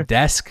new chair.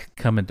 desk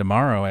coming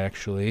tomorrow,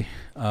 actually.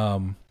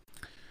 The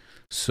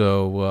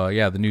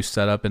new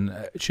setup, and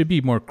it should be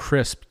more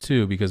crisp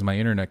too, because my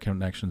internet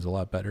connection's a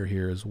lot better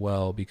here as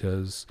well,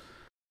 because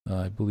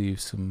I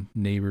believe some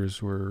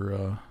neighbors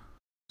were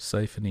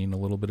siphoning a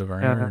little bit of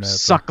our internet.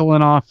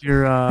 Suckling off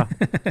your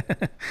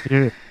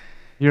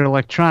your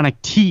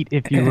electronic teat,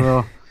 if you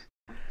will.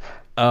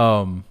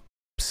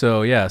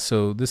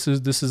 So this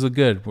is a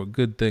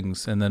good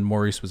things. And then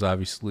Maurice was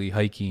obviously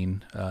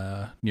hiking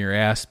near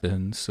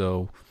Aspen,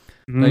 so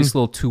nice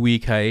little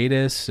 2-week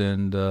hiatus,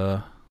 and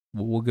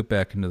we'll get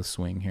back into the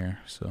swing here.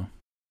 So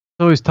it's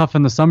always tough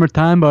in the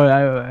summertime, but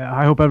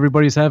I hope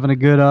everybody's having a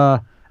good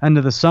end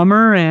of the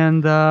summer,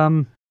 and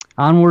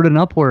onward and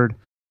upward.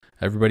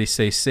 Everybody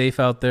stay safe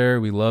out there.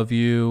 We love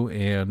you,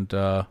 and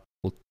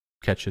we'll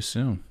catch you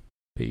soon.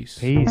 Peace.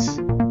 Peace.